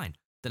 He goes, fine,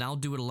 then I'll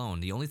do it alone.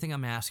 The only thing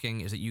I'm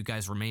asking is that you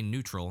guys remain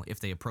neutral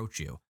if they approach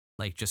you.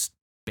 Like, just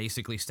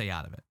basically stay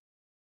out of it.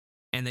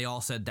 And they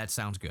all said, that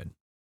sounds good.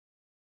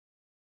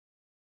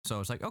 So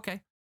it's like, okay.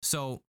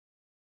 So,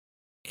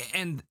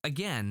 and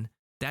again,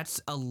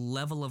 that's a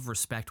level of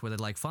respect where they're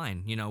like,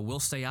 fine, we'll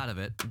stay out of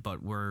it,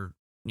 but we're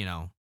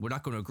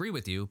not going to agree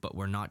with you, but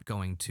we're not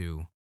going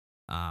to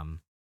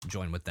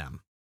join with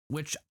them.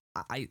 Which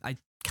I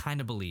kind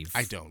of believe.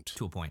 I don't.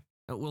 To a point.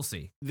 We'll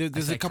see.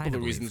 There's a couple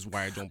of reasons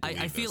why I don't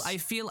believe I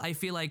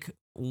feel like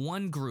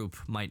one group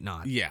might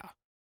not. Yeah.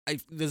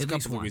 There's a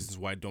couple of reasons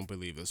why I don't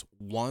believe this.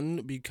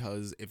 One,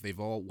 because if they've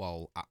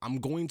I'm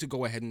going to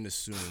go ahead and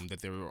assume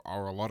that there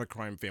are a lot of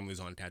crime families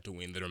on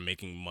Tatooine that are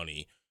making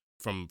money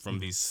from mm-hmm.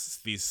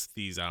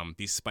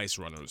 these spice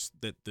runners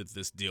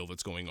this deal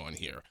that's going on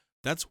here.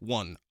 That's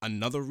one.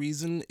 Another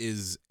reason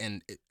is,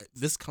 and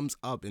this comes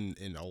up in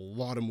a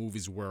lot of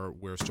movies where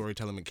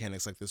storytelling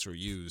mechanics like this are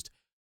used.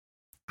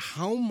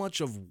 How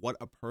much of what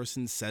a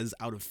person says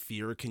out of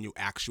fear can you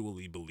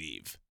actually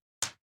believe?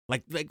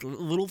 Like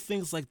little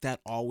things like that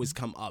always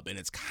come up, and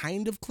it's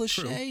kind of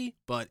cliche, True.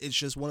 But it's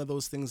just one of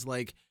those things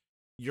like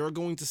you're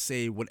going to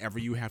say whatever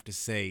you have to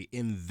say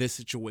in this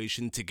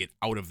situation to get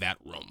out of that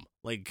room.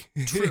 Like,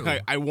 True.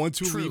 I want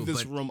to leave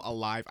this room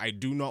alive. I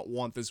do not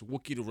want this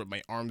Wookiee to rip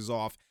my arms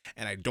off,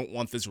 and I don't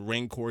want this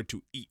Rancor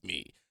to eat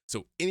me.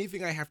 So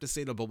anything I have to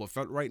say to Boba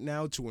Fett right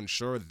now to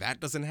ensure that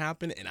doesn't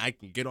happen and I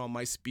can get on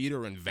my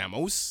speeder and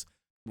vamos,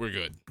 we're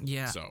good.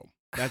 Yeah. So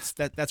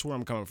that's where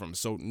I'm coming from.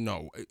 So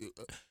no.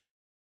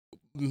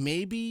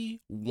 Maybe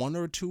one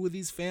or two of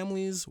these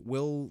families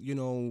will,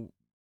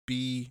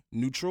 be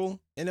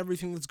neutral in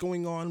everything that's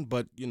going on,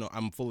 but,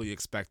 I'm fully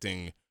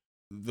expecting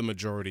the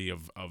majority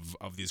of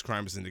these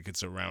crime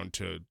syndicates around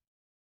to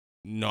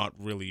not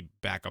really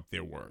back up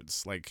their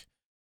words. Like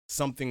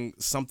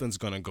something's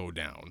gonna go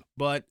down,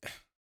 but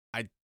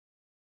I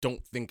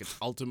don't think it's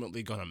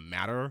ultimately gonna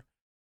matter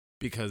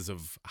because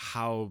of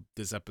how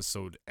this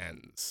episode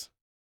ends.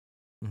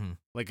 Mm-hmm.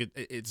 Like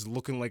it's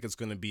looking like it's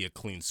gonna be a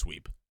clean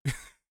sweep.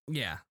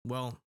 Yeah.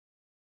 Well,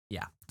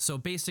 yeah. So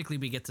basically,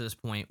 we get to this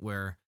point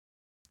where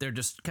they're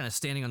just kind of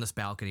standing on this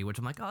balcony, which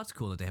I'm like, oh, it's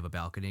cool that they have a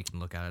balcony, you can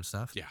look out at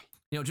stuff. Yeah.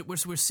 You know,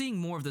 we're seeing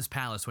more of this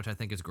palace, which I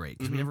think is great,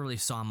 because we never really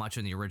saw much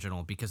in the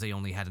original because they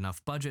only had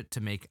enough budget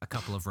to make a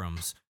couple of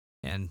rooms,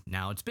 and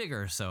now it's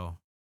bigger, so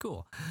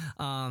cool.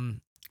 So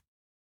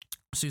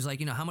he's like,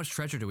 you know, how much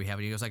treasure do we have?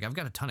 And he goes like, I've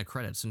got a ton of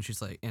credits. And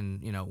she's like,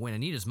 and you know, when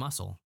Anita's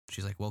muscle,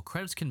 she's like, well,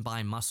 credits can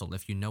buy muscle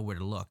if you know where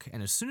to look.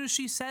 And as soon as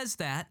she says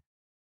that,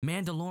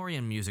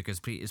 Mandalorian music is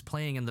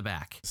playing in the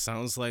back.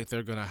 Sounds like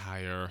they're gonna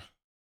hire.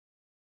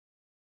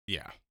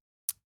 Yeah,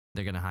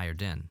 they're gonna hire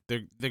Din.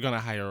 They're gonna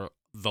hire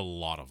the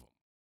lot of them.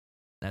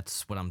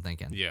 That's what I'm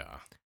thinking. Yeah.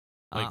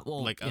 That's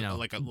those what,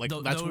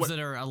 that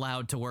are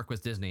allowed to work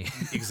with Disney.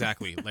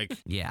 Exactly. Like,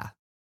 yeah,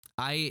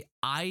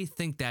 I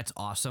think that's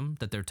awesome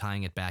that they're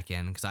tying it back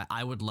in, because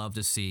I would love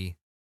to see.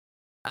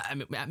 I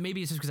mean,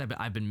 maybe it's just because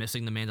I've been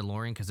missing the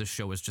Mandalorian, because this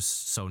show is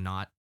just so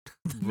not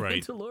the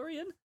right.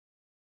 Mandalorian.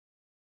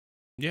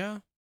 Yeah.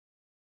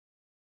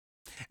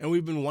 And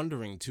we've been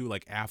wondering too,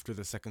 like after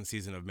the second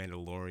season of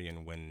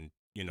Mandalorian, when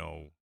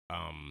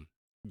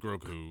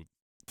Grogu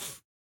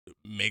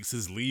makes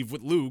his leave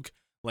with Luke,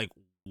 like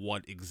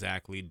what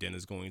exactly Din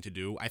is going to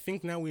do. I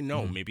think now we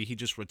know. Maybe he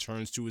just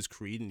returns to his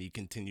creed and he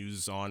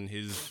continues on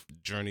his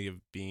journey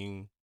of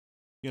being,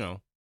 a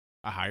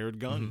hired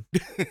gun.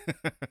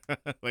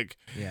 Like,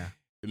 yeah,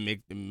 it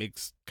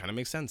makes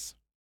sense.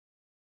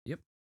 Yep.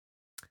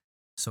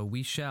 So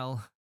we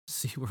shall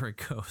see where it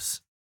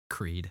goes.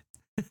 Creed.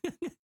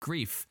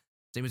 Grief.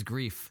 His name is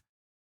Grief.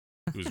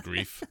 It was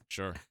Grief.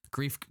 Sure.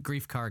 Grief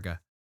Karga.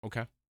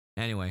 Okay.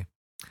 Anyway,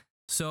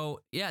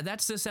 so yeah,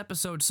 that's this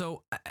episode.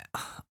 So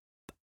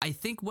I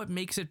think what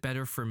makes it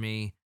better for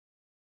me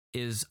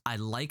is I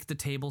like the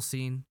table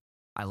scene.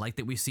 I like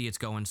that we see it's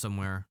going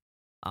somewhere.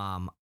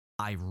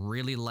 I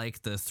really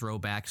like the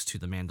throwbacks to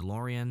the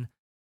Mandalorian.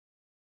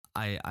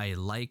 I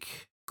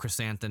like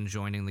Chrysanthemum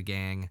joining the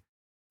gang.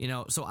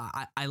 So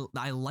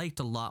I liked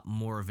a lot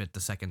more of it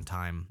the second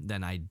time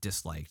than I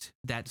disliked.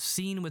 That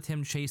scene with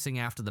him chasing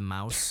after the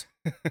mouse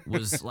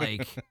was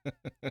like,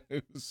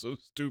 it was so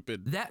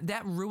stupid.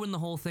 That ruined the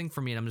whole thing for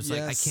me. And I'm just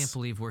like, I can't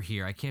believe we're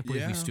here. I can't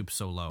believe we stooped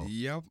so low.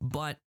 Yep.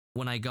 But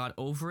when I got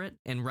over it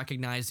and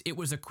recognized it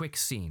was a quick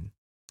scene,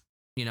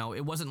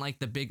 it wasn't like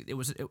the big.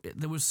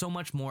 There was so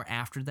much more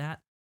after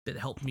that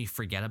helped me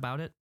forget about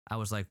it. I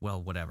was like,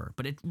 well, whatever.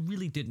 But it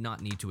really did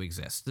not need to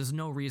exist. There's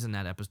no reason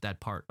that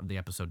part of the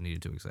episode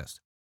needed to exist.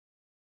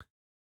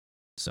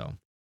 So,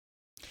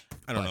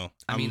 I don't know.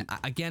 I mean,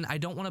 again, I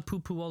don't want to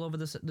poo-poo all over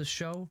this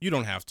show. You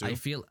don't have to. I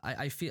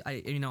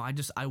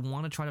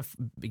want to try to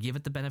give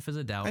it the benefit of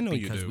the doubt. I know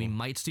because you do. We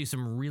might see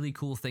some really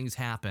cool things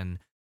happen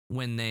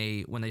when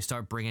they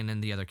start bringing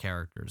in the other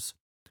characters.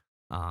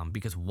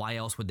 Because why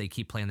else would they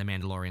keep playing the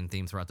Mandalorian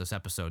theme throughout this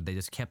episode?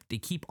 They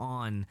keep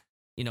on,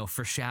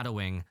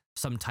 foreshadowing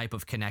some type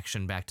of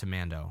connection back to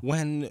Mando.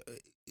 When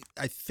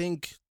I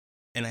think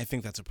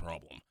that's a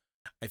problem.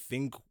 I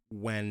think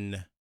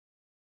when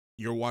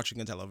you're watching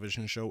a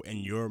television show and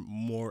you're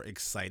more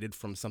excited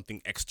from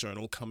something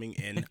external coming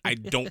in, I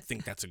don't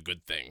think that's a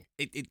good thing.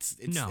 It's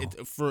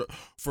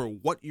for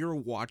what you're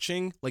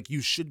watching, like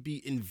you should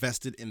be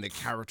invested in the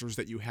characters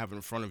that you have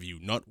in front of you,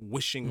 not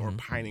wishing or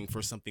pining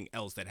for something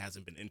else that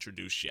hasn't been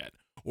introduced yet.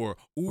 Or,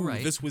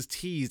 this was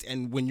teased,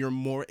 and when you're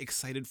more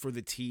excited for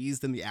the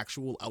tease than the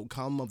actual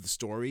outcome of the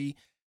story,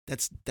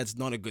 that's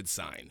not a good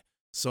sign.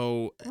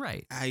 So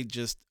I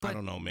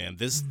don't know, man.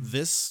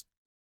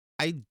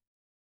 I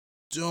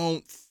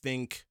don't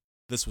think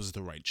this was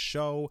the right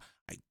show.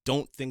 I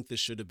don't think this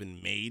should have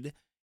been made.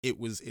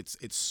 It's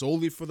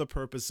solely for the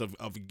purpose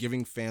of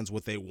giving fans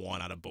what they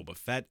want out of Boba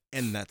Fett,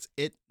 and that's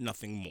it,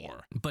 nothing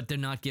more. But they're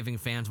not giving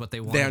fans what they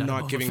want. They're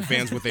not giving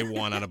fans what they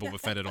want out of Boba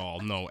Fett at all.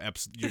 No,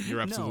 you're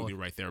absolutely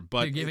right there.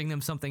 But they're giving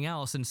them something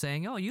else and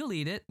saying, "Oh, you'll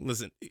eat it."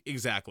 Listen,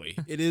 exactly.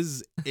 It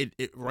is it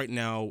right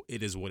now.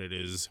 It is what it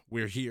is.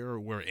 We're here.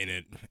 We're in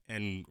it,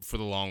 and for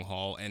the long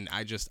haul. And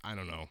I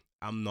don't know.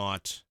 I'm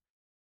not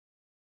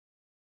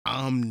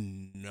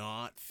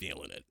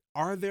feeling it.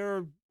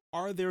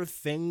 Are there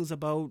things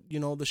about,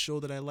 the show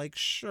that I like?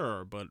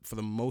 Sure, but for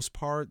the most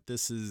part,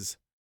 this is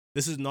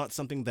not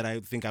something that I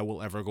think I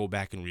will ever go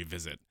back and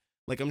revisit.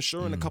 Like, I'm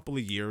sure in a couple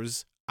of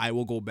years, I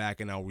will go back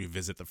and I'll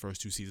revisit the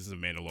first 2 seasons of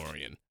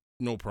Mandalorian.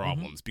 No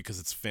problems, because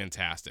it's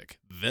fantastic.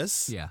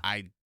 This,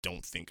 I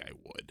don't think I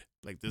would.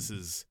 Like, this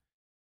is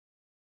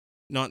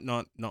not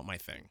my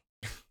thing.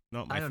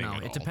 Not my thing. I don't know.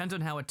 It depends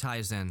on how it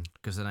ties in,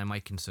 because then I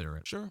might consider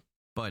it. Sure.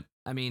 But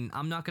I mean,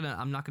 I'm not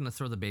gonna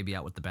throw the baby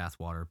out with the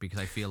bathwater, because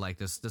I feel like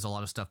there's a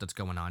lot of stuff that's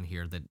going on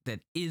here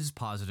that is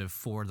positive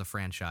for the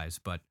franchise.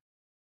 But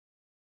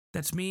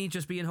That's me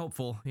just being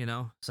hopeful, you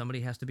know?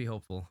 Somebody has to be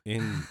hopeful.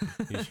 And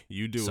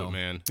you do So, it,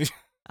 man.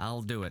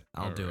 I'll do it.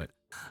 I'll do right. it.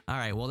 All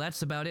right. Well,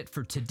 that's about it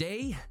for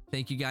today.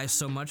 Thank you guys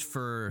so much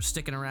for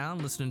sticking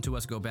around, listening to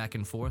us go back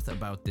and forth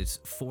about this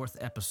 4th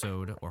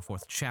episode or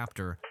 4th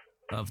chapter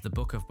of the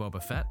Book of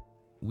Boba Fett.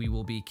 We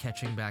will be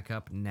catching back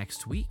up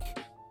next week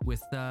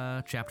with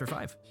chapter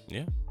 5.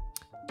 Yeah.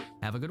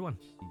 Have a good one.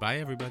 Bye,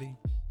 everybody.